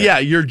out there. But yeah,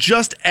 you're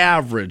just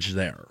average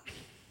there.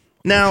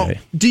 Now,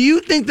 do you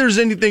think there's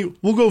anything?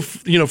 We'll go,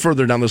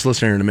 further down this list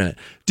here in a minute.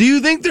 Do you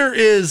think there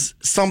is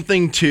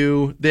something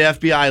to the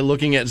FBI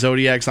looking at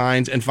zodiac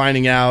signs and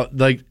finding out,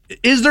 like,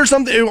 is there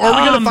something? Are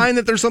we going to find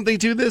that there's something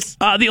to this?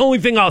 The only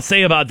thing I'll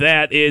say about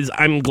that is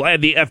I'm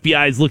glad the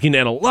FBI is looking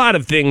at a lot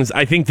of things.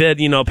 I think that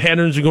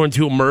patterns are going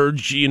to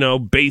emerge,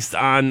 based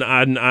on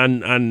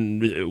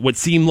what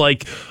seem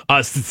like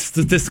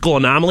statistical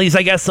anomalies.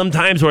 I guess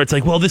sometimes where it's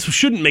like, well, this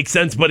shouldn't make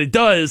sense, but it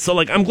does. So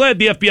like, I'm glad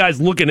the FBI is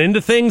looking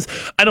into things.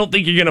 I don't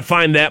think you're going to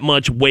find that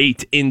much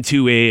weight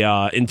into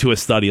a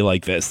study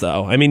like this,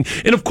 though. I mean,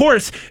 and of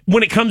course,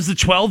 when it comes to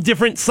 12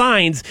 different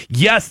signs,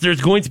 yes, there's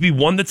going to be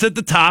one that's at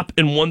the top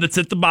and one that's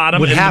at the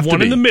bottom and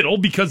one in the middle,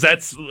 because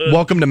that's...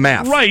 welcome to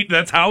math. Right,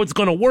 that's how it's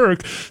going to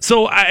work.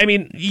 So, I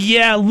mean,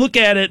 yeah, look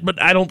at it,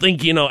 but I don't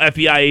think,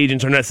 FBI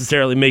agents are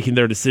necessarily making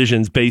their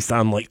decisions based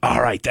on, like,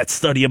 all right, that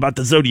study about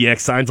the zodiac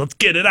signs, let's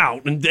get it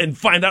out and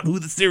find out who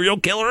the serial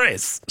killer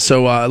is.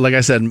 So, like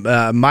I said,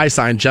 my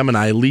sign,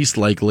 Gemini, least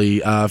likely.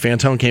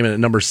 Fantone came in at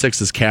number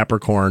 6 as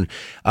Capricorn.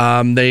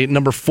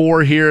 Number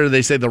 4 here,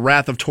 they say the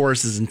wrath of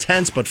Taurus is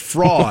intense, but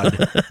fraud.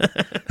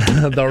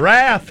 The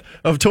wrath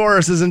of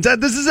Taurus is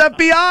intense. This is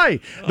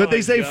FBI. But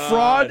they say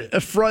fraud,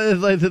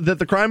 that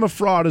the crime of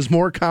fraud is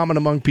more common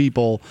among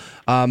people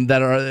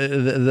that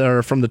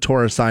are from the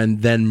Taurus sign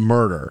than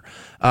murder.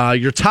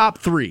 Your top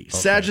 3. Okay.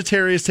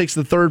 Sagittarius takes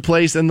the 3rd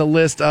place in the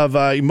list of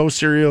most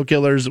serial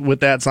killers with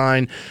that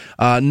sign.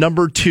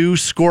 Number 2,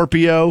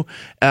 Scorpio.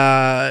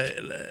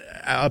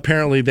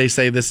 Apparently, they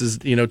say this is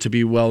to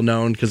be well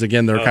known because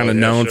again they're kind of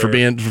known for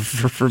being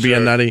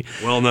being nutty.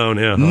 Well known,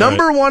 yeah.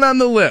 Number 1 on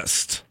the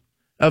list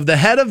of the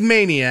head of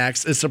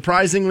maniacs is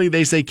surprisingly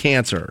they say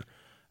Cancer.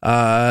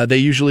 They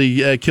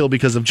usually kill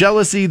because of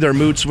jealousy. Their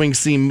mood swings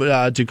seem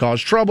to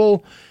cause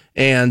trouble.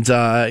 And,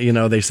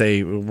 they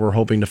say we're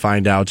hoping to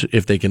find out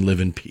if they can live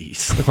in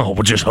peace. Oh,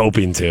 we're just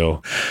hoping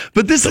to.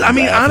 But this,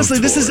 honestly,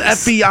 this is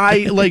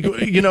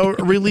FBI,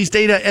 release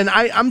data. And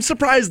I'm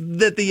surprised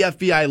that the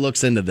FBI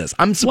looks into this.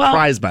 I'm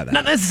surprised by that.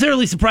 Not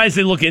necessarily surprised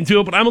they look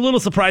into it, but I'm a little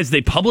surprised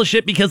they publish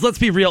it because, let's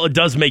be real, it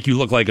does make you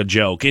look like a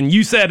joke. And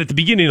you said at the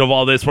beginning of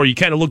all this where you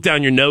kind of look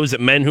down your nose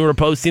at men who are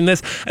posting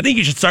this. I think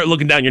you should start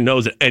looking down your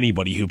nose at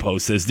anybody who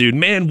posts this, dude.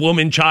 Man,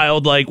 woman,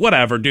 child,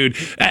 whatever, dude.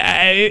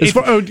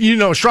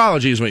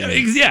 Astrology is what.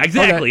 Yeah,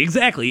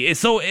 exactly.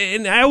 So,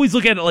 and I always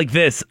look at it like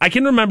this. I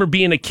can remember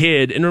being a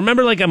kid, and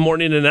remember like a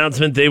morning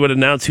announcement, they would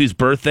announce whose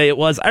birthday it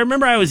was. I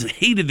remember I always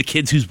hated the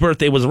kids whose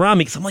birthday was around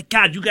me because I'm like,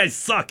 God, you guys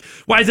suck.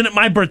 Why isn't it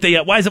my birthday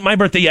yet? Why isn't my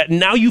birthday yet? And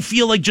now you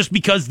feel like just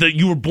because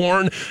you were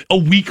born a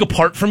week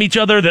apart from each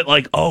other that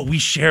like, oh, we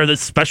share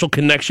this special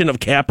connection of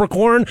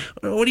Capricorn?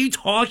 What are you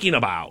talking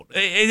about?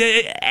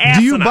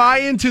 Do you buy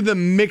into the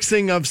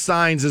mixing of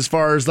signs as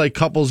far as like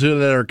couples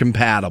that are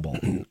compatible?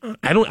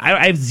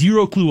 I have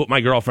zero clue what my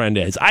girlfriend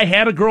is. I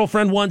had a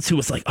girlfriend once who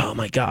was like, oh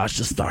my gosh,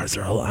 the stars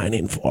are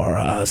aligning for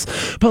us.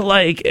 But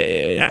like,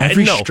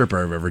 every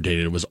stripper I've ever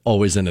dated was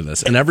always into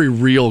this. And every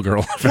real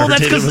girl I've ever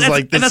dated was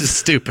like, this is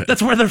stupid.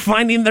 That's where they're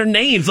finding their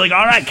names. Like,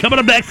 all right, coming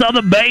up next on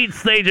the main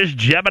stage is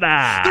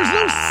Gemini. There's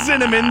no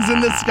cinnamons in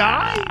the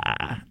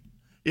sky.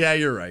 Yeah,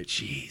 you're right.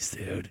 Jeez,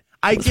 dude.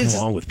 What's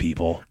wrong with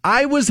people?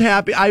 I was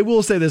happy. I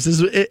will say this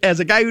as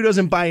a guy who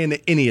doesn't buy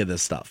into any of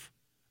this stuff.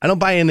 I don't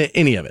buy into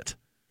any of it.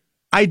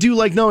 I do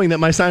like knowing that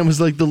my sign was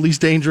like the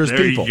least dangerous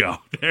people.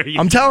 There you go.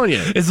 I'm telling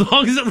you. As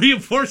long as it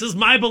reinforces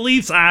my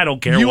beliefs, I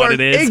don't care what it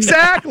is.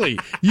 Exactly.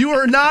 You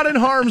are not in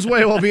harm's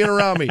way while being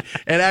around me.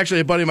 And actually,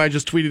 a buddy of mine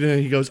just tweeted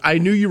in, he goes, I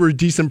knew you were a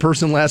decent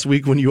person last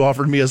week when you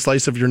offered me a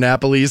slice of your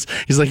Napoli's.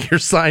 He's like, your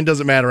sign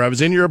doesn't matter. I was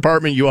in your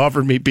apartment. You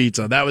offered me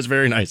pizza. That was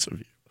very nice of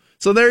you.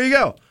 So there you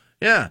go.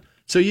 Yeah.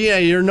 So yeah,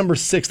 you're number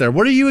 6 there.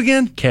 What are you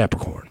again?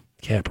 Capricorn.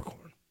 I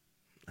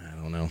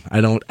don't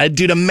know.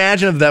 Dude,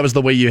 imagine if that was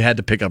the way you had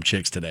to pick up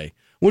chicks today.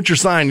 What's your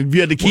sign? If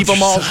you had to keep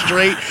them all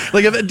straight.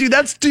 Like,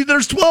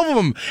 there's 12 of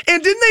them.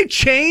 And didn't they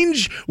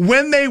change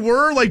when they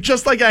were, like,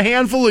 just like a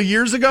handful of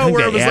years ago? I think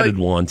where it was added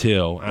one,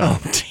 too. Oh,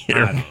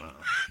 dear.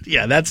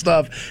 Yeah, that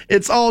stuff.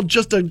 It's all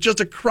just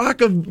a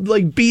crock of,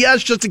 like,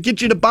 BS just to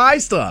get you to buy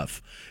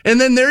stuff. And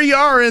then there you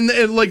are, and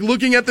like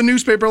looking at the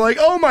newspaper, like,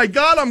 oh my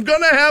God, I'm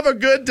gonna have a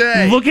good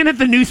day. Looking at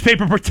the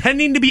newspaper,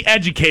 pretending to be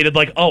educated,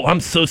 like, oh, I'm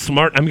so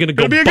smart. I'm gonna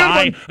go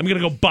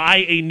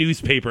buy a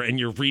newspaper, and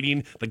you're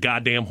reading the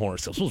goddamn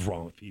horoscopes. What's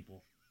wrong with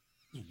people?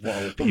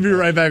 We'll be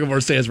right back with more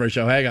Stansbury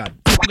Show. Hang on.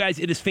 Guys,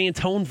 it is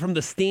Fantone from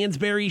the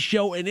Stansbury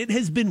Show, and it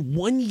has been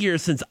 1 year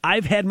since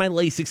I've had my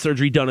LASIK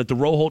surgery done at the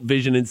Roholt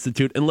Vision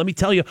Institute, and let me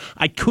tell you,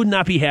 I could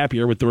not be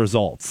happier with the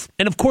results.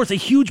 And of course, a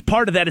huge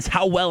part of that is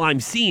how well I'm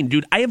seeing,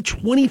 dude. I have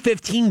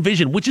 20/15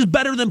 vision, which is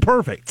better than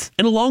perfect.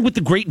 And along with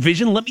the great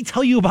vision, let me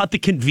tell you about the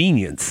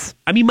convenience.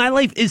 I mean, my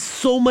life is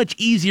so much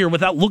easier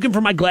without looking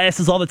for my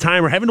glasses all the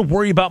time or having to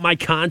worry about my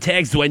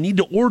contacts. Do I need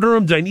to order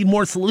them? Do I need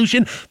more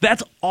solution?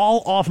 That's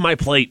all off my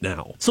plate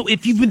now. So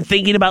if you've been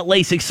thinking about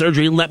LASIK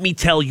surgery, let me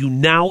tell you,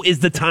 now is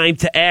the time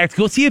to act.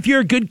 Go see if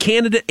you're a good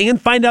candidate and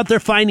find out their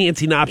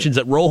financing options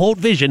at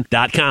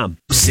RoholtVision.com.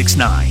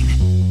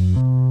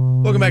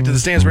 6-9. Welcome back to the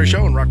Stansbury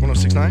Show on Rock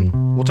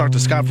 106.9. We'll talk to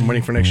Scott from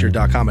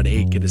WaitingForNextYear.com at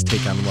 8. Get his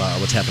take on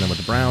what's happening with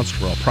the Browns,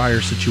 Terrell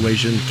Pryor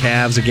situation,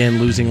 Cavs again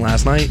losing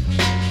last night.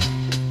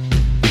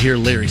 We hear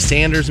Larry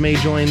Sanders may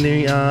join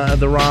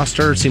the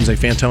roster. It seems like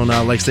Fantone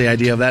likes the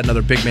idea of that.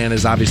 Another big man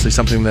is obviously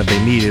something that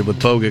they needed with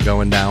Boga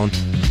going down.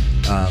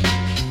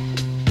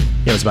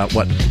 It was about,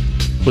 what,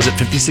 was it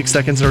 56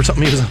 seconds or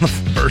something he was on the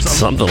floor or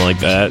something? Something like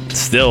that.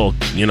 Still,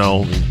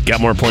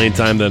 got more playing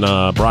time than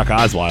Brock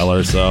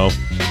Osweiler, so.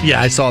 Yeah,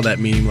 I saw that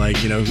meme, like,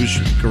 whose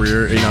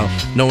career,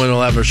 no one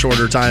will have a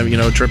shorter time,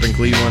 trip in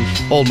Cleveland,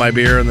 hold my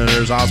beer, and then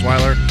there's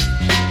Osweiler.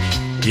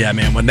 Yeah,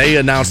 man, when they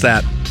announced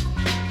that,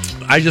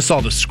 I just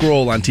saw the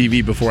scroll on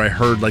TV before I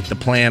heard like the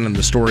plan and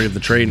the story of the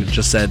trade, and it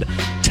just said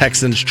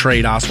Texans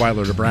trade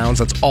Osweiler to Browns.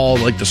 That's all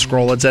like the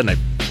scroll had said, and I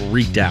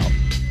freaked out.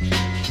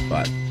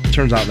 But it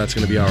turns out that's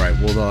going to be all right.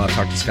 We'll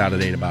talk to Scott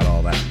at 8 about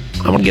all that.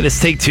 I want to get his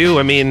take, too.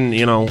 I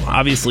mean,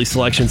 obviously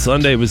Selection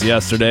Sunday was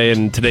yesterday,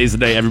 and today's the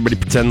day everybody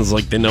pretends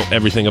like they know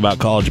everything about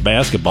college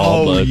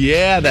basketball. Oh,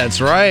 yeah,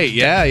 that's right.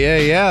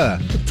 Yeah.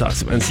 Talk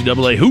some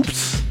NCAA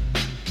hoops.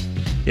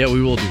 Yeah,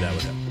 we will do that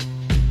with him.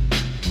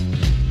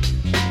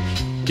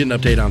 Get an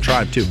update on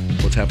Tribe, too.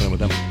 What's happening with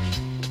them.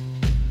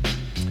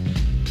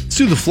 Let's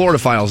do the Florida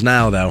files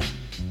now, though.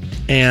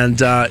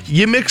 And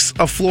you mix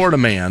a Florida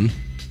man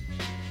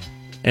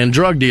and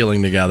drug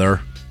dealing together,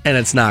 and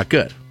it's not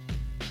good.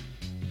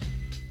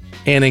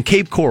 And in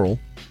Cape Coral,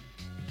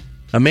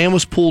 a man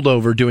was pulled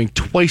over doing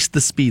twice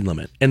the speed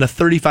limit in a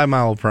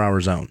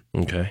 35-mile-per-hour zone.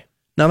 Okay.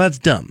 Now, that's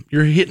dumb.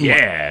 You're hitting,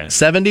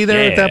 70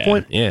 there at that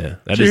point? Yeah,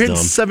 that so is you're hitting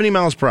dumb. 70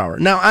 miles per hour.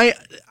 Now, I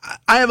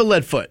have a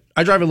lead foot.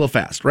 I drive a little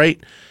fast,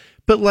 right?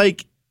 But,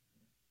 like,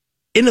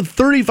 in a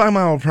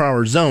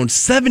 35-mile-per-hour zone,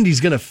 70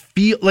 is going to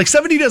feel... Like,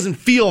 70 doesn't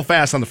feel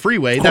fast on the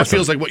freeway. That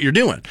feels like what you're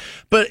doing.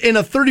 But in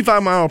a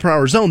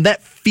 35-mile-per-hour zone,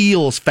 that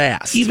feels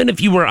fast. Even if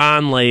you were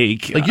on,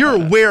 like you're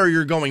aware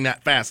you're going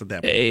that fast at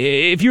that point.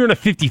 If you're in a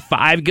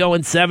 55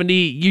 going 70,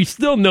 you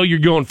still know you're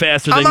going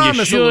faster than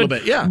you should. A little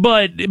bit, yeah.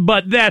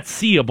 But that's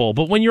seeable.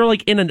 But when you're,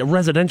 like, in a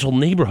residential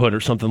neighborhood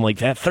or something like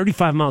that,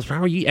 35 miles per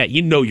hour,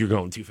 you know you're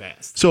going too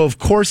fast. So, of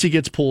course, he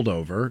gets pulled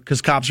over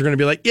because cops are going to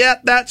be like, yeah,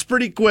 that's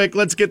pretty quick.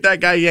 Let's get that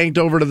guy yanked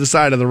over to the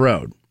side of the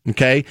road.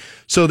 Okay?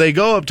 So they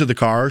go up to the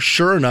car.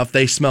 Sure enough,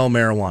 they smell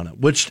marijuana,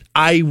 which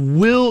I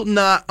will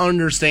not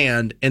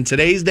understand in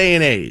today's day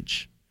and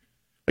age.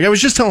 Like I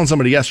was just telling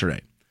somebody yesterday.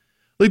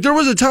 Like there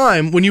was a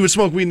time when you would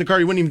smoke weed in the car,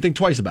 you wouldn't even think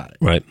twice about it.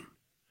 Right.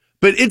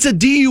 But it's a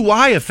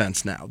DUI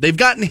offense now. They've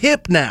gotten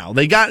hip now.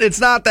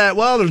 It's not that,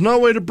 well, there's no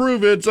way to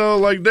prove it, so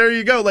like there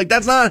you go. Like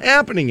that's not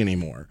happening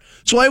anymore.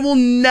 So I will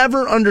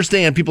never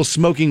understand people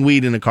smoking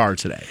weed in a car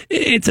today.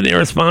 It's an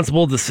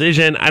irresponsible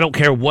decision. I don't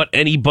care what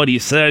anybody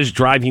says.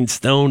 Driving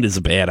stoned is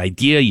a bad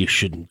idea. You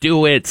shouldn't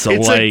do it. So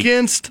it's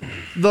against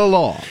the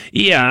law.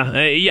 Yeah.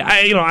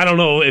 I don't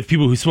know if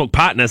people who smoke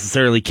pot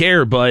necessarily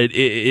care, but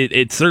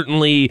it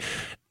certainly.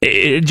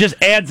 It just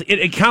adds,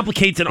 it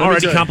complicates an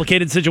already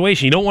complicated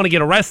situation. You don't want to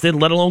get arrested,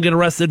 let alone get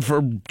arrested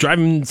for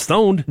driving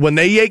stoned. When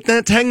they yank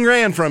that 10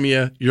 grand from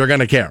you, you're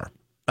going to care.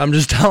 I'm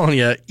just telling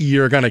you,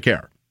 you're going to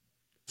care.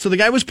 So the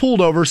guy was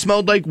pulled over,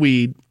 smelled like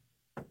weed.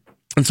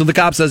 And so the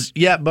cop says,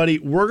 yeah, buddy,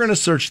 we're going to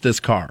search this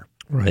car.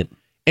 Right.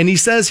 And he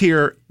says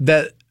here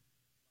that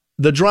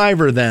the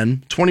driver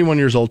then, 21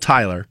 years old,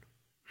 Tyler,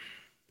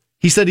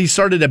 he said he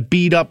started to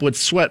beat up with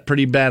sweat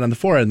pretty bad on the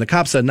forehead. And the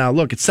cop said, now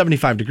look, it's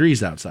 75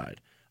 degrees outside.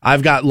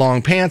 I've got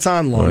long pants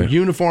on, long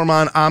uniform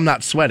on. I'm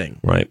not sweating.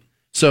 Right.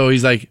 So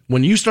he's like,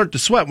 when you start to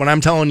sweat, when I'm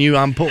telling you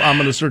I'm going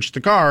to search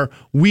the car,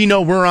 we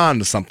know we're on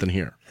to something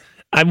here.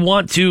 I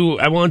want to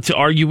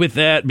argue with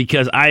that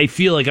because I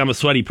feel like I'm a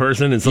sweaty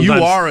person, and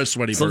sometimes you are a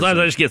sweaty person. Sometimes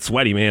I just get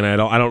sweaty, man. I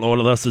don't know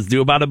what else to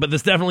do about it. But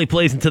this definitely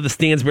plays into the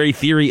Stansbury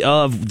theory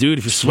of, dude,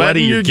 if you're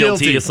sweaty, you're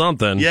guilty of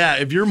something. Yeah,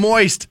 if you're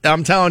moist,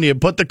 I'm telling you,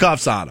 put the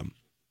cuffs on him.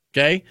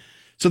 Okay.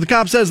 So the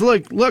cop says,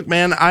 look,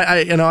 man,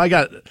 I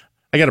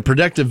got a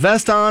protective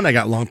vest on. I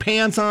got long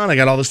pants on. I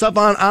got all this stuff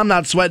on. I'm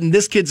not sweating.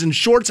 This kid's in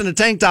shorts and a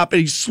tank top, and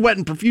he's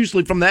sweating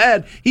profusely from the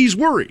head. He's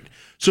worried.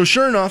 So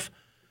sure enough,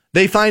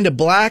 they find a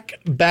black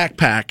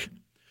backpack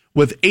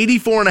with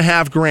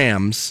 84.5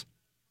 grams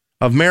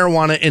of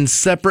marijuana in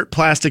separate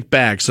plastic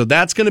bags. So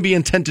that's going to be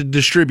intended to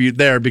distribute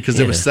there because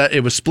it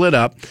was split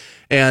up.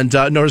 And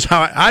notice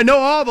how I know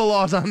all the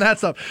laws on that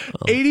stuff.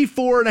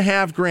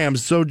 84.5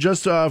 grams. So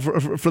just for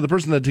the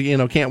person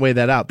that can't weigh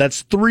that out,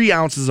 that's 3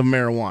 ounces of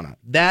marijuana.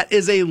 That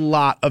is a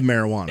lot of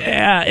marijuana.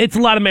 Yeah, it's a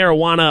lot of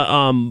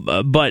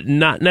marijuana, but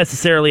not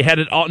necessarily had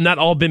it not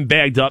all been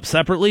bagged up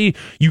separately.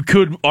 You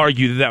could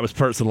argue that was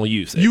personal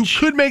usage. You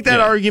could make that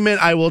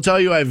argument. I will tell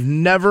you, I've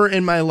never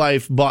in my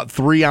life bought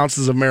 3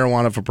 ounces of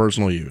marijuana for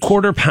personal use.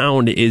 Quarter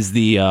pound is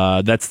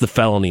that's the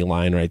felony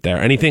line right there.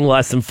 Anything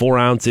less than 4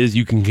 ounces,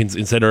 you can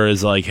consider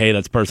as like, hey,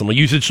 that's personal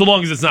usage, so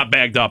long as it's not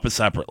bagged up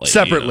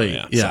separately.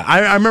 Yeah.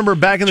 I remember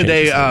back in the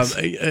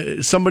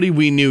day, somebody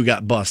we knew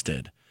got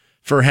busted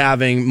for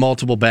having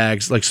multiple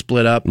bags like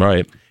split up.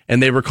 Right.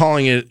 And they were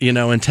calling it,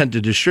 intent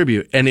to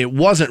distribute. And it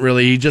wasn't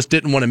really. He just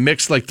didn't want to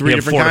mix like four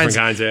different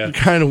kinds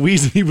of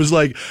weeds. And he was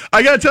like,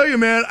 I got to tell you,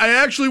 man, I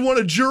actually want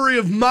a jury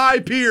of my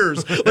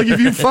peers. Like, if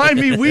you find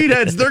me weed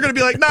heads, they're going to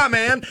be like, nah,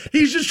 man,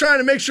 he's just trying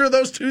to make sure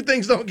those two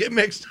things don't get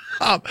mixed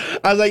up.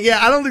 I was like,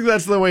 yeah, I don't think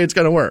that's the way it's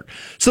going to work.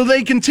 So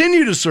they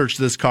continue to search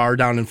this car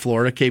down in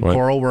Florida, Cape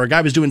Coral, where a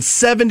guy was doing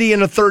 70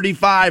 and a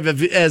 35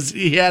 as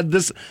he had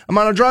this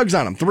amount of drugs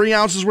on him, 3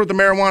 ounces worth of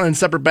marijuana in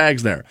separate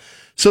bags there.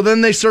 So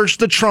then they search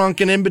the trunk,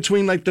 and in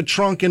between like the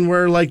trunk and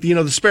where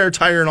the spare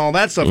tire and all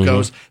that stuff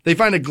goes, they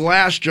find a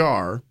glass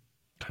jar.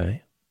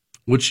 Okay.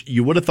 Which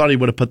you would have thought he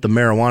would have put the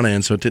marijuana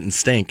in so it didn't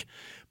stink.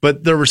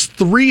 But there was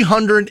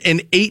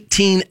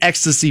 318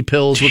 ecstasy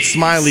pills with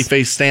smiley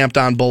face stamped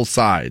on both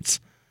sides.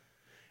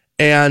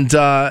 And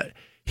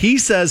He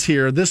says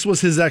here, this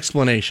was his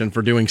explanation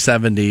for doing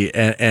 70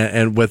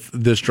 and with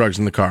this drugs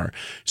in the car.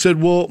 He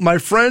said, well, my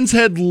friends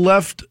had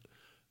left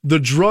the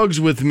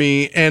drugs with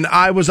me, and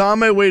I was on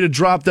my way to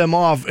drop them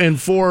off,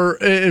 and for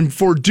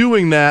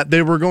doing that,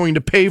 they were going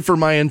to pay for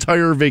my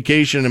entire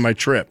vacation and my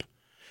trip.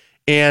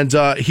 And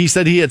he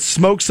said he had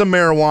smoked some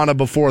marijuana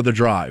before the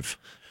drive.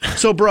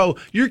 So, bro,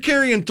 you're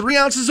carrying 3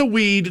 ounces of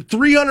weed,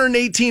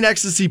 318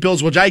 ecstasy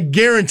pills, which I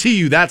guarantee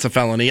you that's a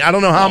felony. I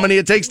don't know how many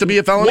it takes to be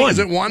a felony. Is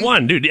it one?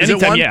 One, dude.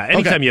 Anytime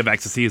you have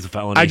ecstasy is a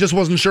felony. I just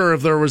wasn't sure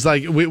if there was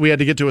we had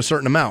to get to a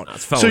certain amount.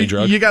 That's a felony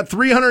drug. You got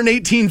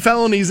 318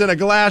 felonies in a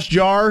glass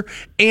jar,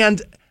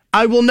 and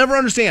I will never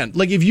understand.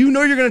 If you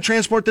know you're going to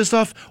transport this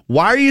stuff,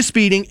 why are you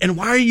speeding, and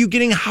why are you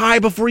getting high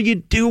before you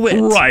do it?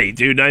 Right,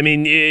 dude. I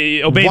mean,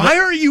 why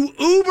are you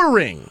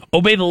Ubering?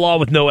 Obey the law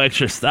with no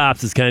extra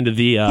stops is kind of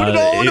the... Put it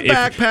all in a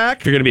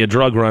backpack. If you're going to be a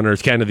drug runner,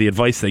 it's kind of the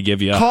advice they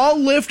give you. Call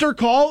Lyft or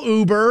call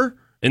Uber.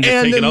 And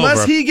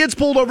unless he gets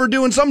pulled over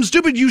doing something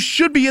stupid, you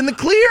should be in the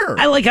clear.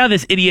 I like how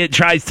this idiot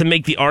tries to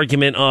make the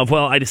argument of,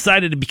 well, I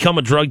decided to become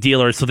a drug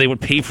dealer so they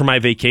would pay for my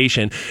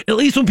vacation. At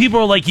least when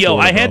people are like, yo,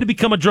 I had to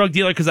become a drug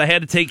dealer because I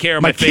had to take care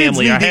of my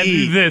family. I had to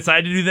do this. I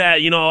had to do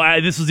that.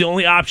 This was the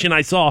only option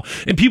I saw.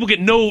 And people get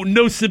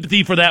no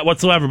sympathy for that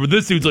whatsoever. But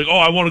this dude's like, oh,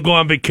 I want to go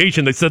on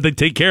vacation. They said they'd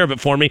take care of it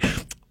for me.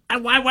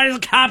 Why does a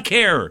cop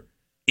care?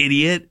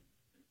 Idiot.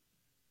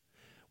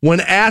 When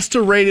asked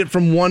to rate it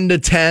from 1 to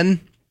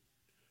 10,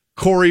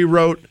 Corey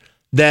wrote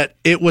that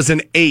it was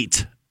an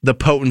 8, the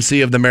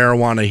potency of the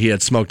marijuana he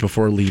had smoked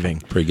before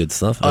leaving. Pretty good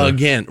stuff.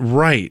 Again,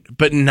 right.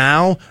 But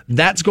now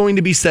that's going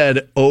to be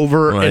said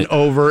over and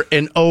over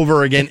and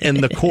over again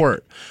in the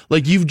court.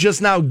 You've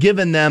just now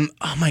given them,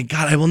 oh my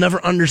God, I will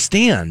never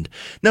understand.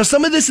 Now,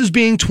 some of this is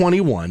being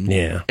 21.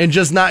 Yeah. And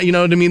just not, you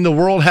know what I mean? The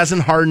world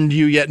hasn't hardened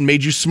you yet and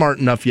made you smart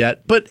enough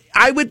yet. But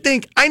I would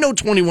think, I know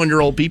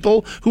 21-year-old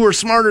people who are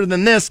smarter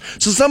than this.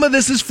 So some of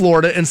this is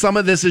Florida and some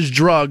of this is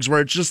drugs,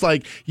 where it's just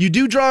you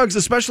do drugs,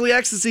 especially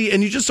ecstasy,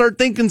 and you just start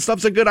thinking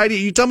stuff's a good idea.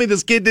 You tell me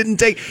this kid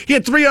he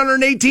had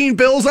 318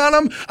 pills on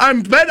him? I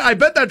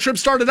bet that trip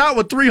started out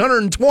with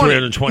 320.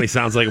 320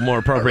 sounds like a more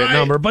appropriate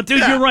number. But, dude,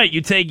 you're right.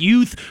 You take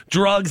youth,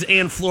 drugs,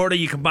 and Florida,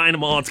 you combine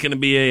them all, it's going to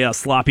be a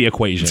sloppy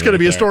equation. It's going to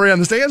be a story on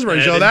the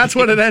Stansbury Show. That's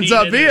what it ends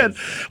up being.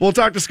 We'll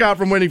talk to Scott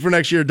from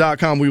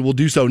waitingfornextyear.com. We will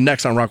do so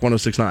next on Rock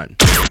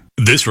 106.9.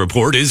 This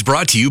report is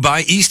brought to you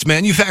by East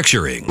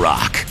Manufacturing.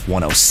 Rock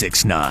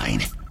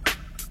 106.9.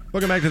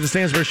 Welcome back to the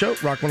Stansbury Show,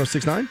 Rock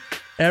 106.9.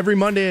 Every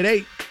Monday at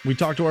 8, we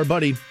talk to our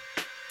buddy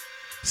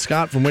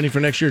Scott from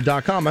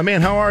waitingfornextyear.com. My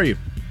man, how are you?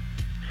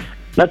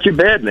 Not too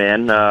bad,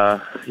 man.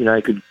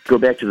 I could go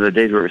back to the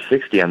days where it was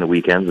 60 on the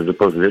weekends as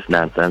opposed to this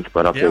nonsense,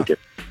 but I'll take it.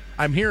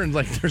 I'm hearing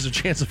there's a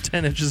chance of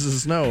 10 inches of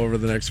snow over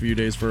the next few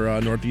days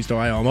for Northeast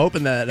Ohio. I'm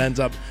hoping that ends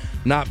up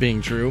not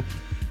being true.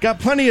 Got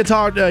plenty to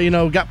talk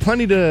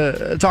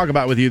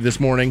about with you this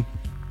morning.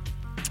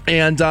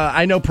 And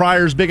I know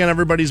Pryor's big on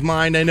everybody's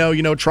mind. I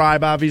know,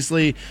 Tribe,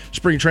 obviously,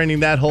 spring training,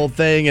 that whole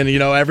thing, and,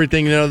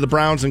 everything, the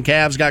Browns and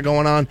Cavs got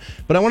going on.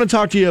 But I want to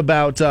talk to you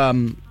about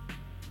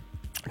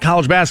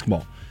college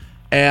basketball.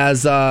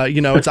 As,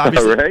 it's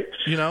obviously, right.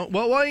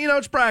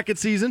 It's bracket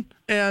season.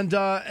 And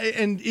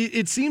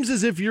it seems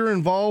as if you're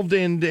involved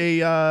in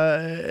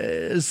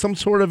some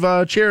sort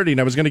of charity.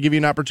 And I was going to give you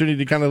an opportunity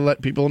to kind of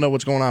let people know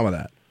what's going on with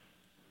that.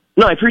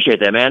 No, I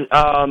appreciate that, man.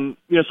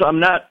 So I'm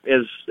not,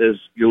 as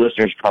your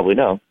listeners probably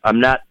know,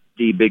 I'm not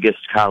the biggest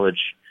college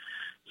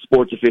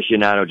sports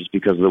aficionado just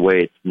because of the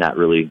way it's not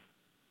really,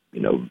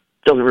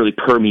 doesn't really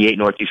permeate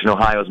Northeastern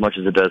Ohio as much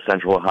as it does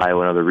Central Ohio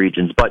and other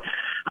regions. But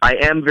I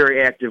am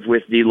very active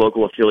with the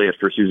local affiliate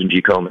for Susan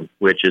G. Komen,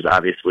 which is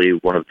obviously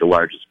one of the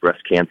largest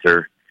breast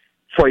cancer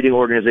fighting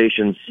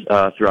organizations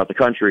throughout the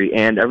country.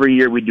 And every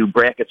year we do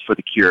Brackets for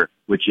the Cure,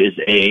 which is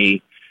a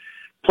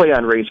play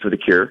on Raise for the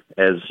Cure,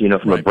 as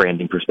from a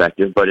branding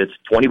perspective. But it's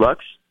 $20.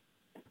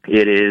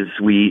 It is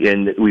we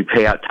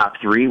pay out top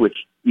 3, which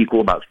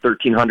equal about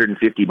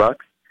 $1,350.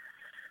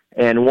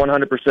 And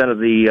 100% of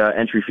the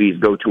entry fees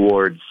go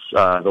towards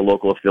the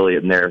local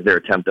affiliate and their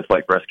attempt to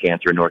fight breast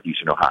cancer in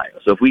Northeastern Ohio.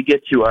 So if we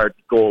get to our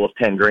goal of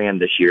 $10,000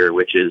 this year,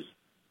 which is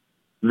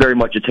very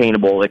much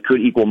attainable, it could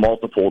equal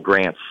multiple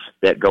grants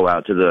that go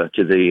out to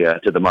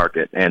the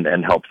market and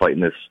help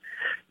fighting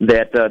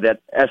that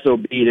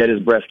SOB that is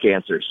breast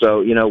cancer.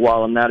 So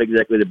while I'm not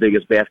exactly the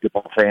biggest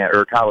basketball fan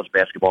or college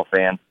basketball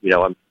fan,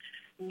 I'm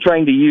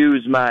trying to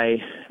use my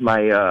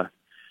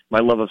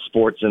love of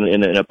sports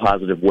in a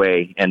positive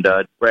way, and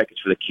Brackets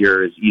for the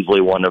Cure is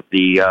easily one of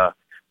the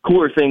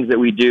cooler things that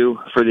we do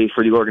for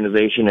the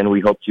organization, and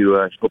we hope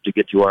to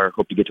get to our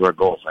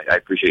goals. I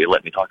appreciate you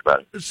letting me talk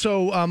about it.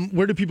 So,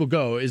 where do people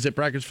go? Is it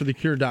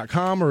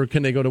bracketsforthecure.com, or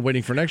can they go to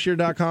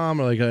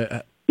waitingfornextyear.com, or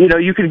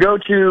you can go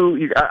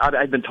to.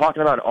 I've been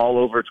talking about it all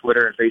over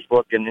Twitter and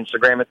Facebook and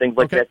Instagram and things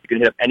like that. You can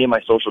hit up any of my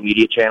social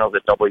media channels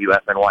at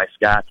WFNY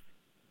Scott.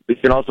 You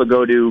can also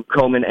go to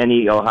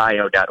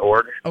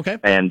ComenNEOhio.org. Okay.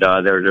 And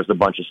there's a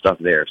bunch of stuff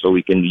there. So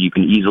you can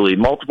easily,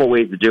 multiple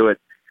ways to do it.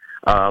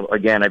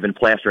 Again, I've been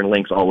plastering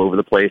links all over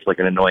the place like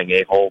an annoying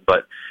a-hole,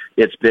 but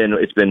it's been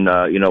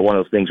one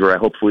of those things where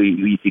hopefully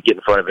if you get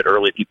in front of it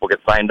early, people get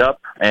signed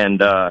up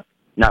and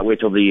not wait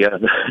till the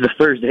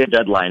Thursday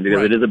deadline,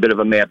 because it is a bit of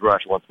a mad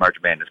rush once March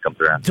Madness comes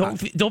around.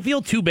 Don't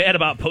feel too bad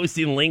about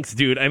posting links,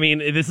 dude. I mean,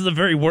 this is a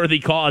very worthy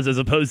cause as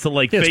opposed to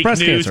like fake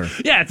news. Cancer.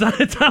 Yeah,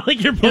 it's not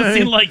like you're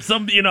posting like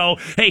some,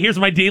 hey, here's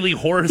my daily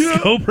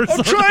horoscope or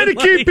something. I'm trying to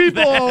keep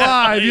people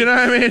alive. You know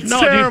what I mean? It's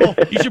terrible.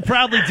 Dude, you should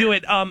probably do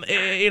it.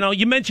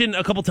 You mentioned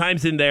a couple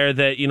times in there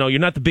that you're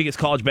not the biggest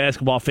college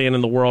basketball fan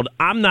in the world.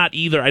 I'm not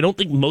either. I don't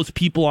think most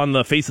people on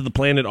the face of the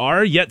planet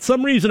are. Yet,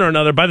 some reason or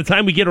another, by the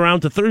time we get around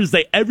to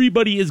Thursday,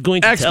 everybody is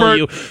going to tell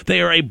you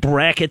they are a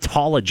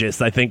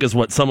bracketologist, I think is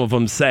what some of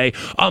them say.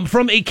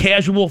 From a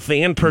casual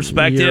fan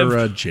perspective, you're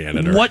a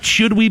janitor. What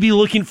should we be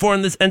looking for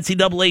in this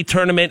NCAA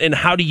tournament, and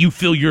how do you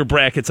fill your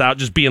brackets out,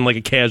 just being like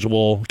a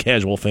casual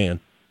fan?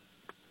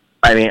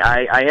 I mean,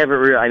 I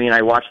haven't.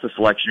 I watched the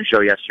selection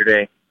show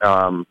yesterday.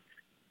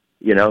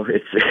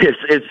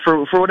 It's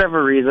for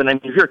whatever reason. I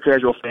mean, if you're a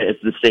casual fan,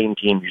 it's the same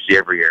team you see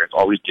every year. It's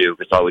always Duke.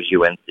 It's always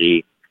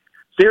UNC.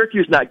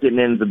 Syracuse not getting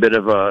in is a bit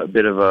of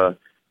a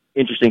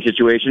interesting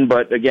situation,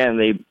 but again,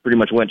 they pretty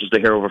much went just a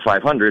hair over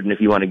 500. And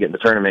if you want to get in the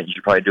tournament, you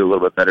should probably do a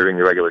little bit better in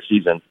your regular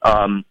season.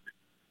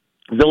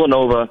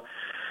 Villanova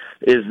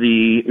is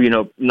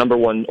the number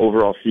one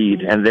overall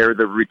seed, and they're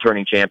the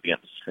returning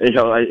champions.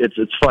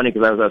 It's funny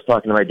because I was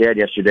talking to my dad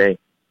yesterday.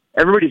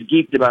 Everybody's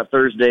geeked about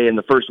Thursday and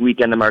the first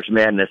weekend of March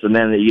Madness, and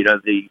then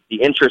the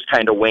interest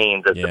kind of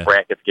wanes as the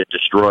brackets get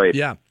destroyed.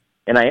 Yeah.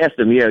 And I asked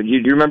him, do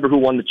you remember who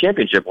won the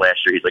championship last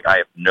year? He's like, I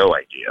have no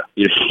idea.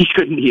 He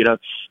couldn't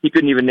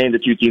even name the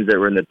two teams that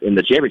were in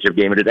the championship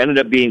game. And it ended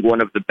up being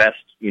one of the best,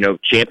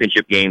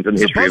 championship games in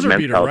the history of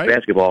men's college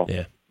basketball.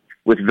 Yeah.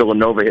 With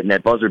Villanova hitting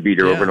that buzzer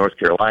beater over North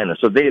Carolina.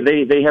 So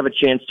they have a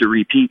chance to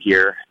repeat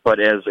here.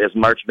 But as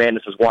March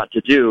Madness is wont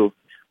to do,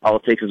 all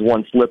it takes is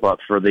one slip up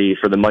for the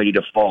mighty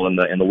to fall and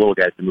the little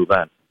guys to move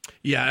on.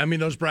 Yeah, I mean,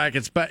 those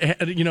brackets, but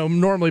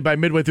normally by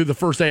midway through the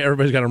first day,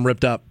 everybody's got them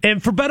ripped up.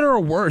 And for better or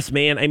worse,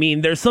 man, I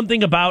mean, there's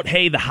something about,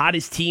 hey, the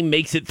hottest team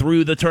makes it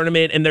through the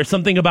tournament, and there's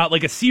something about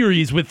like a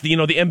series with, the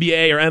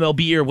NBA or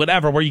MLB or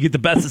whatever, where you get the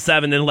best of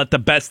 7 and let the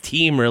best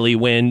team really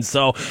win.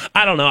 So,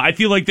 I don't know. I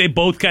feel like they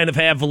both kind of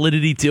have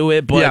validity to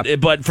it,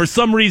 but for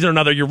some reason or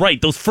another, you're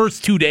right. Those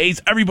first 2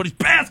 days, everybody's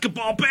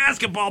basketball,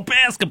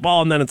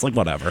 and then it's like,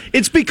 whatever.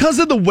 It's because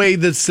of the way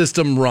the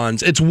system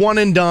runs. It's one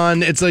and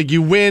done. It's like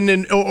you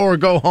win or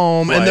go home.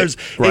 And there's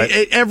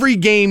every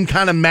game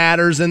kind of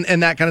matters and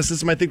that kind of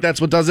system. I think that's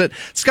what does it.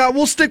 Scott,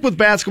 we'll stick with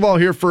basketball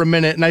here for a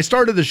minute. And I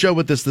started the show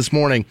with this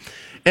morning.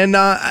 And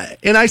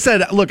I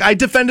said, look, I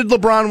defended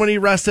LeBron when he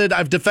rested.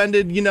 I've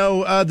defended,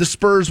 the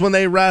Spurs when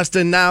they rest.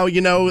 And now,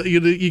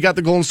 you got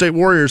the Golden State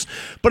Warriors.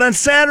 But on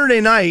Saturday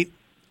night,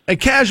 a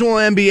casual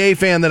NBA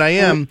fan that I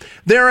am,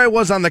 there I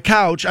was on the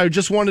couch. I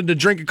just wanted to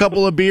drink a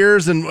couple of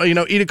beers and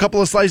eat a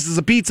couple of slices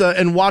of pizza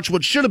and watch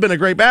what should have been a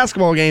great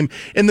basketball game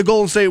in the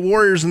Golden State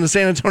Warriors and the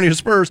San Antonio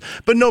Spurs,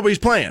 but nobody's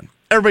playing.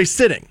 Everybody's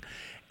sitting.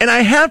 And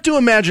I have to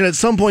imagine at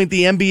some point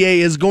the NBA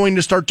is going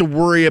to start to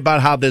worry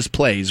about how this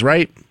plays,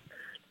 right?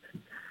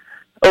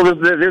 Oh,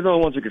 they're the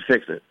only ones who could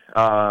fix it.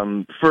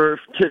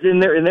 In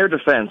their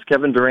defense,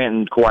 Kevin Durant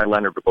and Kawhi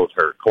Leonard were both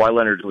hurt. Kawhi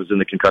Leonard was in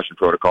the concussion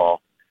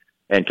protocol,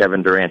 and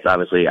Kevin Durant's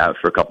obviously out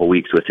for a couple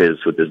weeks with his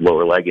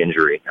lower leg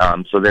injury.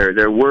 So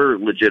there were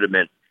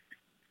legitimate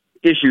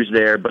issues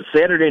there. But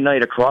Saturday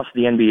night across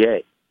the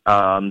NBA,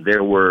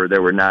 there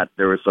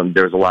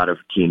was a lot of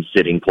teams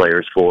sitting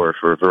players for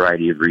a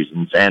variety of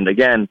reasons. And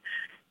again,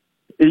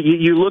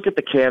 you look at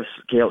the Cavs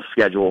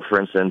schedule,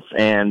 for instance,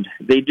 and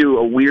they do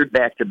a weird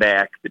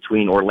back-to-back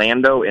between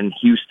Orlando and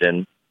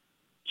Houston,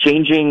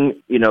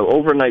 changing,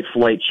 overnight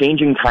flight,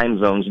 changing time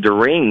zones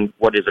during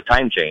what is a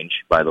time change,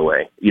 by the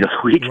way.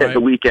 The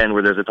weekend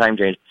where there's a time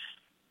change.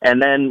 And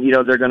then,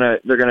 they're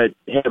gonna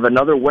have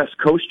another West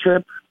Coast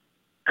trip,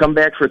 come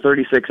back for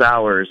 36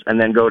 hours, and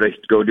then go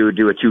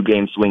do a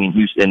 2-game swing in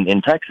Houston,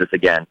 in Texas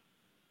again.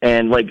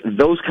 And like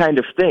those kind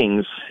of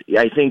things,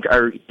 I think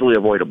are easily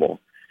avoidable.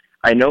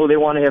 I know they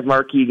want to have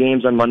marquee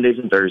games on Mondays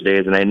and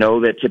Thursdays, and I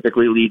know that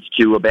typically leads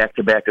to a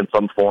back-to-back in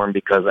some form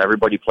because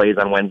everybody plays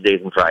on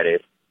Wednesdays and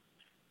Fridays.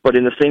 But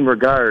in the same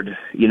regard,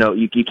 you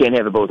can't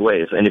have it both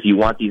ways. And if you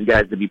want these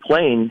guys to be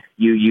playing,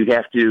 you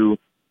have to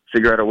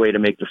figure out a way to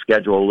make the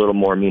schedule a little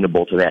more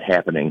amenable to that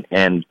happening.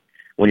 And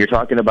when you're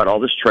talking about all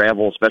this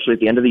travel, especially at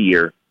the end of the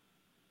year,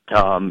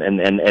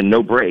 and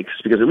no breaks,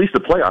 because at least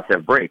the playoffs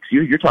have breaks.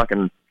 You're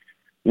talking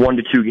 1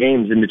 to 2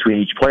 games in between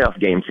each playoff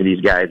game for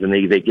these guys, and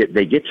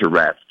they get to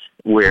rest.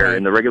 Where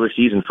in the regular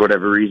season, for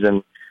whatever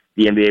reason,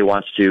 the NBA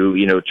wants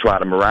to trot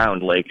them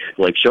around like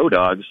show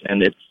dogs,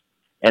 and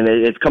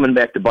it's coming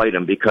back to bite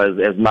them because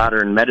as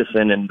modern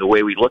medicine and the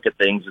way we look at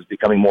things is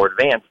becoming more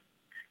advanced,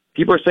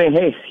 people are saying,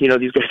 hey,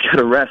 these guys got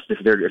to rest if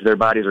their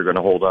bodies are going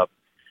to hold up.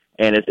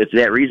 And it's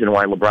that reason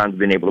why LeBron's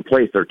been able to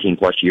play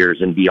 13-plus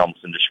years and be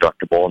almost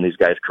indestructible, and these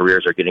guys'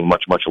 careers are getting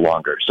much, much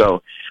longer.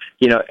 So,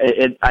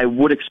 I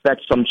would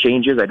expect some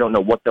changes. I don't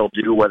know what they'll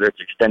do, whether it's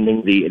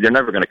extending they're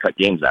never going to cut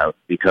games out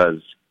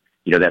because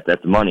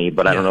that's money.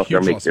 But I don't know if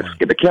they'll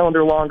skip the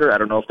calendar longer. I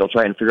don't know if they'll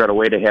try and figure out a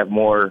way to have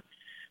more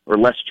or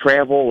less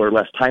travel or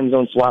less time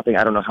zone swapping.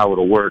 I don't know how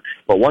it'll work.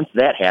 But once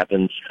that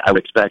happens, I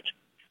would expect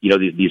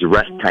these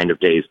rest kind of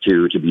days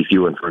to be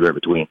few and further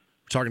between.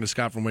 Talking to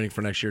Scott from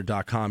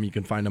waitingfornextyear.com. You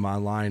can find him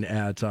online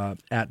at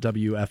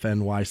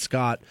WFNY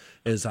Scott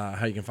is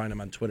how you can find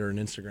him on Twitter and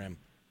Instagram.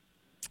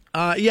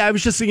 I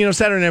was just,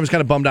 Saturday night I was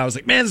kind of bummed out. I was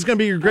like, man, this is going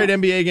to be a great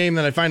NBA game.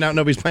 Then I find out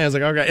nobody's playing. I was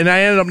like, okay. And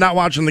I ended up not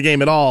watching the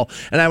game at all.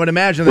 And I would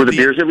imagine that were the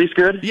beers at least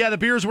good? Yeah, the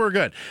beers were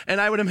good.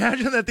 And I would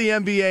imagine that the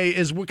NBA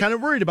is kind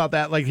of worried about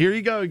that. Like, here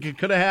you go. You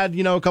could have had,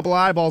 a couple of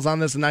eyeballs on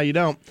this, and now you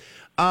don't.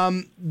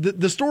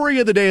 The story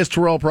of the day is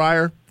Terrell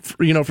Pryor,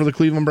 for the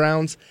Cleveland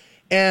Browns.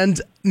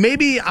 And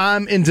maybe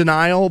I'm in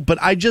denial, but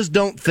I just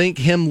don't think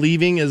him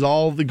leaving is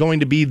all going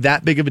to be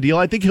that big of a deal.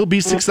 I think he'll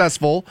be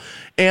successful,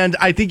 and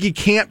I think you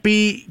can't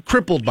be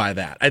crippled by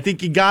that. I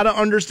think you got to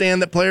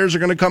understand that players are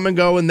going to come and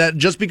go, and that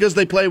just because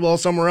they play well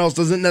somewhere else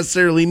doesn't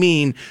necessarily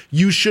mean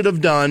you should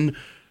have done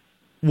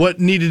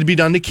what needed to be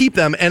done to keep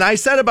them. And I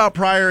said about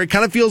Pryor, it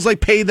kind of feels like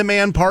Pay the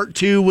Man Part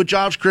 2 with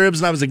Josh Cribbs,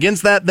 and I was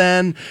against that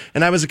then,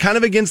 and I was kind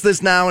of against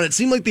this now, and it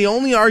seemed like the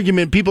only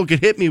argument people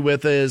could hit me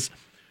with is,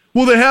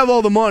 well, they have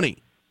all the money.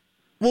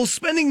 Well,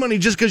 spending money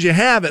just because you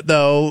have it,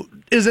 though,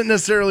 isn't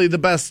necessarily the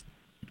best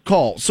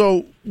call.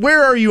 So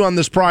where are you on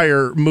this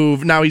Pryor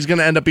move? Now he's going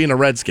to end up being a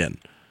Redskin.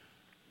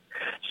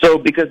 So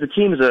because the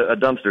team's a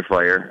dumpster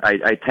fire,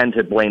 I tend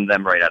to blame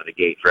them right out of the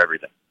gate for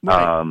everything,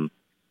 right.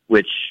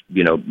 Which,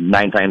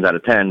 9 times out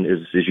of 10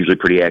 is usually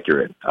pretty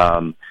accurate.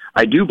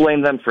 I do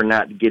blame them for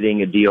not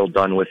getting a deal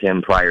done with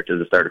him prior to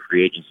the start of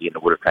free agency, and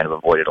it would have kind of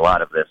avoided a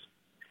lot of this.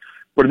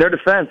 But in their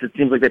defense, it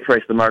seems like they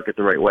priced the market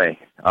the right way.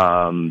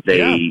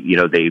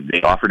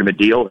 They offered him a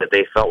deal that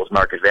they felt was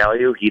market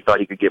value. He thought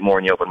he could get more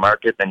in the open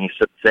market. Then he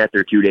sat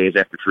there 2 days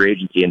after free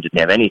agency and didn't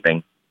have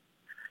anything.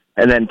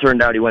 And then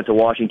turned out he went to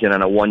Washington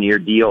on a 1-year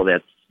deal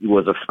that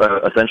was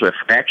essentially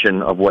a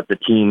fraction of what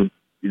the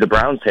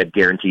Browns had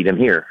guaranteed him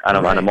here on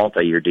a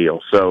multi-year deal.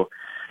 So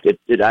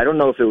I don't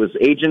know if it was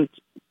agent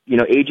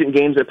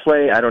games at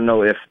play. I don't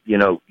know if,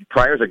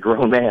 Pryor's a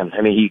grown man.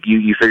 I mean,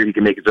 you figure he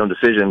can make his own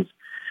decisions.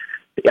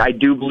 I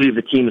do believe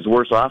the team is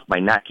worse off by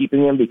not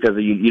keeping him because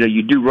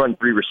you do run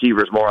 3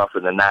 receivers more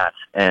often than not,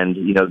 and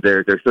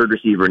their third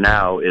receiver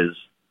now is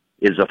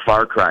a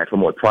far cry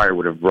from what Pryor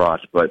would have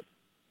brought. But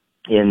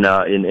in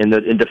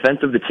defense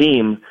of the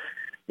team,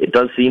 it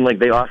does seem like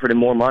they offered him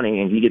more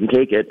money and he didn't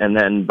take it. And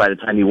then by the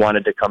time he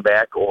wanted to come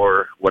back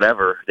or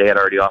whatever, they had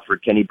already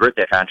offered Kenny Britt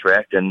that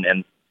contract,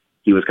 and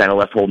he was kind of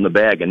left holding the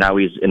bag. And now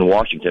he's in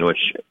Washington, which,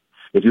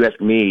 if you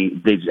ask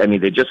me,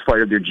 they just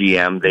fired their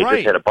GM. They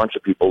just had a bunch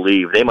of people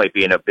leave. They might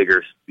be in a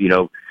bigger,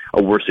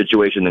 a worse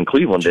situation than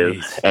Cleveland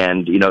is.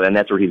 And, and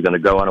that's where he's going to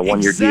go on a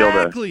 1-year deal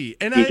to see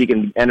if he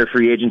can enter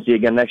free agency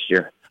again next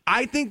year.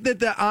 I think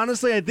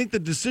honestly, I think the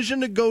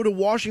decision to go to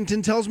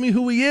Washington tells me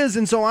who he is,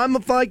 and so I'm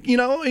like, you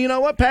know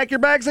what, pack your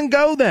bags and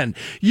go. Then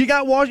you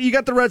got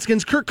the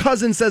Redskins. Kirk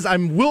Cousins says I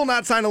will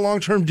not sign a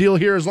long-term deal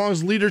here as long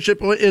as leadership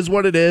is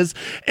what it is,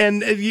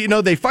 and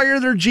they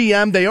fire their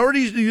GM. They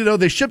already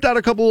they shipped out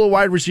a couple of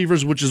wide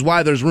receivers, which is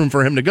why there's room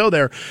for him to go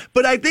there.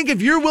 But I think if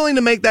you're willing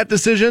to make that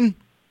decision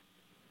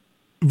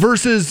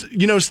versus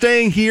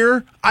staying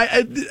here,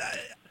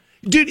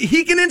 Dude,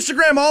 he can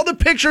Instagram all the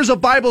pictures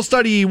of Bible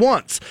study he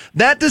wants.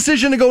 That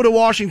decision to go to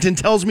Washington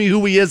tells me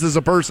who he is as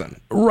a person.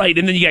 Right,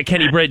 and then you got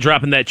Kenny Britt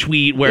dropping that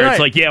tweet where it's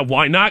like, yeah,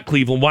 why not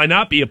Cleveland? Why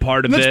not be a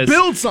part of this? Let's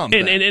build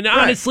something. And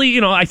honestly,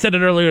 I said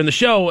it earlier in the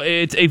show,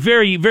 it's a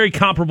very, very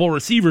comparable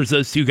receivers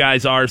those two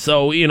guys are.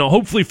 So,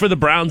 hopefully for the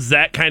Browns,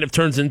 that kind of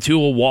turns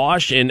into a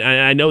wash. And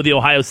I know the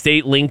Ohio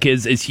State link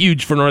is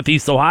huge for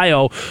Northeast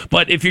Ohio.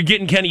 But if you're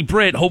getting Kenny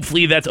Britt,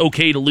 hopefully that's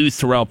okay to lose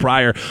Terrell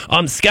Pryor.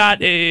 Scott,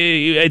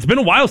 it's been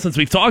a while since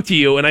we've talked to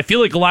you, and I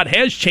feel like a lot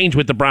has changed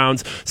with the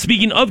Browns.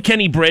 Speaking of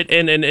Kenny Britt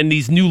and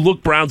these new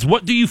look Browns,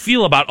 what do you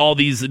feel about all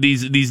these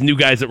new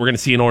guys that we're going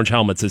to see in orange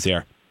helmets this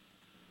year?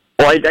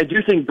 Well, I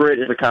do think Britt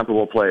is a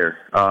comparable player.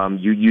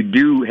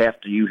 You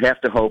have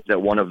to hope that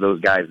one of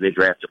those guys they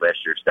drafted last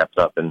year steps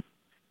up and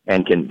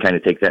can kind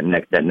of take that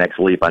next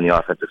leap on the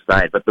offensive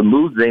side. But the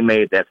moves they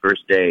made that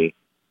first day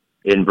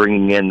in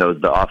bringing in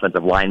the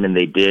offensive linemen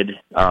they did,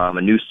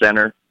 a new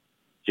center,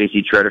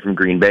 J.C. Treader from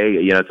Green Bay,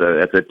 that's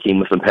a team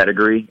with some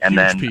pedigree, and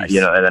then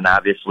and then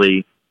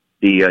obviously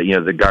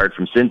the guard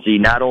from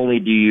Cincy. Not only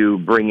do you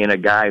bring in a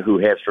guy who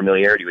has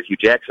familiarity with Hugh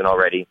Jackson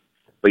already,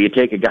 but you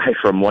take a guy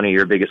from one of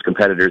your biggest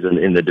competitors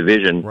in the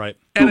division, right?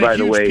 Who, by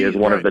the way, is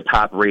one of the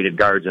top-rated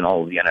guards in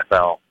all of the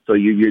NFL. So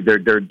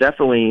they're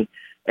definitely,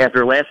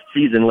 after last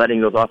season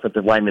letting those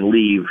offensive linemen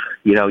leave,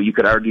 you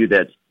could argue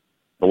that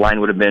the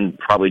line would have been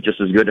probably just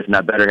as good, if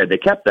not better, had they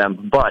kept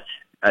them. But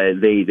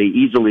they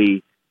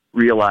easily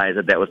realized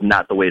that was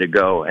not the way to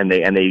go, and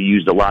they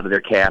used a lot of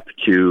their cap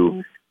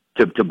to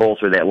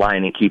bolster that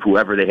line and keep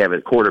whoever they have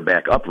at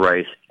quarterback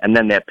upright. And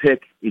then that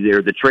pick,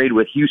 either the trade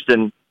with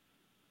Houston,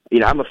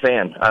 I'm a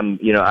fan.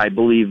 I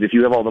believe if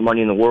you have all the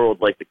money in the world,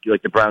 like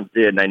the Browns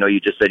did, and I know you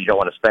just said you don't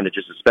want to spend it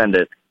just to spend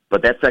it,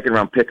 but that second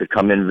round pick could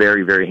come in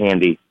very, very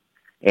handy.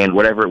 and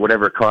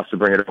whatever it costs to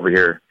bring it over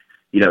here.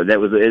 That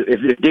was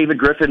if David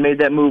Griffin made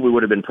that move, we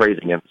would have been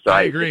praising him. So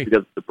I agree.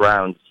 Because of the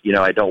Browns,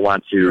 I don't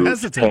want to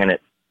pan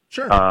it.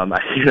 Sure.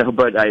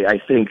 But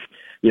I think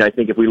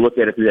if we look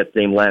at it through that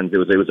same lens, it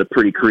was a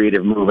pretty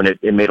creative move, and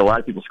it made a lot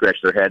of people scratch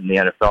their head in the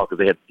NFL because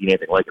they hadn't seen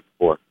anything like it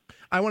before.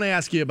 I want to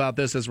ask you about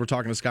this as we're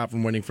talking to Scott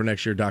from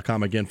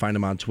waitingfornextyear.com. Again, find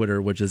him on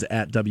Twitter, which is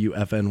at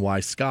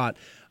WFNY Scott.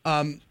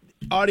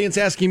 Audience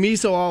asking me,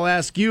 so I'll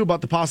ask you about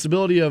the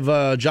possibility of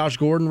Josh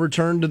Gordon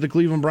return to the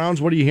Cleveland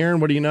Browns. What are you hearing?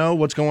 What do you know?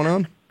 What's going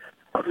on?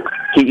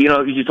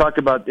 You talked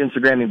about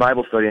Instagramming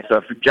Bible study and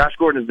stuff. Josh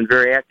Gordon has been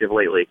very active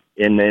lately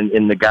in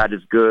the God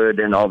is good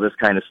and all this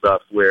kind of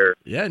stuff, where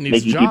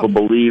making people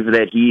believe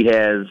that he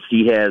has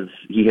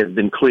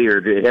been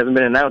cleared. It hasn't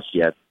been announced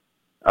yet,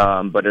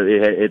 but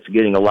it's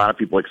getting a lot of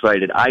people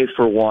excited. I,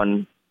 for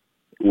one,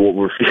 will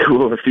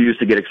refuse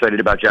to get excited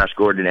about Josh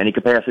Gordon in any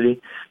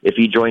capacity. If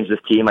he joins this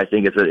team, I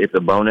think it's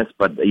a bonus.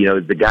 But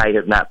the guy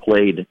has not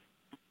played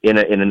in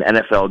an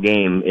NFL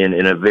game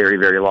in a very,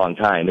 very long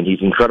time, and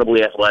he's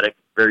incredibly athletic,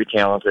 very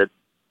talented.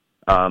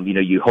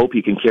 You hope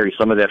he can carry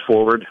some of that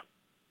forward.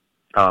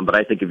 But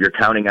I think if you're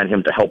counting on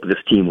him to help this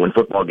team win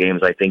football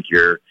games, I think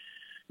you're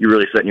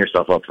really setting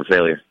yourself up for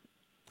failure.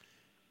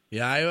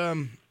 Yeah,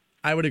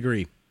 I would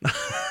agree.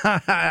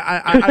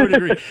 I would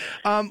agree.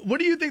 What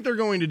do you think they're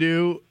going to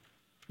do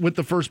with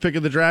the first pick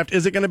of the draft?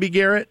 Is it going to be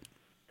Garrett?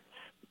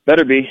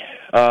 Better be.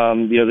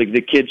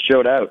 The kid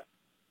showed out.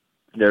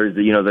 His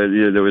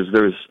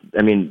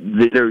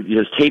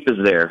tape is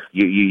there.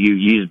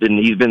 He's been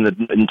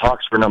in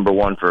talks for number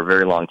one for a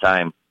very long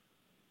time.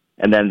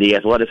 And then the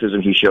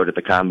athleticism he showed at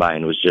the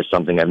combine was just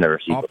something I've never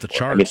seen off before. the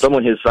charts. I mean,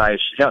 someone his size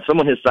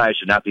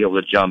should not be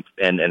able to jump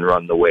and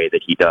run the way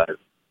that he does.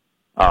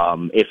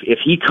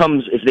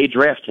 If they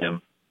draft him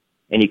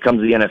and he comes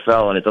to the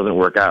NFL and it doesn't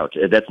work out,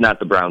 that's not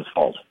the Browns'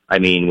 fault. I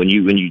mean,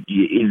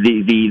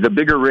 the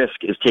bigger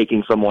risk is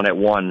taking someone at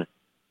one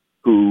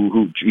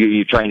who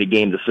you're trying to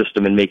game the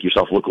system and make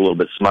yourself look a little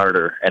bit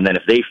smarter, and then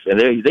if they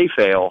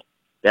fail,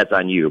 that's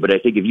on you. But I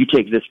think if you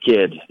take this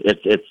kid,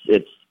 it's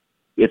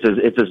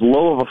as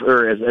low of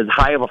or as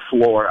high of a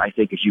floor, I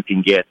think, as you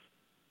can get.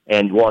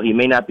 And while he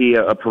may not be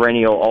a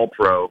perennial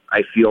All-Pro,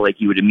 I feel like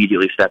he would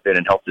immediately step in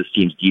and help this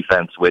team's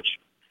defense, which,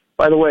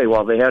 by the way,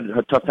 while they had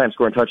a tough time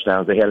scoring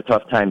touchdowns, they had a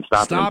tough time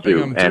stopping them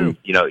too. And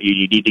you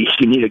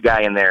need a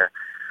guy in there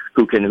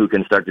who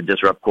can start to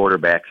disrupt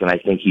quarterbacks, and I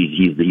think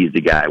he's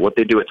the guy. What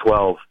they do at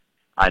 12,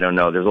 I don't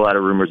know. There's a lot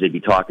of rumors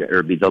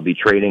they'll be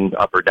trading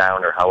up or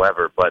down or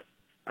however, but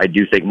I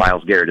do think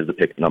Myles Garrett is the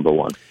pick number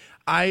one.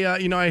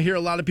 I hear a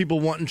lot of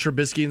people wanting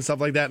Trubisky and stuff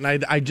like that,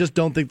 and I just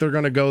don't think they're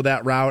going to go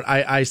that route.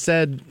 I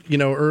said,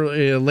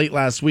 late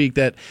last week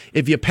that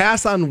if you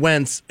pass on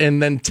Wentz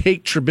and then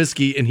take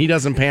Trubisky and he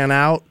doesn't pan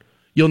out,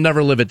 you'll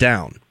never live it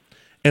down.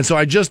 And so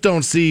I just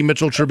don't see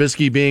Mitchell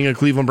Trubisky being a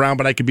Cleveland Brown,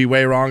 but I could be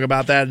way wrong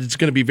about that. It's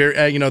going to be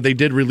very, they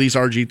did release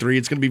RG3.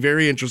 It's going to be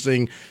very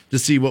interesting to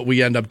see what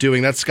we end up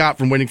doing. That's Scott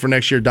from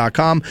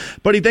waitingfornextyear.com.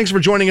 Buddy, thanks for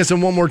joining us.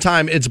 And one more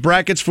time, it's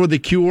Brackets for the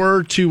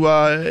Cure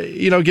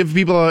to, give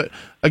people,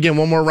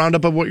 one more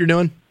roundup of what you're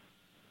doing.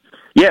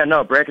 Yeah,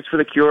 no, Brackets for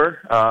the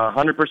Cure.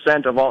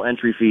 100% of all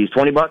entry fees,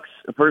 $20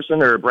 a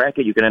person or a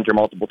bracket. You can enter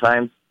multiple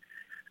times.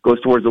 Goes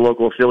towards the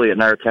local affiliate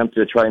in our attempt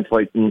to try and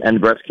fight and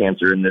end breast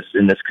cancer in this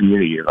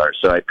community of ours.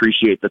 So I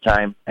appreciate the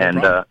time.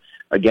 And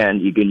again,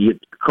 you can use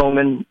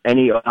Komen,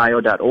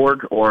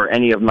 NEOhio.org, or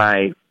any of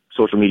my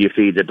social media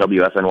feeds at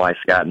WFNY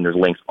Scott, and there's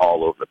links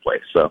all over the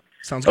place. So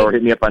sounds good. Or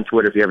hit me up on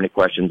Twitter if you have any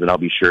questions, and I'll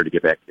be sure to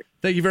get back to you.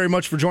 Thank you very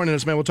much for joining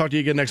us, man. We'll talk to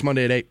you again next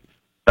Monday at 8.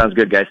 Sounds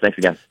good, guys. Thanks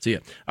again. See ya.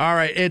 All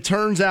right. It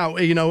turns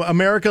out,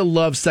 America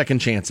loves second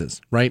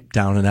chances, right?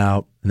 Down and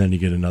out, and then you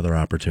get another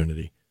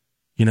opportunity.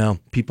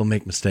 People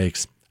make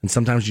mistakes. And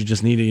sometimes you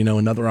just need,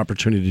 another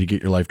opportunity to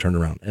get your life turned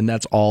around. And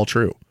that's all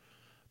true.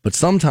 But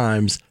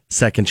sometimes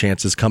second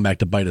chances come back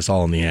to bite us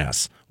all in the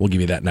ass. We'll give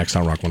you that next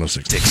on Rock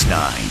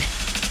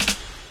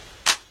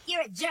 106.9.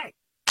 You're a jerk.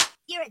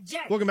 You're a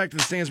jerk. Welcome back to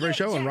the Stansbury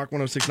Show on Rock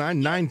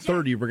 106.9.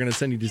 9:30, we're going to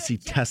send you to see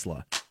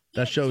Tesla.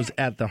 That show's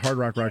at the Hard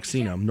Rock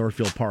Roxino,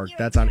 Northfield Park.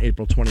 That's on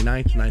April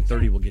 29th.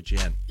 9:30, we'll get you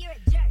in.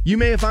 You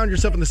may have found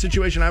yourself in the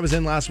situation I was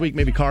in last week,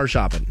 maybe car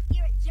shopping.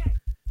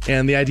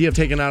 And the idea of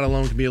taking out a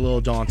loan can be a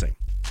little daunting.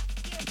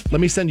 Let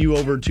me send you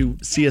over to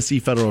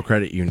CSE Federal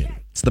Credit Union.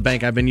 It's the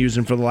bank I've been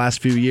using for the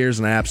last few years,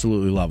 and I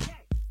absolutely love them.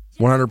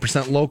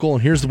 100% local,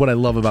 and here's what I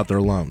love about their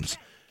loans.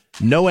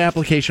 No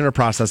application or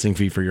processing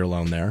fee for your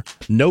loan there.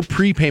 No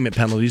prepayment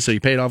penalty, so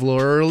you paid off a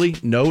little early.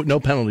 No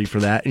penalty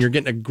for that, and you're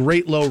getting a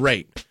great low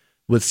rate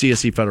with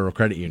CSE Federal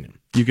Credit Union.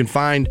 You can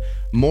find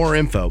more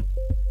info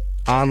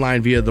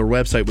online via their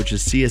website, which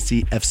is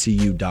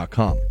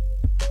csefcu.com.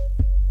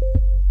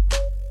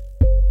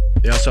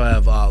 They also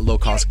have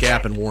low-cost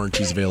gap and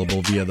warranties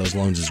available via those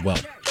loans as well.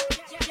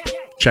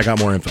 Check out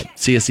more info,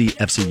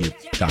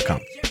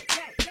 csefcu.com.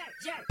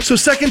 So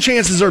second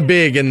chances are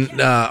big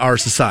in our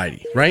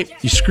society, right?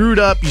 You screwed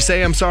up, you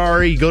say I'm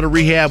sorry, you go to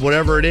rehab,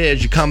 whatever it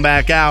is, you come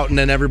back out, and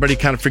then everybody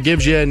kind of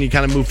forgives you, and you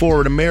kind of move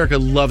forward. America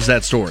loves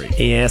that story.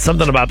 Yeah,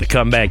 something about the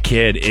comeback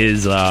kid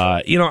is,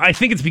 I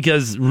think it's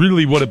because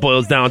really what it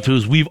boils down to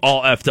is we've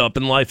all effed up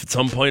in life at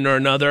some point or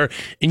another,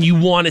 and you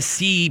want to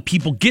see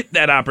people get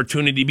that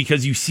opportunity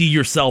because you see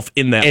yourself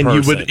in that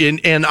person.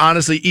 And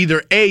honestly,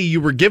 either A,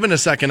 you were given a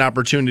second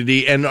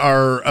opportunity and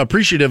are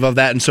appreciative of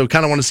that, and so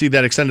kind of want to see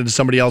that extended to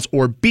somebody else,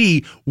 or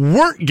B,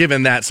 weren't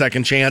given that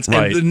second chance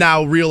and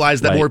now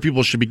realize that more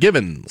people should be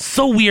given.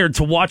 So weird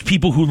to watch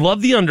people who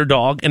love the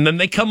underdog and then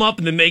they come up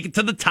and they make it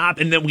to the top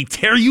and then we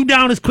tear you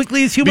down as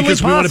quickly as humanly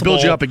possible. Because we want to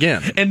build you up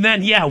again. And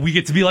then, we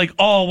get to be like,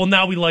 oh, well,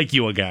 now we like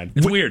you again.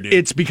 It's weird, dude.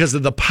 It's because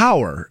of the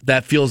power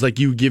that feels like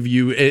you give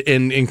you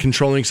in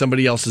controlling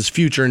somebody else's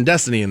future and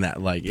destiny in that.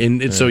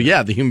 So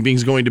the human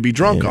being's going to be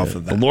drunk off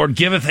of that. The Lord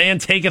giveth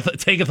and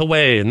taketh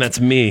away, and that's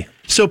me.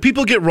 So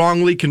people get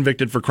wrongly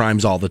convicted for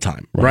crimes all the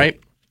time, right?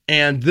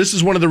 And this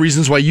is one of the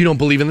reasons why you don't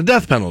believe in the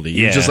death penalty.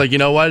 You're just like, you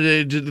know what?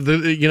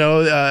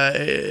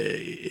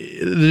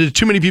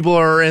 Too many people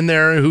are in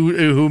there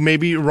who may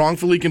be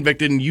wrongfully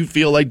convicted, and you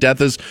feel like death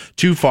is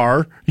too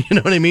far. You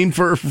know what I mean?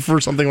 For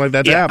something like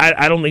that to happen.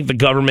 I don't think the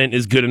government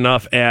is good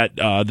enough at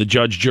the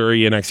judge,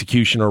 jury, and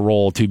executioner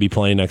role to be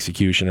playing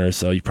executioner.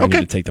 So you probably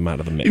need to take them out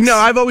of the mix. No,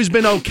 I've always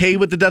been okay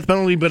with the death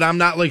penalty, but I'm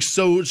not like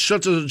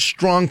such a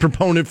strong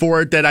proponent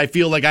for it that I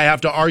feel like I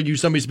have to argue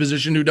somebody's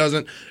position who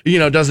doesn't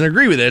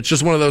agree with it. It's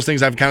just one of those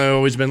things I've kind of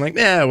always been like,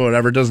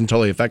 whatever, it doesn't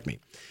totally affect me.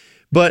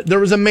 But there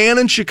was a man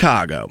in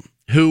Chicago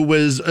who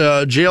was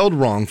jailed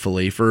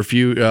wrongfully for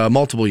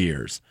multiple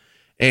years,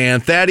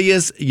 and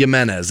Thaddeus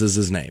Jimenez is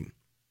his name.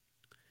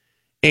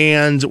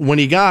 And when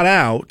he got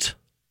out,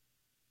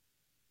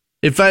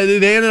 they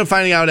ended up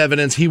finding out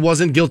evidence he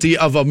wasn't guilty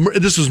of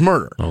this was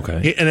murder. Okay,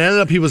 and it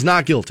ended up he was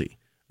not guilty.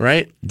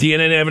 Right?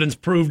 DNA evidence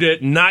proved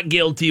it. Not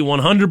guilty,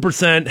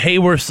 100%. Hey,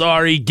 we're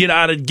sorry. Get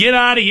out of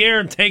here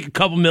and take a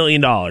couple $1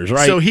 million,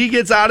 right? So he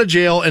gets out of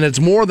jail, and it's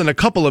more than a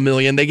couple of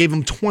million. They gave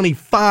him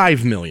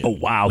 $25 million. Oh,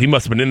 wow. He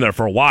must have been in there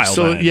for a while.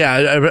 So,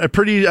 then. a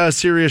pretty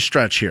serious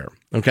stretch here,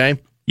 okay?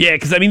 Yeah,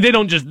 because, they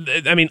don't just,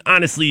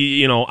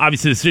 honestly,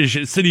 obviously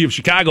the city of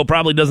Chicago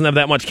probably doesn't have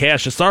that much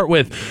cash to start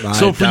with.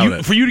 So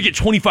for you to get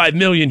 $25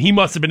 million, he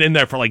must have been in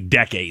there for like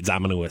decades,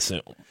 I'm going to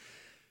assume.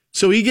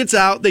 So he gets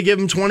out, they give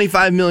him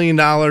 $25 million,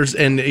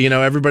 and,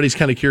 everybody's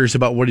kind of curious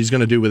about what he's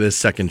going to do with his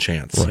second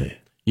chance. Right.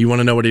 You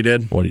want to know what he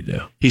did? What did he do?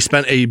 He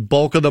spent a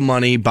bulk of the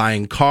money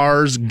buying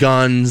cars,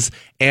 guns,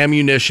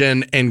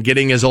 ammunition, and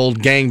getting his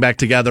old gang back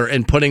together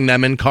and putting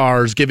them in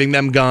cars, giving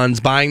them guns,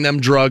 buying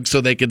them drugs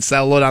so they could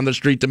sell it on the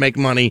street to make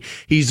money.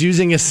 He's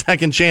using his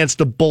second chance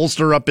to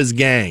bolster up his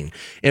gang.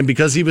 And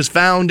because he was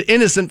found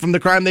innocent from the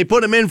crime they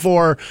put him in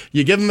for,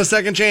 you give him a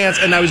second chance,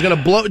 and now he's going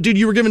to blow. Dude,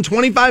 you were given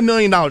 $25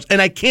 million,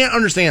 and I can't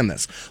understand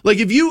this. Like,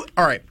 if you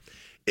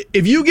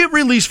get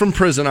released from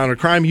prison on a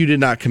crime you did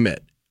not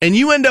commit, and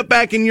you end up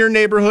back in your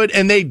neighborhood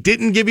and they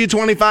didn't give you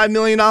 $25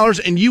 million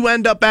and you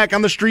end up back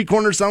on the street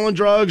corner selling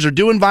drugs or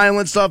doing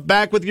violent stuff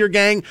back with your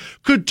gang,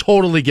 could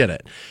totally get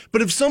it.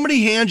 But if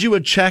somebody hands you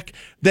a check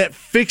that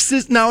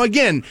fixes, now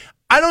again,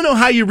 I don't know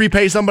how you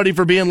repay somebody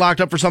for being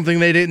locked up for something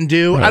they didn't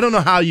do. Right. I don't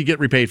know how you get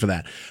repaid for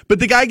that. But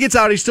the guy gets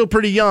out, he's still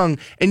pretty young,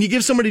 and you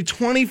give somebody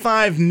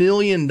 $25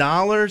 million,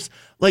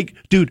 like,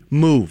 dude,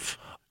 move.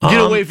 Get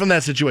away from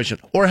that situation,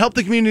 or help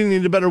the community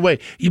in a better way.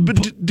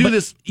 But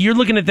this. You're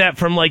looking at that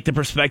from like the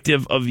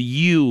perspective of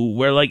you,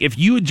 where like if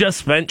you had just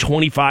spent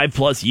 25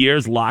 plus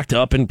years locked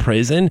up in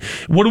prison,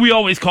 what do we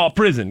always call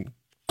prison?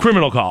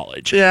 Criminal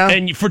college. Yeah.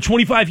 And for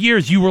 25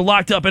 years, you were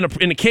locked up in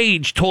a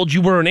cage, told you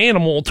were an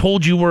animal,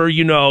 told you were,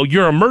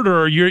 you're a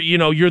murderer,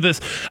 you're this.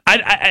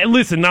 I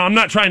listen, now I'm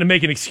not trying to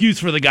make an excuse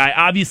for the guy.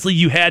 Obviously,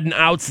 you had an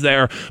outs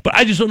there, but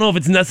I just don't know if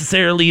it's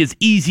necessarily as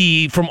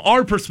easy from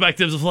our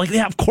perspectives of like,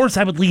 yeah, of course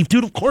I would leave,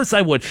 dude, of course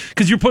I would.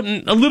 Because you're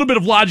putting a little bit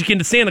of logic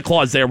into Santa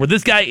Claus there, where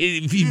this guy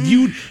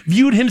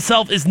viewed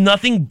himself as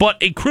nothing but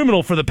a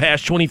criminal for the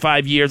past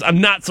 25 years. I'm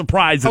not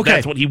surprised that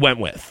that's what he went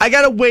with. I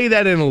got to weigh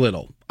that in a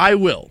little. I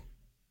will.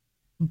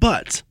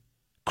 But,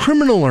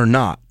 criminal or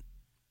not,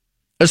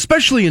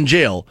 especially in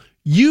jail,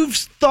 you've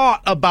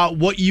thought about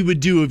what you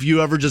would do if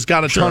you ever just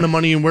got a ton of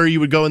money and where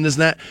you would go and this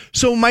and that.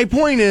 So my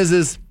point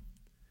is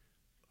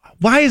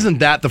why isn't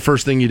that the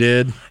first thing you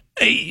did?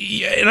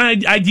 In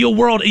an ideal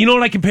world, you know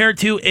what I compare it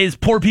to is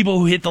poor people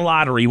who hit the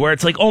lottery, where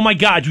it's like, oh my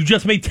God, you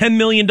just made $10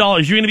 million.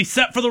 You're going to be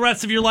set for the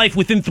rest of your life.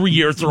 Within 3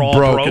 years, they're all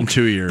broke. In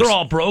 2 years, they're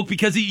all broke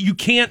because you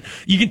can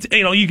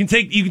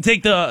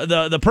take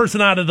the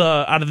person out of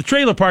the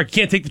trailer park.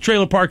 You can't take the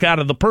trailer park out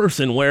of the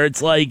person. Where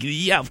it's like,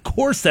 yeah, of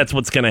course that's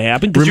what's going to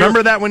happen.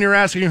 Remember that when you're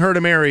asking her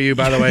to marry you.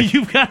 By the way,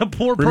 you've got a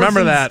poor.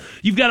 Remember that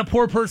you've got a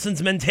poor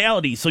person's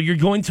mentality. So you're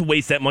going to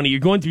waste that money. You're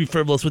going to be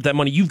frivolous with that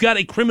money. You've got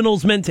a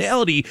criminal's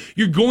mentality.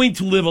 You're going going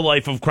to live a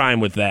life of crime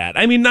with that.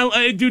 I mean, now,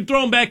 dude,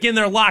 throw him back in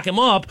there, lock him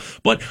up.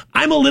 But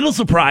I'm a little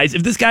surprised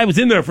if this guy was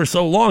in there for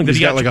so long that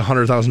he's got like a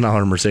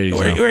 $100,000 Mercedes,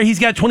 or he's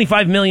got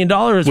 $25 million,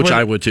 which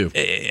I would too.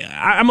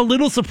 I'm a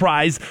little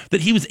surprised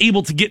that he was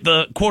able to get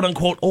the quote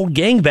unquote old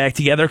gang back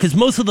together, because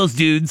most of those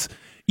dudes,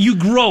 you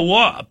grow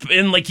up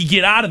and like you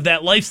get out of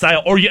that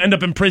lifestyle, or you end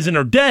up in prison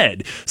or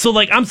dead. So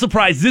like, I'm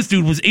surprised this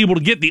dude was able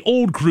to get the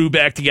old crew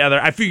back together.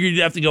 I figured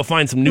you'd have to go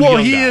find some new. Well,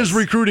 young he guys. is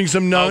recruiting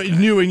some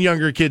new and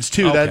younger kids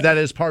too. Okay. That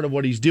is part of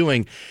what he's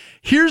doing.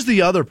 Here's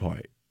the other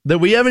point that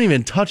we haven't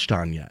even touched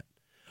on yet,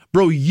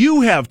 bro.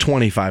 You have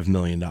 $25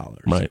 million,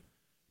 right?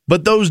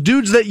 But those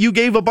dudes that you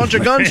gave a bunch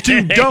of guns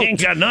to don't.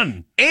 Ain't got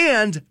none,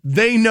 and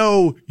they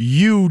know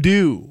you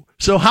do.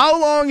 So how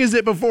long is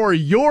it before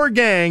your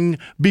gang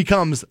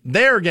becomes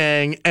their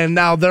gang and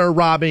now they're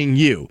robbing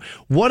you?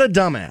 What a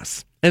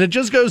dumbass. And it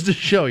just goes to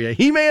show you,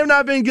 he may have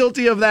not been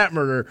guilty of that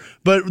murder,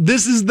 but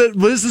this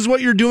is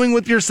what you're doing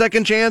with your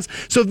second chance.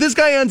 So if this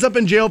guy ends up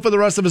in jail for the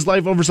rest of his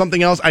life over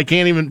something else, I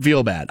can't even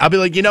feel bad. I'll be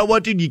like, you know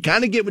what, dude? You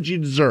kind of get what you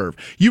deserve.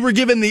 You were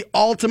given the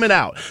ultimate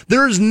out.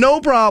 There is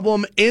no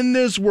problem in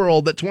this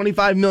world that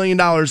 $25 million,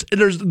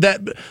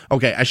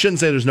 okay, I shouldn't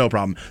say there's no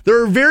problem.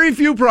 There are very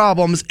few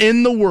problems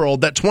in the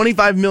world that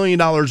 $25 million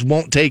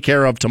won't take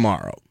care of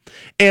tomorrow.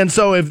 And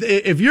so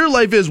if your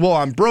life is, well,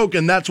 I'm broke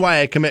and that's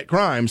why I commit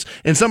crimes,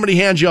 and somebody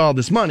hands you all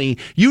this money,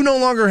 you no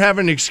longer have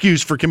an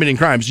excuse for committing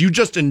crimes. You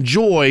just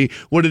enjoy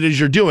what it is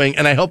you're doing,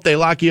 and I hope they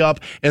lock you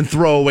up and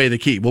throw away the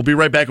key. We'll be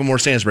right back with more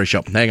Stansbury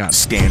Show. Hang on.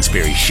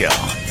 Stansbury Show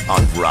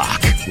on Rock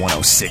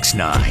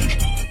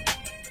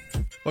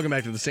 106.9. Welcome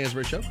back to the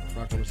Stansbury Show,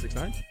 Rock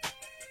 106.9.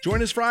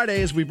 Join us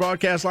Friday as we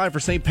broadcast live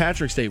for St.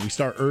 Patrick's Day. We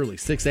start early,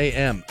 6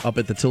 a.m. up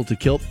at the Tilted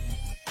Kilt,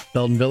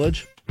 Belden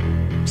Village.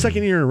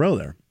 Second year in a row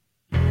there.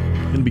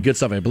 Going to be good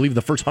stuff. I believe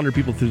the first 100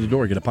 people through the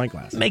door get a pint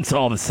glass. Makes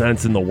all the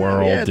sense in the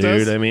world, yeah, dude.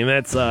 Does. I mean,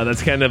 that's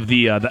kind of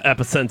the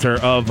epicenter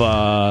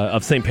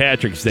of St.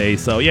 Patrick's Day.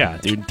 So yeah,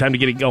 dude, time to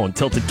get it going.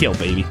 Tilted Kill,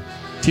 baby.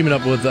 Teaming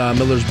up with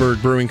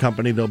Millersburg Brewing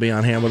Company, they'll be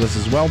on hand with us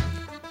as well.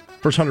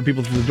 First 100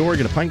 people through the door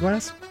get a pint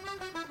glass.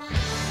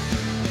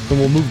 Then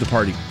we'll move the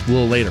party a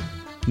little later.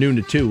 Noon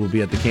to 2, we'll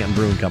be at the Canton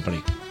Brewing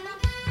Company.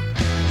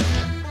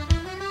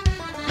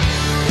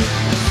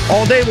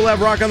 All day, we'll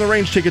have Rock on the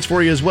Range tickets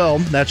for you as well.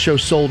 That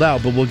show's sold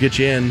out, but we'll get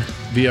you in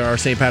via our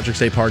St. Patrick's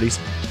Day parties.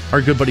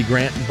 Our good buddy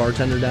Grant,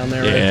 bartender down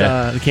there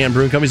at the Canton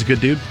Brewing Company, he's a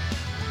good dude.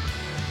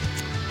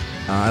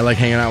 I like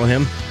hanging out with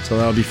him, so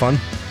that'll be fun.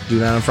 Do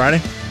that on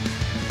Friday.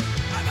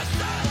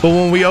 But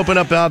when we open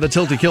up the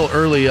Tilted Kill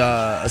early,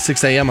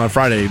 6 a.m. on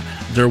Friday,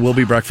 there will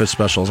be breakfast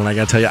specials, and I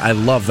got to tell you, I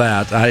love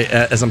that.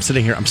 As I'm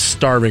sitting here, I'm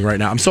starving right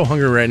now. I'm so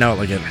hungry right now,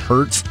 like it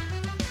hurts.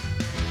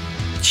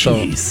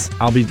 Jeez. So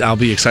I'll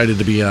be excited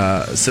to be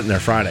sitting there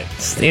Friday.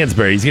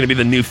 Stansbury, he's going to be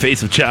the new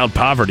face of child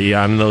poverty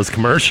on those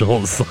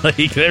commercials.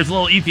 Like, there's a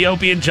little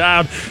Ethiopian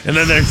child, and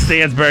then there's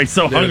Stansbury,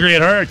 so hungry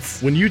it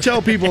hurts. When you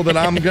tell people that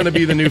I'm going to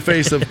be the new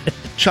face of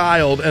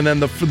child, and then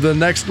the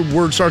next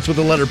word starts with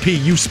the letter P,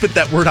 you spit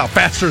that word out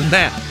faster than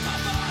that.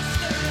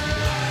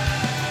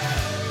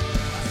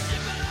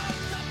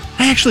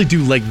 I actually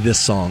do like this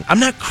song.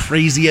 I'm not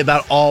crazy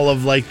about all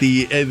of like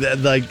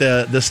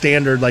the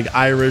standard like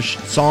Irish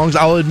songs.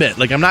 I'll admit,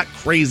 like I'm not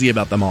crazy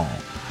about them all,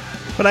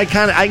 but I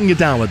can get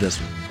down with this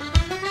one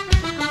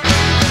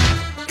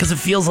because it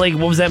feels like,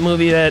 what was that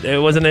movie that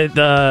wasn't it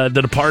The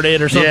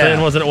Departed or something?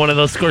 Yeah. Wasn't it one of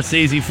those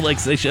Scorsese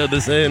flicks they showed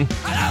this in?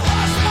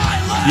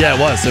 Yeah, it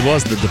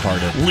was The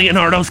Departed.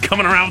 Leonardo's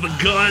coming around with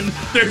a gun.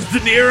 There's De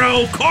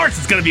Niro. Of course,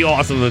 it's going to be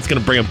awesome. It's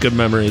going to bring up good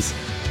memories.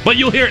 But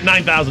you'll hear it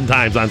 9,000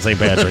 times on St.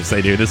 Patrick's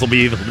Day, dude. This will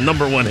be the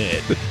number one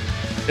hit.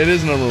 It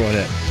is number one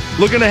hit.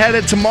 Looking ahead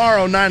at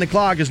tomorrow, 9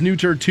 o'clock, is New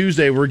Turd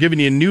Tuesday. We're giving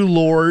you new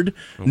Lord,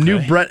 new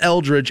Brett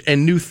Eldridge,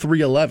 and new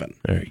 311.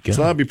 There you go.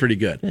 So that'll be pretty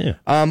good. Yeah.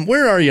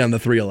 Where are you on the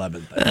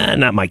 311 thing?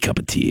 Not my cup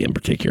of tea in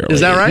particular. Is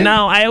that right?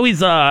 No, I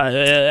always...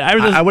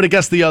 I would have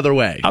guessed the other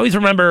way. I always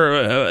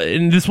remember,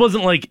 and this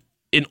wasn't like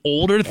an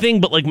older thing,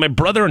 but like my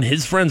brother and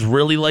his friends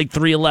really liked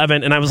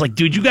 311, and I was like,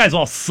 dude, you guys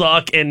all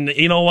suck, and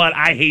you know what,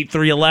 I hate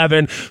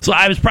 311. So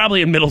I was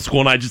probably in middle school,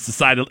 and I just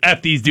decided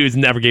F these dudes,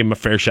 never gave them a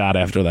fair shot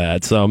after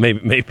that. So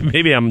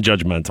maybe I'm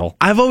judgmental.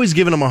 I've always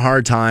given them a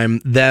hard time,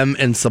 them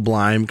and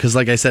Sublime, because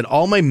like I said,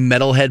 all my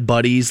metalhead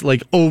buddies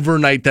like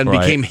overnight then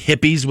became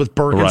hippies with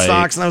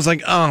Birkenstocks, and I was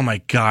like, oh my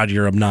god,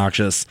 you're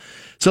obnoxious.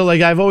 So,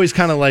 like, I've always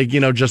kind of, like,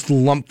 just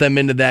lumped them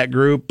into that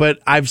group. But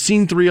I've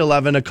seen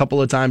 311 a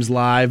couple of times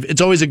live. It's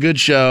always a good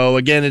show.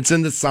 Again, it's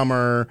in the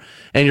summer,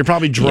 and you're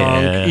probably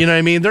drunk. Yeah. You know what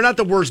I mean? They're not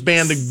the worst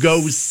band to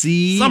go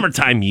see.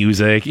 Summertime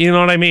music. You know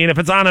what I mean? If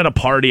it's on at a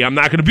party, I'm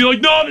not going to be like,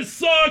 no, this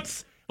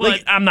sucks.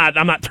 Like, I'm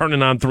not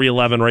turning on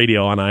 311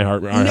 radio on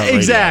iHeartRadio.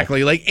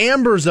 Exactly. Like,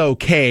 Amber's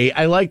okay.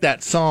 I like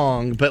that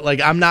song. But, like,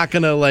 I'm not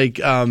going to,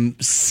 like,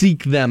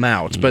 seek them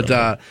out. No.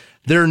 But,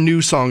 their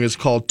new song is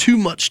called Too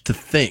Much to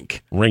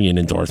Think. Ringing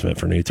endorsement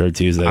for New Turd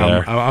Tuesday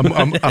there.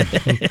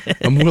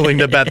 I'm willing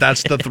to bet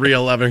that's the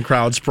 311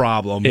 crowd's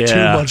problem. Yeah.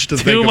 Too much to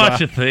think about. Too much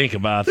to think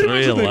about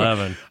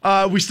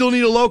 311. We still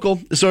need a local.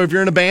 So if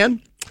you're in a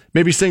band,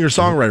 maybe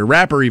singer-songwriter,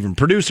 rapper even,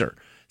 producer,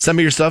 Send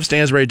me your stuff,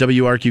 Stansbury at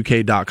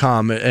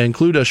WRQK.com.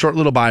 Include a short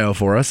little bio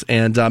for us,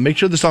 and make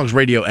sure the song's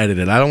radio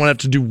edited. I don't want to have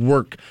to do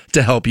work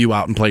to help you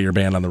out and play your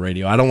band on the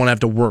radio. I don't want to have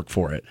to work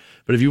for it.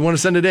 But if you want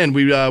to send it in,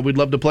 we'd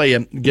love to play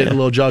you, get a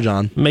little judge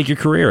on. Make your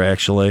career,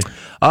 actually.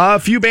 A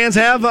few bands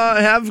have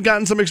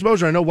gotten some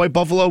exposure. I know White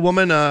Buffalo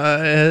Woman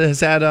has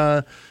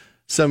had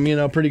some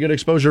pretty good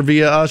exposure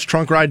via us.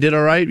 Trunk Ride did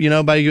all right,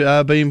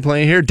 by being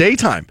playing here.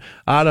 Daytime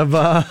out of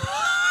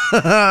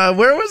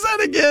where was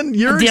that again?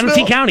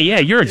 Manatee County, yeah,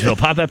 Uricksville.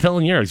 Pop that pill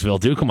in Uricksville,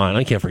 dude. Come on,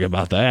 I can't forget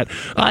about that.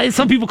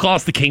 Some people call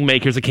us the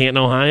Kingmakers of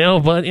Canton, Ohio,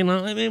 but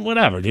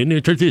whatever, dude.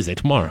 New Tuesday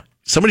tomorrow.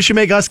 Somebody should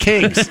make us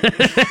kings.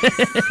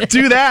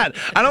 Do that.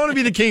 I don't want to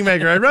be the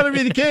kingmaker. I'd rather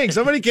be the king.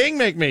 Somebody king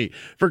make me,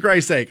 for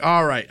Christ's sake.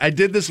 All right. I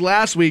did this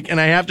last week, and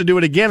I have to do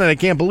it again, and I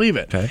can't believe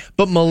it. Okay.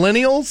 But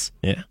millennials,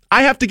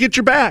 I have to get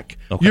your back.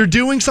 Okay. You're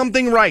doing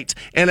something right.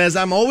 And as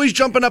I'm always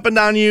jumping up and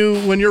down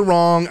you when you're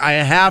wrong, I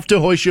have to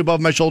hoist you above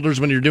my shoulders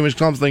when you're doing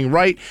something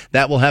right.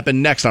 That will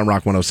happen next on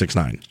Rock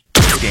 106.9.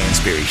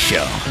 Stansbury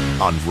Show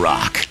on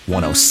Rock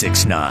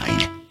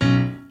 106.9.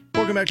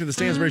 Welcome back to the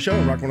Stansbury Show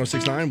on Rock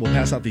 106.9. We'll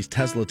pass out these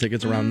Tesla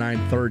tickets around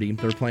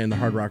 9:30. They're playing the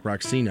Hard Rock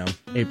Roxino,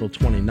 April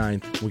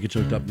 29th. We'll get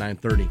you hooked up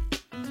 9:30.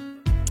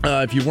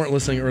 If you weren't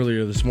listening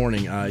earlier this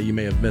morning, you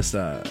may have missed.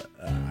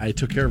 I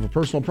took care of a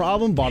personal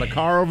problem, bought a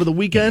car over the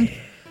weekend.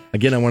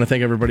 Again, I want to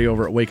thank everybody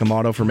over at Wacom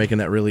Auto for making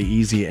that really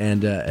easy.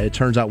 And it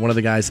turns out one of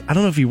the guys, I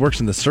don't know if he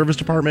works in the service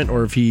department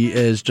or if he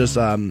is just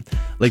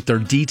like their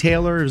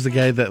detailer. It was the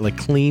guy that like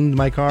cleaned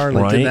my car,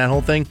 like did that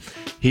whole thing.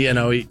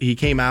 He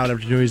came out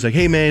after doing. He's like,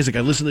 "Hey man," he's like,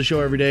 "I listen to the show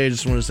every day. I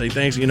just want to say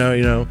thanks.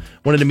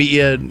 Wanted to meet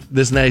you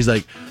this and that." He's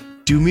like,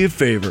 "Do me a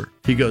favor."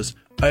 He goes,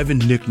 "I have a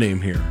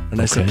nickname here,"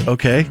 and I said,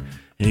 "Okay."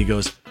 And he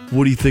goes,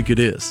 "What do you think it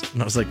is?"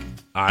 And I was like,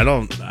 I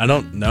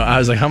don't know. I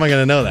was like, "How am I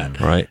going to know that?"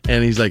 Right.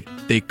 And he's like,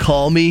 "They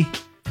call me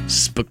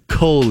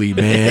Spicoli,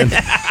 man."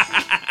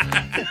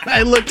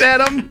 I looked at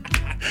him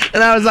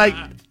and I was like,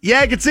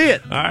 "Yeah, I can see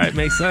it." All right,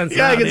 makes sense.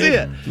 Yeah, I can see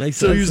it. Makes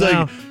so sense. he was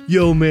like,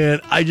 "Yo, man,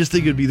 I just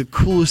think it'd be the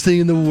coolest thing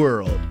in the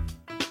world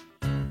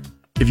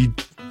if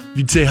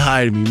you'd say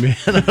hi to me, man."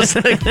 I was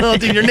like, "Well,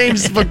 dude, your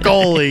name's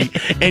Spicoli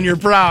and you're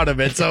proud of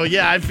it. So,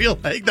 yeah, I feel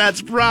like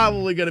that's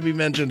probably going to be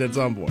mentioned at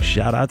some point."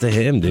 Shout out to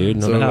him, dude.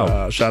 No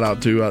doubt. Shout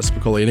out to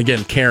Spicoli. And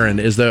again, Karen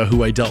is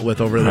who I dealt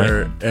with over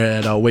there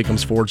at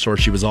Wakeham's Ford store.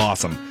 She was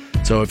awesome.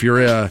 So if you're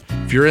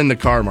in the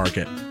car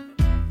market,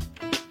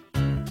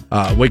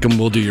 Wacom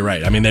will do you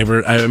right. I mean,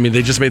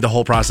 they just made the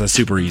whole process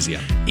super easy.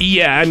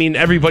 Yeah, I mean,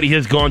 everybody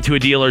has gone to a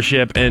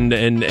dealership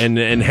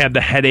and had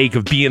the headache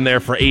of being there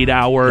for 8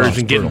 hours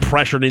and getting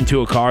pressured into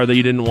a car that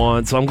you didn't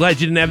want. So I'm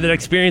glad you didn't have that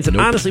experience. And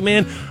honestly,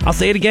 man, I'll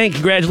say it again.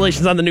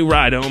 Congratulations on the new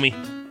ride, homie.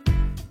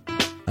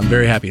 I'm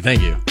very happy.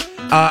 Thank you.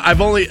 I've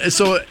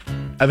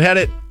had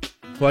it.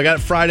 Well, I got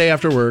it Friday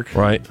after work.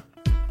 Right.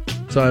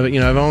 So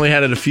I've only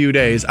had it a few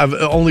days.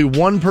 Only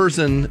one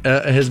person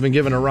has been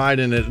given a ride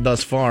in it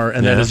thus far,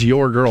 and that is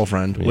your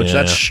girlfriend. Which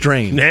that's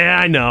strange. Yeah,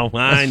 I know.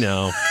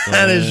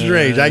 That is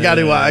strange. I got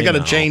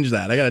to change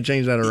that. I got to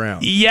change that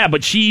around. Yeah,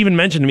 but she even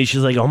mentioned to me,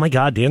 she's like, "Oh my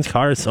God, Dan's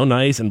car is so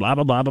nice," and blah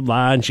blah blah blah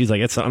blah. And she's like,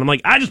 "It's," and I'm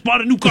like, "I just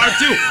bought a new car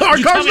too. Our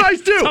car's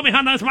nice too. Tell me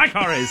how nice my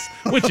car is,"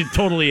 which it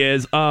totally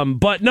is.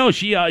 But no,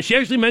 she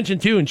actually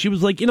mentioned too, and she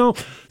was like,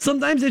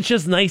 sometimes it's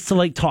just nice to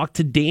like talk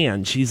to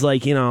Dan. She's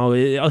like,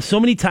 so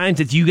many times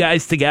it's you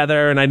guys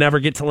together and I never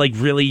get to like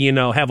really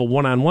have a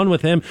one-on-one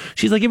with him.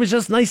 She's like, it was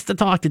just nice to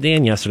talk to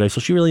Dan yesterday,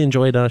 so she really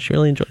enjoyed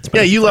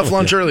yeah, you left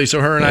lunch early,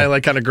 so her and I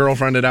like kind of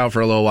girlfriended out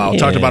for a little while.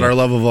 Talked about our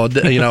love of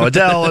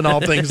Adele and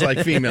all things like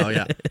female.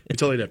 Yeah, we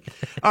totally did.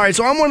 All right,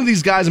 so I'm one of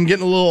these guys. I'm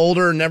getting a little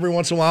older, and every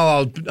once in a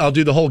while I'll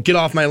do the whole get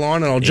off my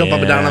lawn and I'll jump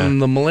up and down on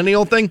the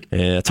millennial thing.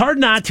 Yeah, it's hard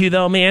not to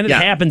though, man. It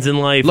happens in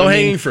life.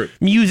 Low-hanging fruit.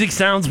 Music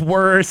sounds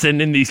worse, and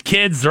then these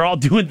kids, they're all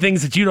doing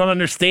things that you don't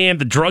understand.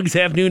 The drugs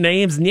have new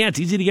names, and yeah, it's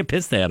easy to get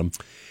pissed at them.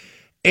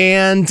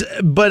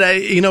 But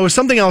it was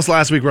something else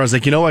last week where I was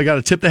like, I got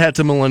to tip the hat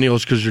to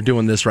millennials because you're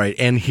doing this right.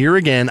 And here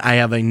again, I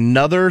have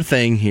another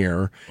thing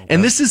here,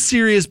 and this is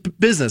serious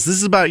business. This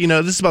is about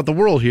the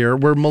world here,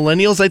 where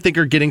millennials I think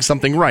are getting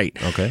something right.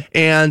 Okay.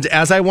 And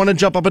as I want to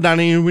jump up and down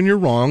on you when you're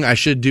wrong, I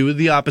should do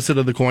the opposite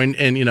of the coin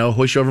and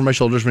hoist you over my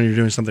shoulders when you're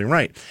doing something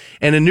right.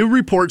 And a new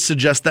report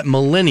suggests that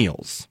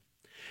millennials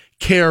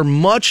care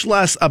much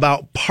less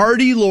about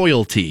party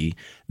loyalty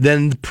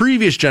than the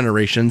previous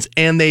generations,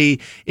 and they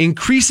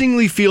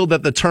increasingly feel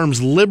that the terms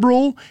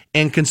liberal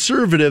and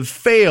conservative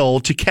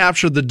fail to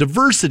capture the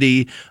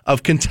diversity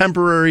of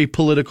contemporary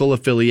political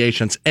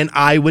affiliations, and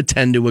I would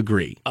tend to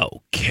agree.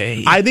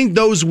 Okay. I think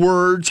those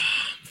words,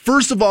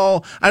 first of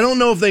all, I don't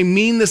know if they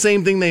mean the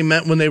same thing they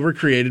meant when they were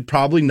created.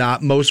 Probably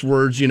not. Most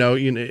words,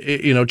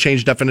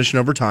 change definition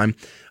over time.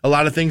 A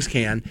lot of things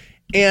can.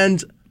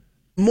 And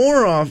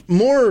more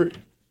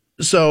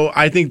So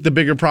I think the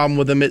bigger problem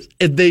with them is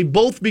they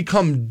both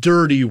become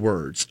dirty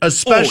words,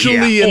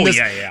 especially in this.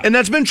 And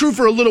that's been true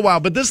for a little while,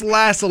 but this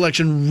last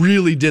election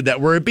really did that,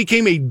 where it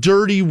became a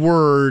dirty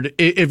word.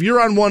 If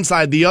you're on one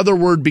side, the other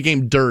word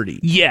became dirty.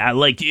 Yeah,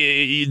 like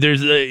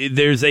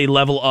there's a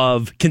level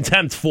of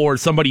contempt for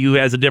somebody who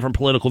has a different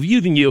political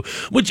view than you,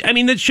 which, I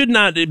mean, that should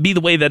not be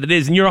the way that it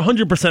is. And you're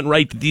 100%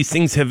 right that these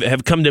things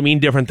have come to mean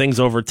different things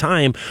over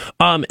time.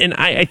 And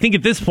I think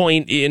at this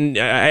point,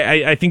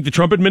 I think the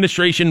Trump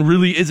administration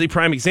really is a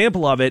prime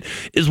example of it,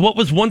 is what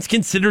was once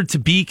considered to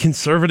be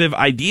conservative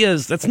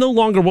ideas. That's no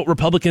longer what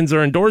Republicans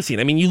are endorsing.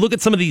 I mean, you look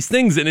at some of these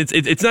things and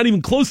it's not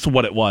even close to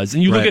what it was.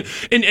 And you look at,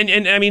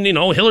 and I mean,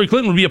 Hillary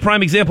Clinton would be a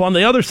prime example on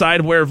the other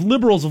side, where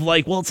liberals have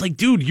like, well, it's like,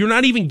 dude, you're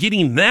not even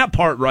getting that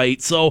part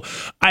right. So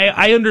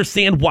I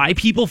understand why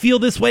people feel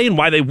this way and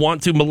why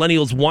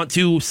millennials want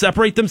to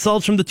separate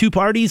themselves from the two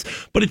parties.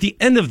 But at the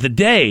end of the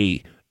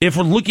day, if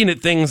we're looking at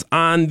things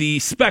on the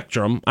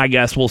spectrum, I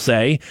guess we'll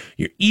say,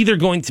 you're either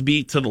going to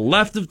be to the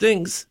left of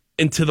things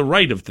and to the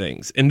right of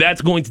things. And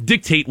that's going to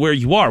dictate where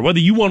you are. Whether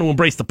you want to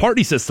embrace the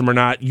party system or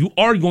not, you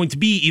are going to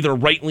be either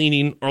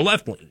right-leaning or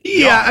left-leaning.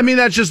 Yeah, I mean,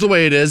 that's just the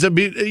way it is. It'd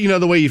be,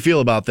 the way you feel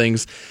about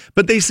things.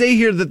 But they say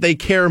here that they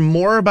care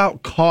more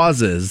about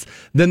causes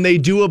than they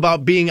do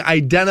about being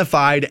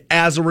identified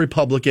as a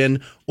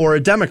Republican or a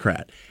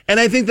Democrat. And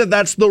I think that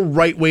that's the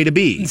right way to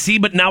be. See,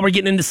 but now we're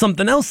getting into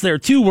something else there,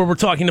 too, where we're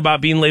talking about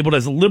being labeled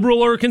as a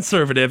liberal or a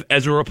conservative,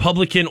 as a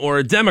Republican or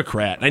a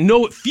Democrat. I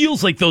know it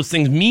feels like those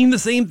things mean the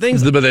same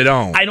things, but they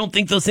don't. I don't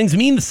think those things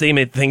mean the same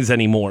things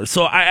anymore.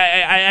 So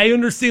I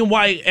understand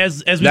why,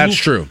 as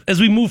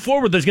we move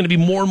forward, there's going to be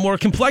more and more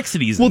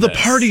complexities. Well, the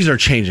parties are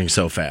changing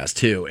so fast,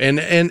 too. And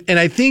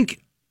I think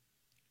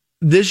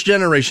this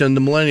generation,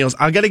 the millennials,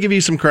 I got to give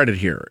you some credit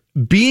here.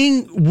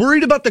 Being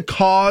worried about the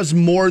cause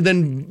more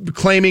than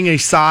claiming a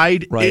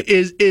side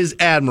is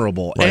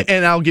admirable. Right.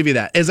 And I'll give you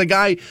that. As a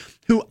guy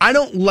who I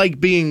don't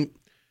like being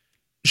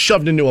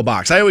shoved into a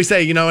box. I always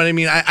say, you know what I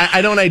mean?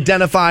 I don't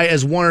identify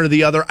as one or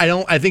the other.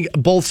 I think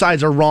both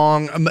sides are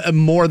wrong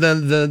more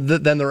than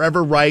they're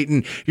ever right.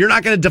 And you're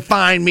not going to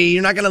define me.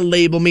 You're not going to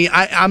label me.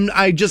 I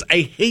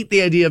hate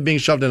the idea of being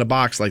shoved in a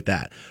box like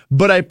that.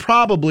 But I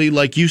probably,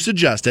 like you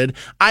suggested,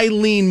 I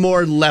lean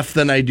more left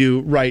than I do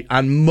right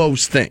on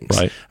most things.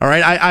 Right. All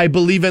right. I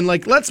believe in,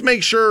 let's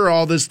make sure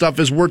all this stuff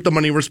is worth the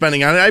money we're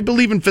spending on it. I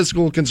believe in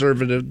fiscal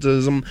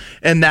conservatism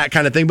and that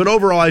kind of thing. But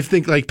overall, I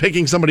think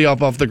picking somebody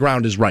up off the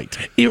ground is right.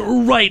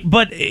 Right,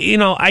 but,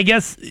 I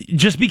guess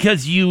just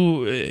because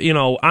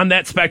you on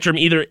that spectrum,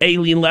 either A,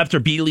 lean left or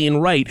B, lean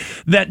right,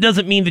 that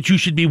doesn't mean that you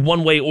should be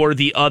one way or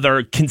the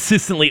other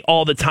consistently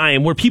all the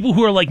time, where people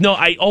who are like, no,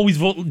 I always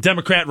vote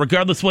Democrat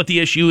regardless what the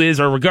issue is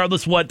or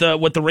regardless what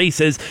the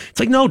race is. It's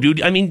like, no,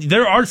 dude, I mean,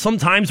 there are some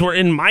times where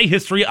in my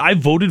history I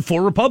voted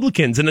for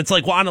Republicans, and it's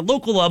like, well, on a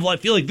local level, I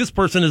feel like this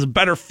person is a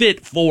better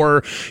fit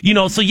for,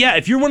 so yeah,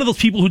 if you're one of those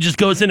people who just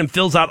goes in and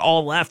fills out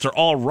all left or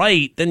all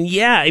right, then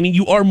yeah, I mean,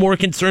 you are more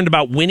concerned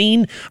about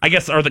winning, I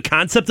guess, or the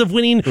concept of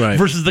winning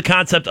versus the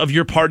concept of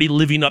your party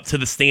living up to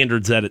the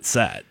standards that it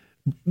set.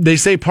 They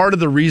say part of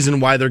the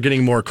reason why they're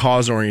getting more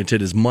cause-oriented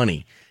is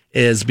money,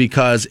 is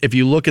because if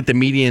you look at the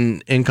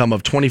median income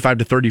of 25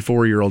 to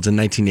 34-year-olds in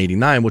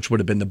 1989, which would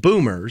have been the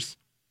boomers,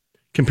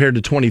 compared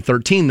to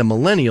 2013, the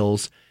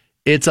millennials,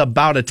 it's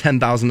about a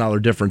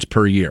 $10,000 difference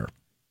per year.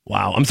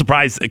 Wow, I'm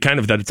surprised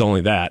that it's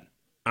only that.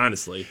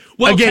 Honestly.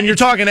 Well, again, you're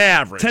talking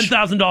average.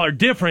 $10,000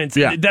 difference,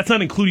 that's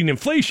not including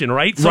inflation,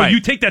 right? So you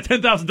take that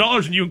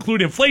 $10,000 and you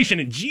include inflation,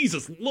 and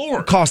Jesus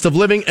Lord. Cost of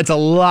living, it's a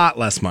lot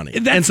less money.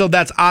 And so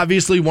that's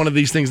obviously one of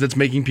these things that's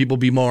making people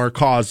be more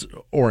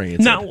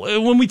cause-oriented. Now,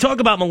 when we talk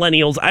about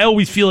millennials, I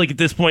always feel like at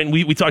this point,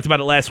 we talked about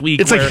it last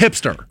week. It's like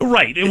hipster.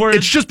 Right.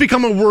 It's just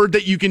become a word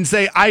that you can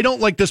say, I don't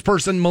like this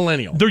person,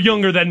 millennial. They're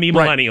younger than me,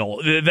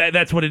 millennial.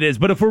 That's what it is.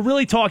 But if we're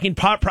really talking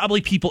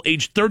probably people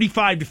aged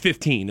 35 to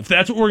 15, if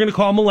that's what we're going to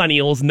call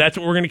millennials, and that's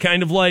what we're going to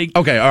kind of like.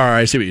 Okay, all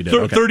right, I see what you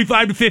did.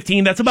 35 to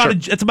 15, that's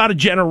about a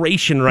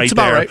generation right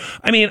there. Right.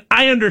 I mean,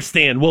 I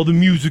understand, well, the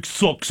music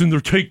sucks and they're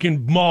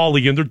taking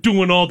Molly and they're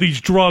doing all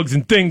these drugs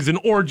and things and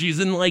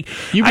orgies and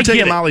You can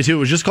take Molly too, it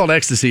was just called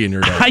ecstasy in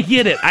your day. I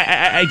get it.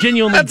 I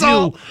genuinely that's do.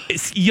 All.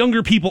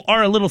 Younger people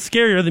are a little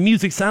scarier, the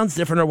music sounds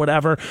different or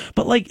whatever,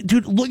 but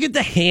dude, look at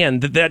the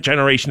hand that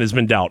generation has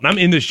been dealt. And I'm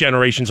in this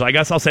generation, so I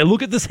guess I'll say,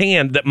 look at this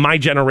hand that my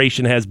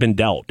generation has been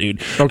dealt, dude.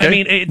 Okay. I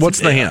mean, what's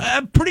the hand?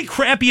 A pretty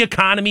crappy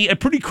economy, a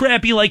pretty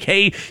crappy,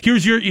 hey,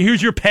 here's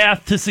your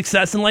path to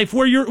success in life,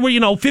 where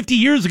 50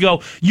 years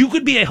ago, you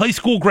could be a high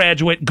school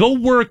graduate, go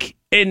work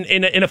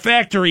in a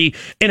factory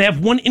and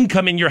have one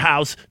income in your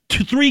house,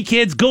 3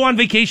 kids, go on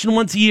vacation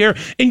once a year,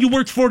 and you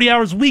worked 40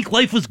 hours a week.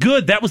 Life was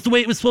good. That was the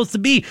way it was supposed to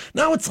be.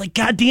 Now it's like,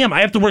 goddamn,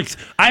 I have to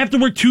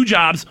work 2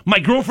 jobs. My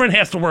girlfriend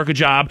has to work a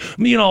job.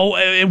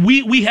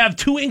 We have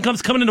 2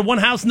 incomes coming into one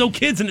house, no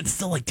kids, and it's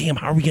still like, damn,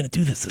 how are we going to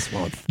do this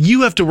month?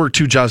 You have to work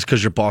 2 jobs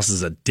because your boss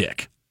is a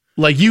dick.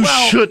 You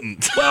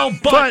shouldn't. Well,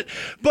 but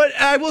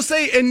I will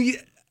say, and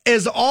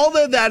as all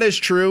that is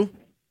true,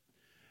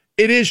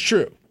 it is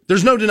true.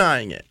 There's no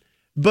denying it.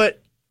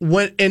 But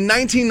when in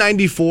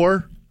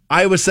 1994,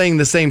 I was saying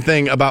the same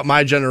thing about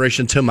my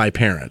generation to my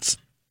parents.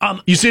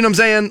 You see what I'm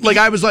saying? Like,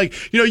 I was like,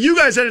 you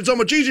guys had it so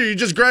much easier. You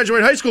just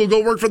graduate high school,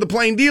 go work for the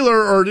plain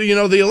dealer or,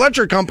 the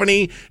electric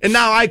company, and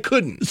now I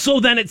couldn't. So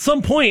then at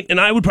some point,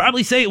 and I would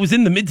probably say it was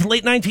in the mid to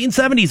late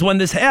 1970s when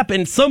this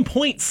happened, some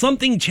point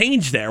something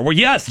changed there where,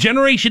 yes,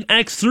 Generation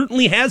X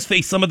certainly has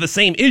faced some of the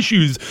same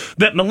issues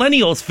that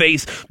millennials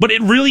face, but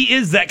it really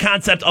is that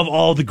concept of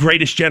all the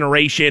greatest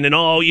generation and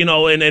all,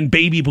 and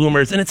baby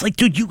boomers. And it's like,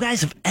 dude, you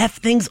guys have effed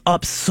things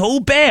up so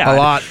bad. A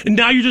lot. And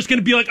now you're just going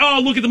to be like, oh,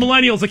 look at the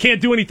millennials. I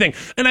can't do anything.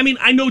 And I mean,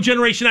 I know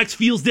Generation X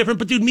feels different,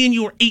 but dude, me and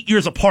you are 8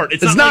 years apart.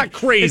 It's not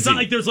crazy. It's not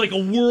like there's like a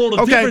world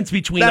of difference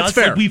between us.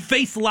 Fair. Like we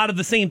face a lot of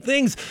the same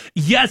things.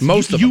 Yes,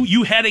 Most of them.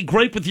 You had a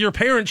gripe with your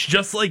parents,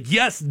 just like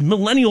yes,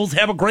 millennials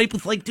have a gripe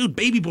with like, dude,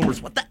 baby boomers.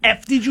 What the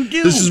F did you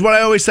do? This is what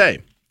I always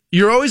say.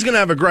 You're always going to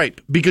have a gripe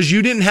because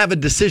you didn't have a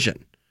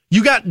decision.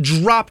 You got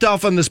dropped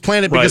off on this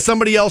planet because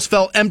somebody else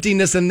felt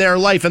emptiness in their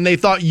life and they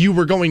thought you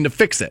were going to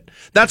fix it.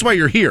 That's why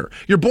you're here.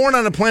 You're born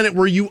on a planet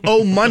where you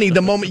owe money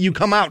the moment you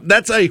come out.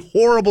 That's a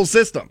horrible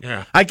system.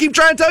 Yeah. I keep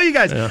trying to tell you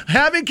guys,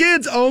 having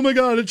kids, oh my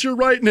God, it's your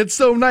right and it's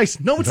so nice.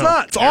 No, it's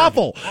not. It's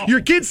awful.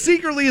 Your kid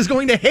secretly is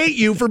going to hate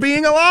you for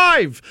being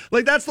alive.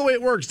 Like, that's the way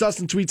it works.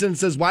 Dustin tweets in and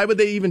says, why would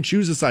they even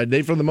choose a side?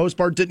 They, for the most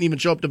part, didn't even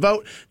show up to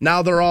vote.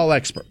 Now they're all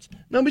experts.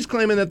 Nobody's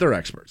claiming that they're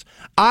experts.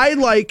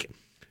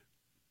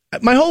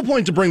 My whole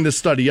point to bring this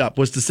study up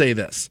was to say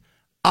this.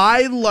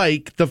 I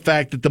like the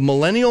fact that the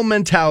millennial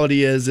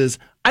mentality is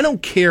I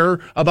don't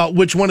care about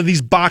which one of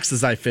these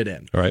boxes I fit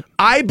in. Right.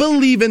 I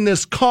believe in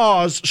this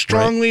cause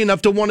strongly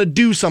enough to want to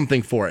do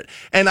something for it.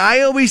 And I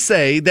always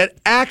say that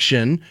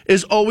action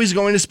is always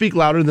going to speak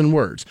louder than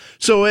words.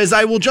 So as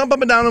I will jump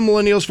up and down on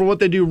millennials for what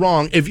they do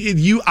wrong,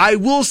 I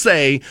will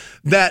say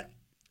that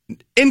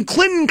and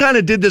Clinton kind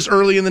of did this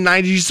early in the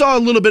 90s. You saw a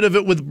little bit of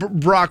it with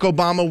Barack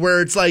Obama where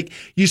it's like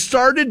you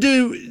started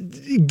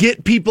to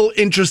get people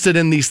interested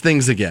in these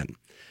things again.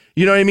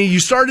 You know what I mean? You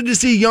started to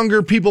see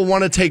younger people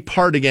want to take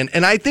part again.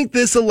 And I think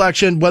this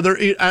election,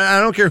 I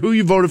don't care who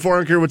you voted for, I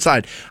don't care what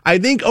side. I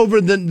think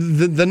over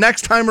the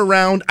next time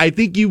around, I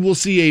think you will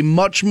see a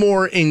much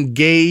more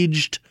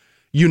engaged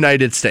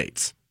United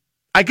States.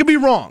 I could be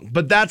wrong,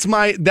 but that's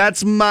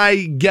my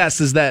guess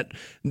is that,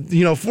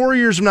 4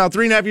 years from now,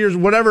 3.5 years,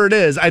 whatever it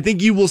is, I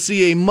think you will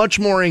see a much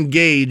more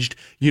engaged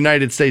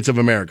United States of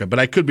America, but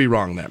I could be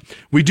wrong there.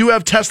 We do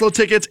have Tesla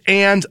tickets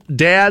and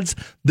dads,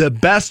 the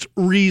best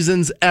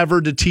reasons ever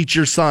to teach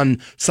your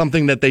son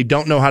something that they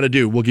don't know how to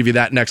do. We'll give you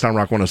that next on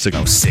Rock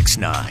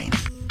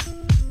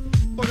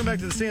 106.9. Welcome back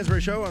to the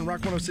Stansbury Show on Rock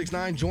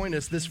 106.9. Join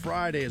us this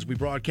Friday as we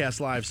broadcast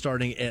live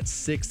starting at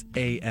 6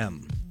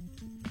 a.m.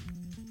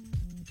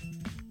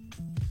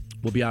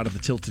 We'll be out of the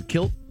Tilted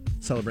Kilt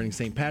celebrating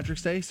St.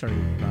 Patrick's Day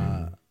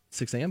starting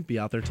 6 a.m. Be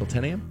out there till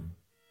 10 a.m.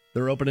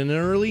 They're opening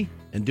early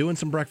and doing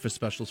some breakfast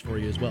specials for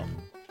you as well.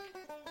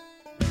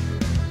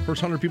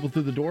 First 100 people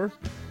through the door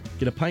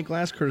get a pint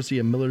glass courtesy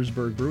of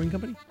Millersburg Brewing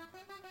Company.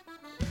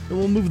 And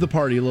we'll move the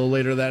party a little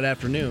later that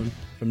afternoon.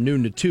 From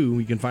noon to 2,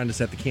 you can find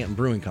us at the Canton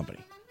Brewing Company.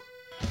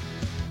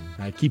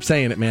 I keep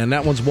saying it, man.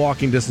 That one's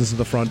walking distance to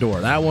the front door.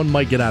 That one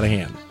might get out of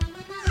hand.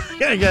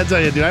 I gotta tell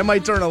you, dude, I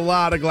might turn a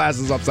lot of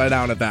glasses upside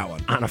down at that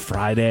one. On a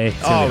Friday. It's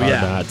Oh, really yeah.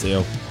 hard not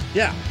to.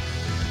 Yeah.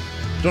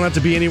 Don't have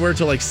to be anywhere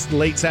till like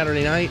late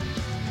Saturday night.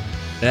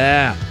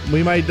 Yeah.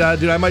 We might,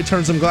 dude, I might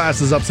turn some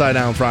glasses upside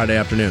down Friday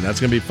afternoon.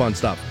 That's gonna be fun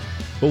stuff.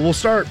 But we'll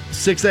start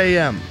 6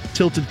 a.m.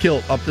 Tilted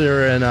Kilt up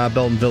there in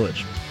Belton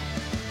Village.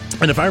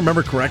 And if I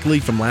remember correctly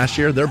from last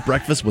year, their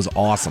breakfast was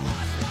awesome.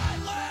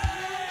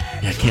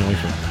 Yeah, I can't wait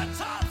for that.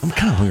 I'm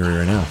kind of hungry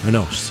right now. I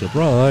know.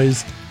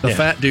 Surprise. The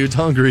fat dude's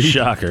hungry.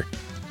 Shocker.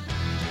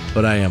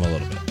 But I am a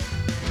little bit.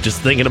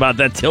 Just thinking about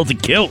that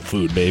Tilted Kilt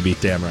food, baby.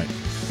 Damn right.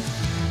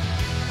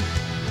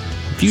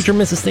 Future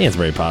Mrs.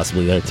 Stansbury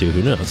possibly there, too.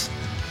 Who knows?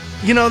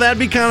 That'd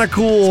be kind of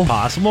cool.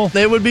 Possible.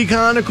 It would be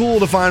kind of cool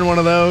to find one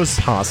of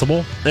those.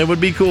 Possible. It would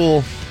be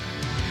cool.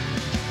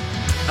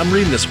 I'm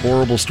reading this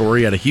horrible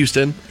story out of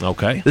Houston.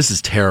 Okay. This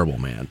is terrible,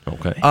 man.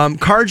 Okay.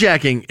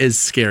 Carjacking is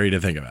scary to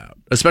think about.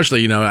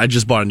 Especially, I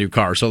just bought a new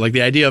car. So, like,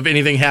 the idea of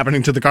anything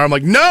happening to the car, I'm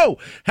like, no!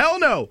 Hell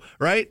no!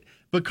 Right?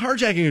 But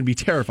carjacking would be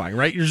terrifying,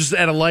 right? You're just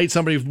at a light,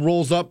 somebody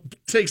rolls up,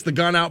 takes the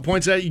gun out,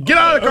 points at you, get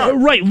out of the car!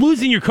 Right,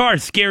 losing your car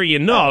is scary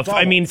enough.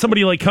 I mean,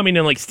 somebody, like, coming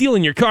in, like,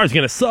 stealing your car is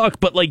going to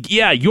suck, but, like,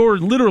 yeah, you're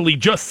literally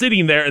just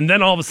sitting there, and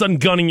then all of a sudden,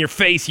 gun in your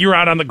face, you're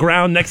out on the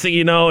ground, next thing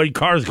you know, your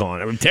car's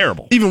gone. I mean,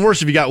 terrible. Even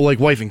worse if you got, like,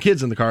 wife and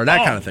kids in the car,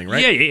 that kind of thing,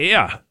 right?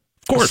 Yeah. Of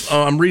course.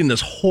 I'm reading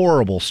this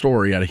horrible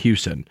story out of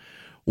Houston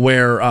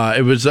where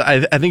it was,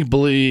 I think,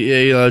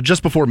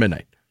 just before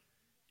midnight.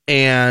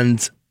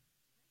 And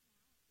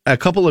a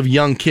couple of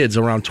young kids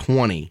around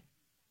 20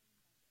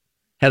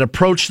 had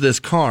approached this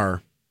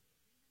car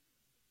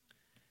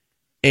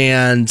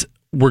and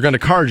were going to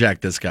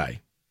carjack this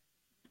guy.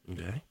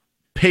 Okay.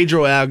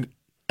 Pedro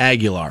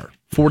Aguilar,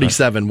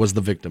 47, was the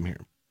victim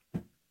here.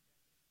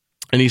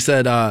 And he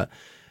said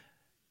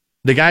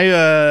the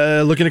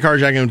guy looking to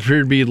carjack him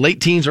appeared to be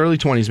late teens, early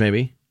 20s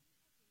maybe.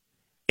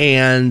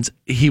 and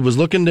he was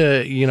looking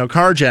to,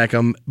 carjack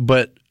him,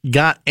 but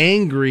got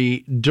angry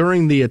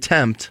during the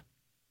attempt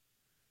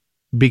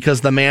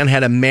because the man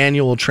had a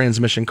manual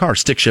transmission car,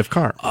 stick shift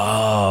car.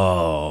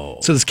 Oh.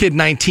 So this kid,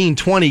 19,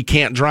 20,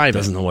 can't drive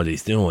Doesn't know what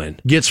he's doing.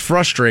 Gets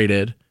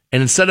frustrated,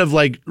 and instead of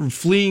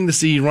fleeing the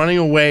scene, running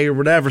away or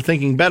whatever,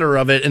 thinking better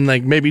of it, and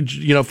maybe,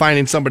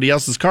 finding somebody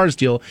else's car to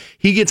steal,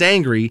 he gets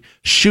angry,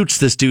 shoots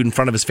this dude in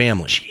front of his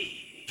family.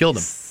 Jeez. Killed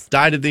him.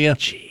 Died at the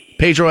end.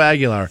 Pedro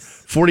Aguilar,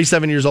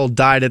 47 years old,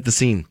 died at the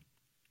scene.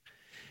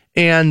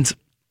 And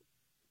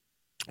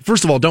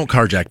first of all, don't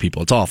carjack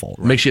people. It's awful.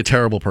 It makes you a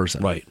terrible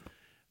person. Right.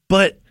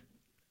 But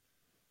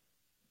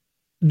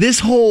this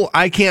whole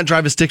I can't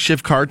drive a stick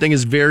shift car thing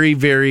is very,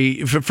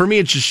 very, for me,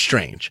 it's just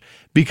strange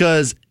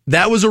because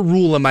that was a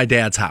rule in my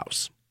dad's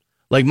house.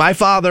 Like my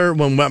father,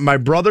 when my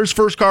brother's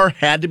first car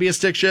had to be a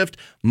stick shift,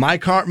 my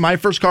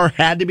first car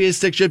had to be a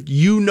stick shift.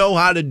 You know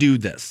how to do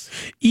this.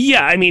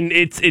 Yeah, I mean,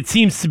 it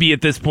seems to be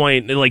at this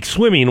point like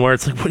swimming, where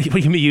it's like, what do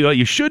you mean?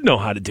 You should know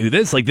how to do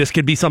this. Like this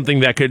could be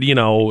something that could,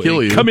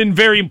 kill you. Come in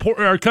very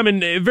important or come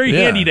in very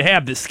handy to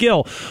have this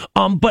skill.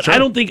 But sure. I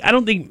don't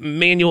think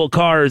manual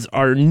cars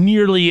are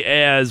nearly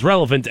as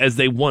relevant as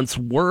they once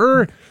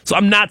were. So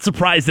I'm not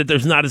surprised that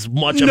there's not as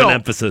much of an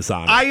emphasis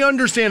on it. I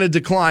understand a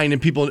decline in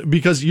people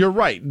because you're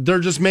right.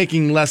 They're just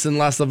making less and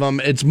less of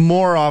them. It's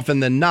more often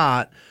than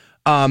not.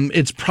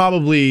 It's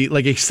probably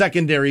like a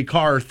secondary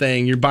car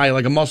thing. You buy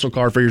like a muscle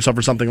car for yourself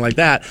or something like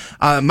that.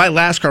 My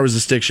last car was a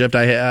stick shift.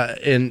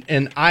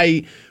 And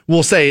I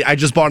will say I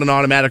just bought an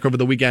automatic over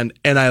the weekend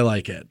and I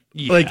like it.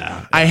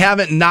 Yeah. I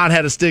haven't not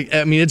had a stick.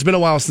 I mean, it's been a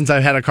while since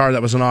I've had a car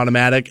that was an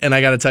automatic. And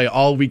I got to tell you,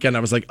 all weekend I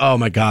was like, oh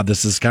my God,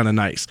 this is kind of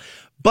nice.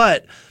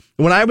 But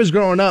when I was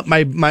growing up,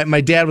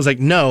 my dad was like,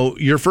 no,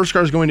 your first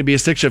car is going to be a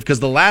stick shift because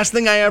the last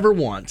thing I ever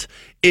want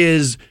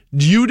is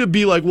you to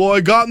be like, well,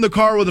 I got in the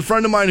car with a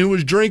friend of mine who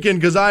was drinking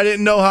because I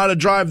didn't know how to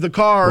drive the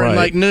car. Right. And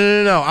like,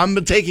 no. I'm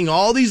taking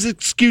all these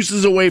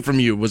excuses away from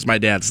you was my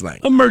dad's thing.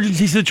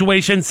 Emergency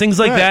situations, things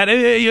like that.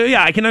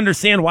 Yeah, I can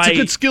understand why. It's a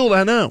good skill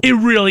to know. It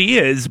really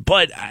is.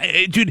 But,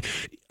 dude...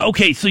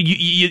 Okay, so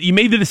you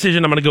made the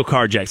decision, I'm going to go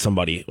carjack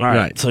somebody. All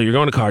right, so you're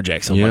going to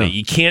carjack somebody. Yeah.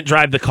 You can't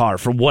drive the car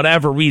for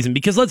whatever reason,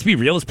 because let's be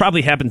real, this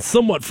probably happens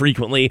somewhat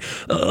frequently.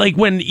 Like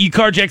when you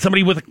carjack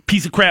somebody with a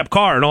piece of crap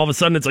car, and all of a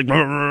sudden it's like,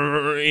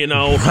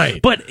 Right.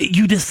 But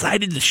you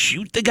decided to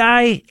shoot the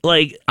guy?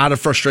 Out of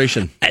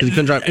frustration. Because he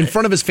couldn't drive in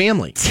front of his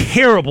family.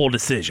 Terrible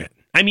decision.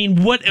 I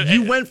mean, what?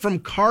 You went from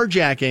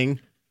carjacking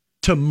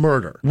to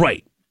murder.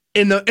 Right.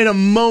 In a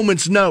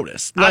moment's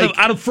notice.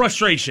 Out of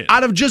frustration.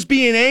 Out of just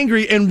being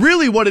angry. And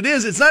really what it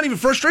is, it's not even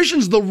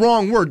frustration's the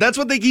wrong word. That's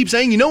what they keep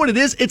saying. You know what it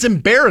is? It's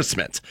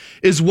embarrassment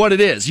is what it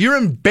is. You're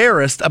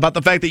embarrassed about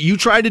the fact that you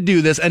tried to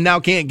do this and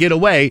now can't get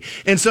away.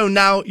 And so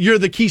now you're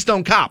the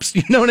Keystone Cops.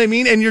 You know what I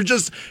mean? And you're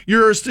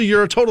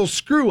a total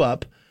screw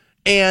up.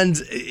 And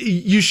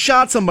you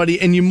shot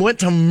somebody and you went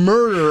to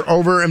murder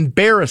over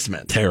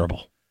embarrassment.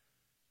 Terrible.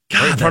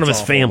 God, right in front of his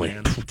awful, family.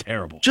 Man.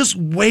 Terrible. Just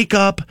wake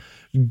up.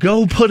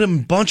 Go put a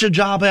bunch of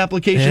job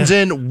applications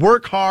in,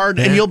 work hard,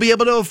 and you'll be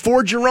able to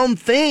afford your own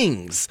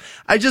things.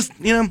 I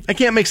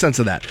can't make sense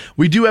of that.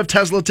 We do have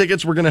Tesla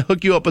tickets. We're going to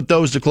hook you up with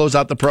those to close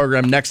out the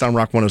program next on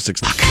Rock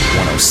 106.9.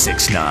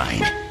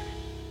 106.9.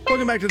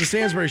 Welcome back to the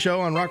Stansbury Show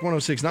on Rock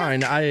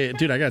 106.9. I got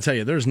to tell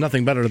you, there's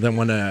nothing better than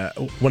when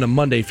a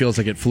Monday feels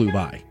like it flew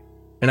by.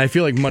 And I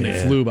feel like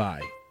Monday flew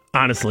by.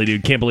 Honestly,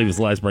 dude, can't believe it's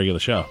the last break of the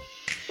show.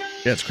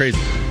 Yeah, it's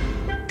crazy.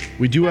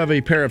 We do have a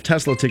pair of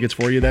Tesla tickets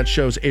for you. That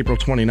show's April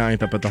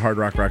 29th up at the Hard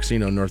Rock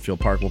Rocksino in Northfield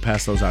Park. We'll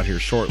pass those out here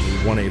shortly.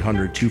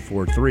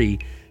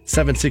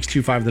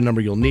 1-800-243-7625, the number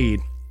you'll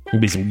need.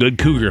 There'll be some good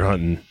cougar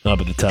hunting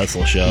up at the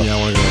Tesla show. Yeah, I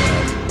want to go to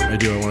that. I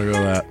do. I want to go to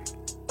that.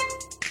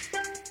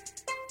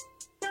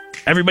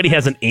 Everybody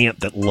has an aunt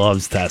that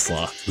loves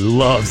Tesla.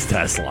 Loves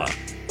Tesla.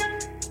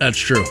 That's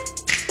true.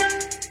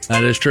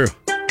 That is true.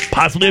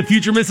 Possibly a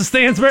future Mrs.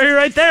 Stansbury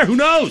right there. Who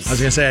knows? I was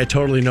going to say, I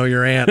totally know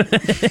your aunt.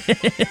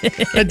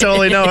 I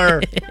totally know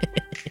her.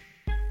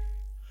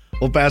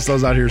 We'll pass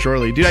those out here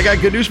shortly. Dude, I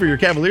got good news for your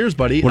Cavaliers,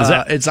 buddy. What is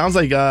that? It sounds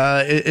like,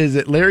 is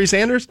it Larry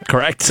Sanders?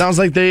 Correct. Sounds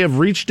like they have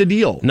reached a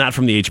deal. Not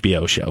from the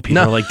HBO show. People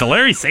are like, the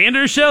Larry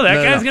Sanders show?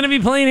 That guy's going to be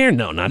playing here?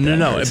 No, not that.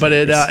 No, but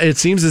it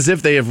seems as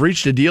if they have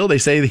reached a deal. They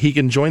say that he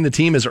can join the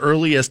team as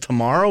early as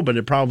tomorrow, but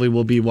it probably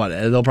will be what?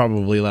 They'll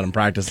probably let him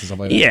practice and stuff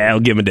like that. Yeah,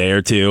 I'll give him a day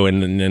or two,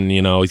 and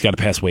he's got to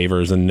pass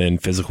waivers and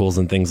physicals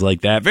and things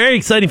like that. Very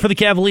exciting for the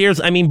Cavaliers.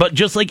 I mean, but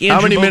just like Andrew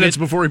How many Bogut, minutes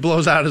before he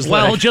blows out his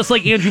leg? Well, just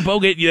like Andrew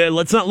Bogut,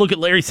 let's not look at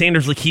Larry Sanders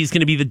like he's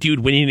going to be the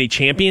dude winning a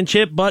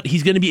championship, but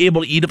he's going to be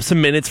able to eat up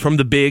some minutes from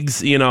the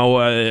bigs,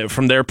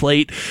 from their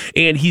plate,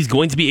 and he's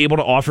going to be able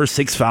to offer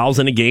 6 fouls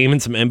in a game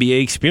and some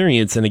NBA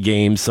experience in a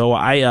game. So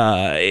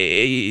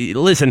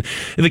listen,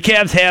 the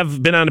Cavs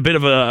have been on a bit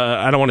of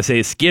I don't want to say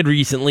a skid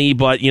recently,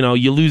 but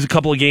you lose a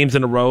couple of games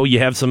in a row, you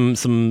have some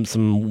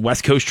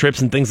West Coast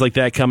trips and things like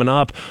that coming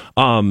up,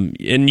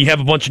 and you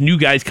have a bunch of new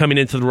guys coming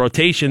into the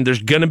rotation.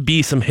 There's going to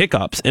be some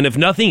hiccups, and if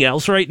nothing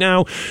else right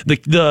now,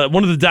 the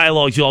one of the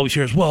dialogues you always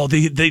hear is, well, oh,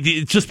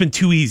 it's just been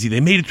too easy. They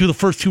made it through the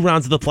first 2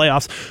 rounds of the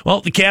playoffs.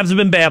 Well, the Cavs have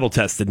been battle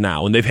tested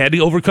now, and they've had to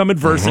overcome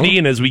adversity.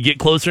 And as we get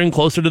closer and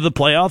closer to the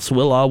playoffs,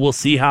 we'll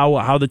see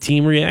how the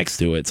team reacts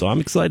to it. So I'm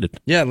excited.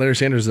 Yeah, Larry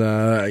Sanders,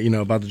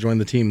 about to join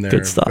the team there.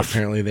 Good stuff.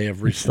 Apparently, they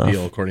have reached the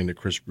deal, according to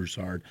Chris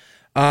Broussard.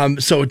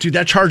 So, dude,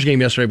 that Charge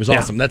game yesterday was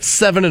awesome. That's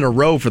 7 in a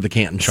row for the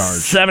Canton Charge.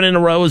 7 in a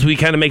row as we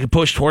kind of make a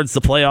push towards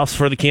the playoffs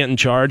for the Canton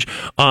Charge.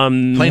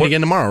 Playing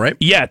again tomorrow, right?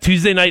 Yeah,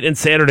 Tuesday night and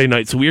Saturday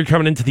night. So we are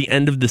coming into the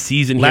end of the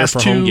season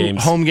Last here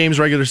for home games,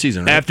 regular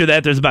season, right? After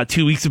that, there's about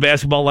 2 weeks of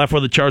basketball left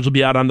where the Charge will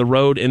be out on the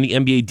road, and the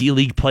NBA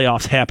D-League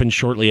playoffs happen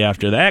shortly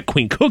after that.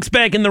 Queen Cook's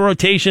back in the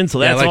rotation, so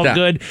that's all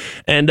good.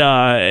 And,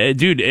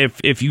 dude,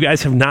 if you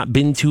guys have not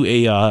been to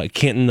a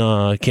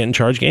Canton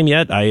Charge game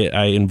yet,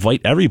 I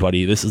invite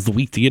everybody. This is the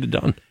week to get it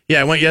done. Yeah,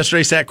 I went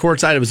yesterday, sat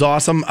courtside. It was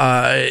awesome.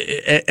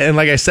 And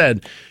like I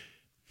said,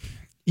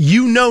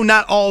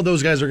 not all of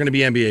those guys are going to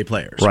be NBA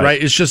players,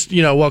 right? It's just,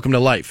 welcome to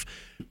life.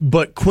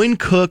 But Quinn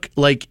Cook,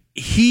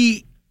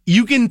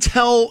 you can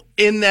tell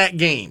in that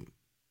game,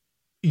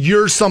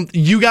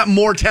 you got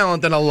more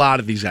talent than a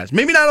lot of these guys.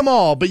 Maybe not them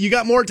all, but you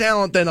got more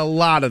talent than a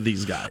lot of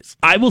these guys.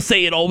 I will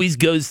say it always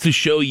goes to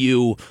show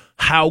you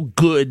how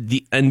good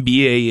the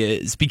NBA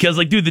is. Because,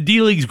 the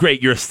D-League's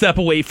great. You're a step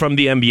away from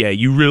the NBA.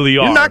 You really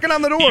are. You're knocking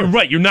on the door. You're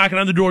right. You're knocking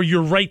on the door.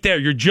 You're right there.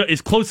 You're as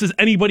close as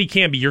anybody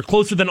can be. You're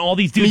closer than all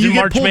these dudes in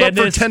March Madness. You get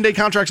pulled up for 10-day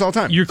contracts all the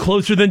time. You're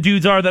closer than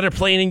dudes are that are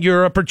playing in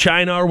Europe or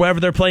China or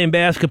wherever they're playing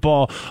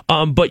basketball.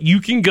 But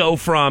you can go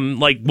from,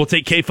 we'll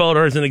take Kay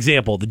Felder as an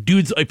example. The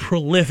dude's a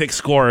prolific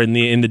scorer in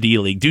the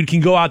D-League. Dude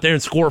can go out there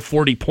and score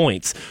 40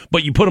 points.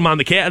 But you put him on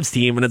the Cavs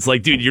team, and it's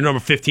dude, you're number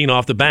 15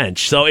 off the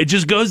bench. So it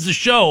just goes to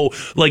show,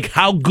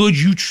 how good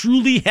you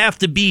truly have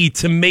to be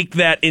to make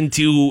that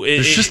into.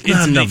 There's just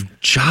not enough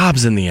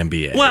jobs in the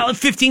NBA. Well,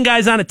 15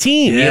 guys on a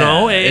team,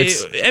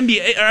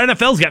 NBA or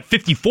NFL's got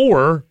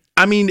 54.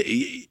 I mean,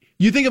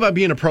 you think about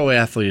being a pro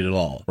athlete at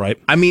all,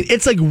 right? I mean,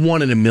 it's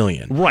 1 in a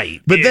million,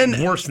 right? But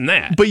then worse than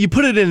that. But you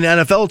put it in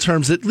NFL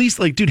terms, at least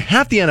dude,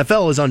 half the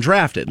NFL is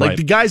undrafted.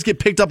 The guys get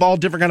picked up all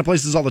different kind of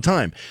places all the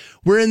time.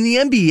 Where in the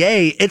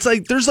NBA, it's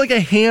there's a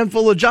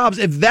handful of jobs.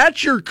 If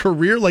that's your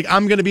career,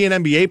 I'm going to be an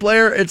NBA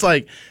player, it's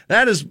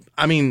that is,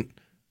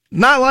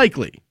 not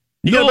likely.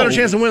 You got a better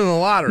chance of winning the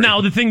lottery.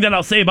 Now, the thing that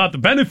I'll say about the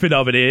benefit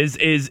of it is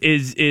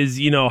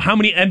how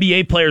many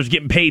NBA players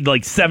getting paid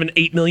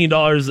 $7-8 million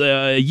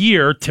a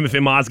year? Timothy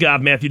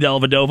Mozgov, Matthew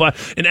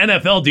Dellavedova, and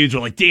NFL dudes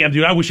are damn,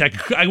 dude, I wish I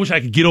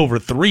could get over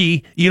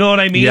 3. You know what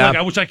I mean? Yeah.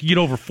 I wish I could get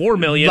over $4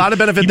 million. A lot of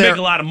benefit you there. Make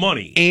a lot of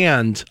money.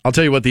 And I'll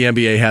tell you what the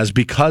NBA has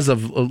because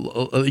of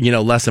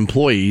less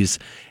employees.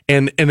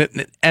 And an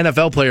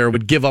NFL player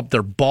would give up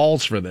their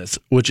balls for this,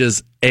 which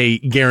is a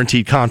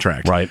guaranteed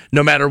contract. Right.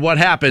 No matter what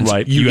happens,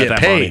 you get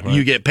paid. Money, right.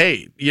 You get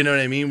paid. You know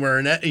what I mean? Where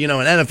an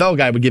NFL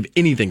guy would give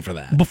anything for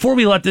that. Before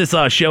we let this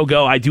show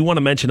go, I do want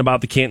to mention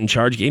about the Canton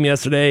Charge game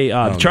yesterday.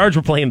 The Charge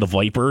were playing the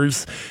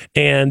Vipers,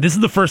 and this is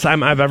the first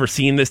time I've ever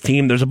seen this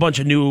team. There's a bunch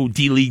of new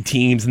D-League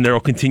teams, and there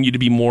will continue to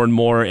be more and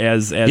more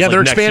as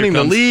they're expanding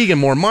the league and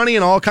more money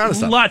and all kinds of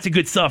stuff. Lots of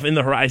good stuff in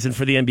the horizon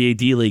for the NBA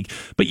D-League.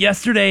 But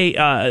yesterday,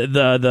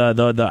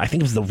 the I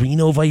think it was the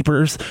Reno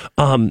Vipers.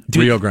 Dude,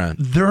 Rio Grande.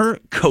 Their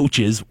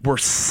coaches were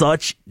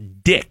such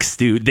dicks,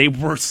 dude. They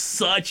were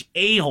such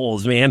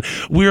a-holes, man.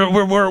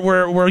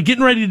 We're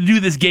getting ready to do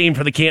this game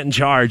for the Canton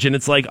Charge, and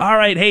it's all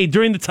right, hey,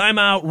 during the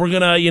timeout, we're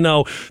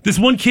gonna, this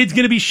one kid's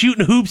gonna be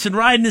shooting hoops and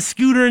riding his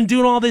scooter and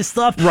doing all this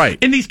stuff. Right.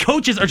 And these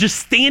coaches are just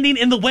standing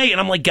in the way, and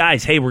I'm like,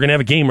 guys, hey, we're gonna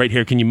have a game right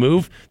here. Can you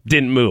move?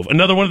 Didn't move.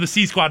 Another one of the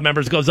C Squad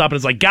members goes up and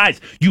is like,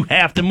 guys, you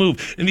have to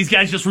move. And these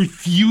guys just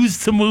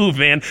refuse to move,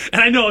 man.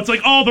 And I know it's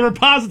the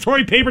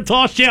repository paper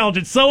toss challenge.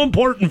 It's so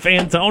important,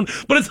 Fantone.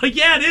 But it's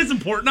yeah, it is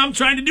important. I'm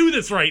trying to do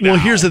this right now. Well,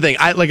 here's the thing.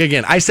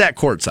 I sat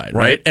courtside,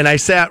 right? And I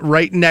sat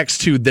right next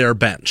to their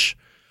bench.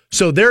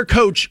 So their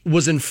coach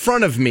was in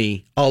front of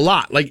me a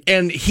lot.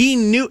 And he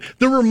knew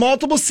there were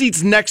multiple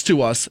seats next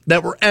to us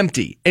that were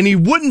empty. And he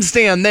wouldn't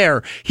stand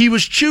there. He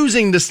was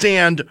choosing to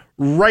stand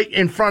right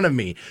in front of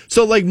me.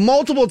 So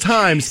multiple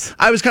times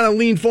I was kind of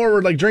leaned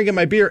forward, drinking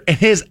my beer, and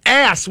his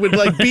ass would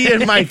be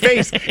in my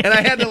face. And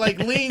I had to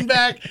lean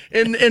back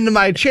into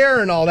my chair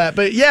and all that.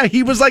 But yeah,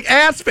 he was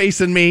ass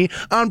facing me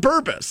on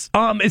purpose.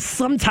 It's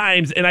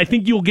sometimes, and I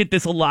think you'll get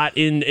this a lot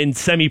in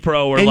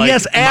semi-pro or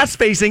yes, ass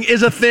facing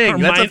is a thing.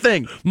 That's a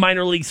thing.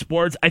 Minor league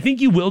sports. I think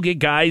you will get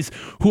guys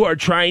who are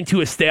trying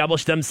to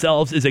establish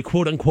themselves as a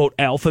quote-unquote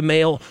alpha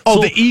male.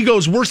 Oh, the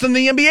ego's worse than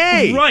the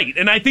NBA. Right,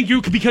 and I think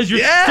because you're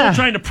still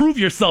trying to prove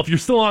yourself. You're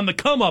still on the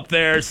come up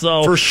there.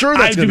 So for sure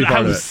that's going to be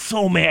part of it. I was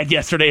so mad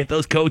yesterday at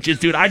those coaches,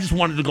 dude. I just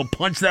wanted to go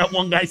punch that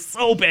one guy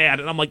so bad.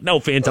 And I'm like, no,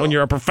 Fantone,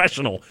 you're a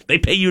professional. They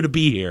pay you to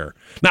be here.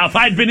 Now, if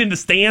I'd been in the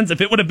stands, if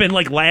it would have been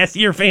last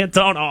year,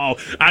 Fantone,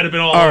 I'd have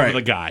been all over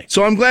the guy.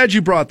 So I'm glad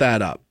you brought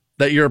that up,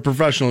 that you're a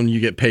professional and you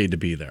get paid to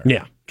be there.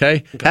 Yeah.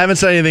 Okay? I haven't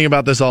said anything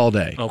about this all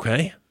day.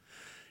 Okay.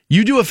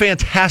 You do a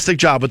fantastic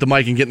job with the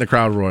mic and getting the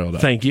crowd riled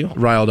up. Thank you.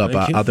 Riled up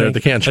out there at the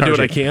Canton Charge. I do what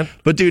I can.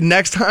 But, dude,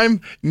 next time,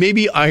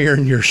 maybe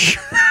iron your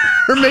shirt.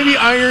 or maybe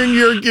iron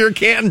your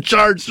Canton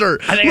Charge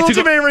shirt. I think I Little took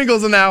too many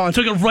wrinkles in that one. I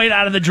took it right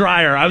out of the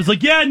dryer. I was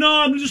like, yeah, no,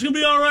 I'm just going to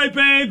be all right,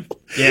 babe.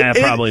 Yeah, I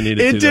probably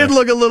needed to. It did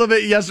look a little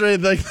bit yesterday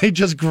like they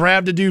just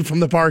grabbed a dude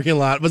from the parking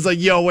lot. It was like,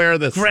 yo, wear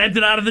this. Grabbed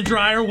it out of the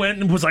dryer, went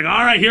and was like,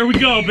 all right, here we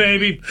go,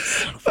 baby.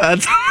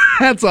 That's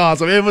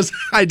awesome.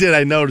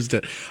 I noticed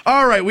it.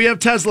 All right, we have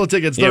Tesla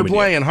tickets. They're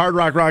playing Hard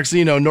Rock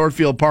Roxino,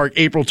 Northfield Park,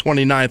 April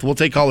 29th. We'll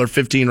take caller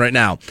 15 right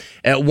now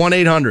at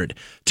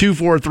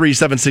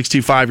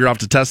 1-800-243-7625. You're off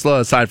to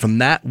Tesla. Aside from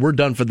that, we're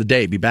done for the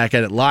day. Be back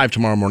at it live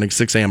tomorrow morning,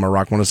 6 a.m. on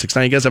Rock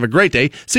 106.9. You guys have a great day. See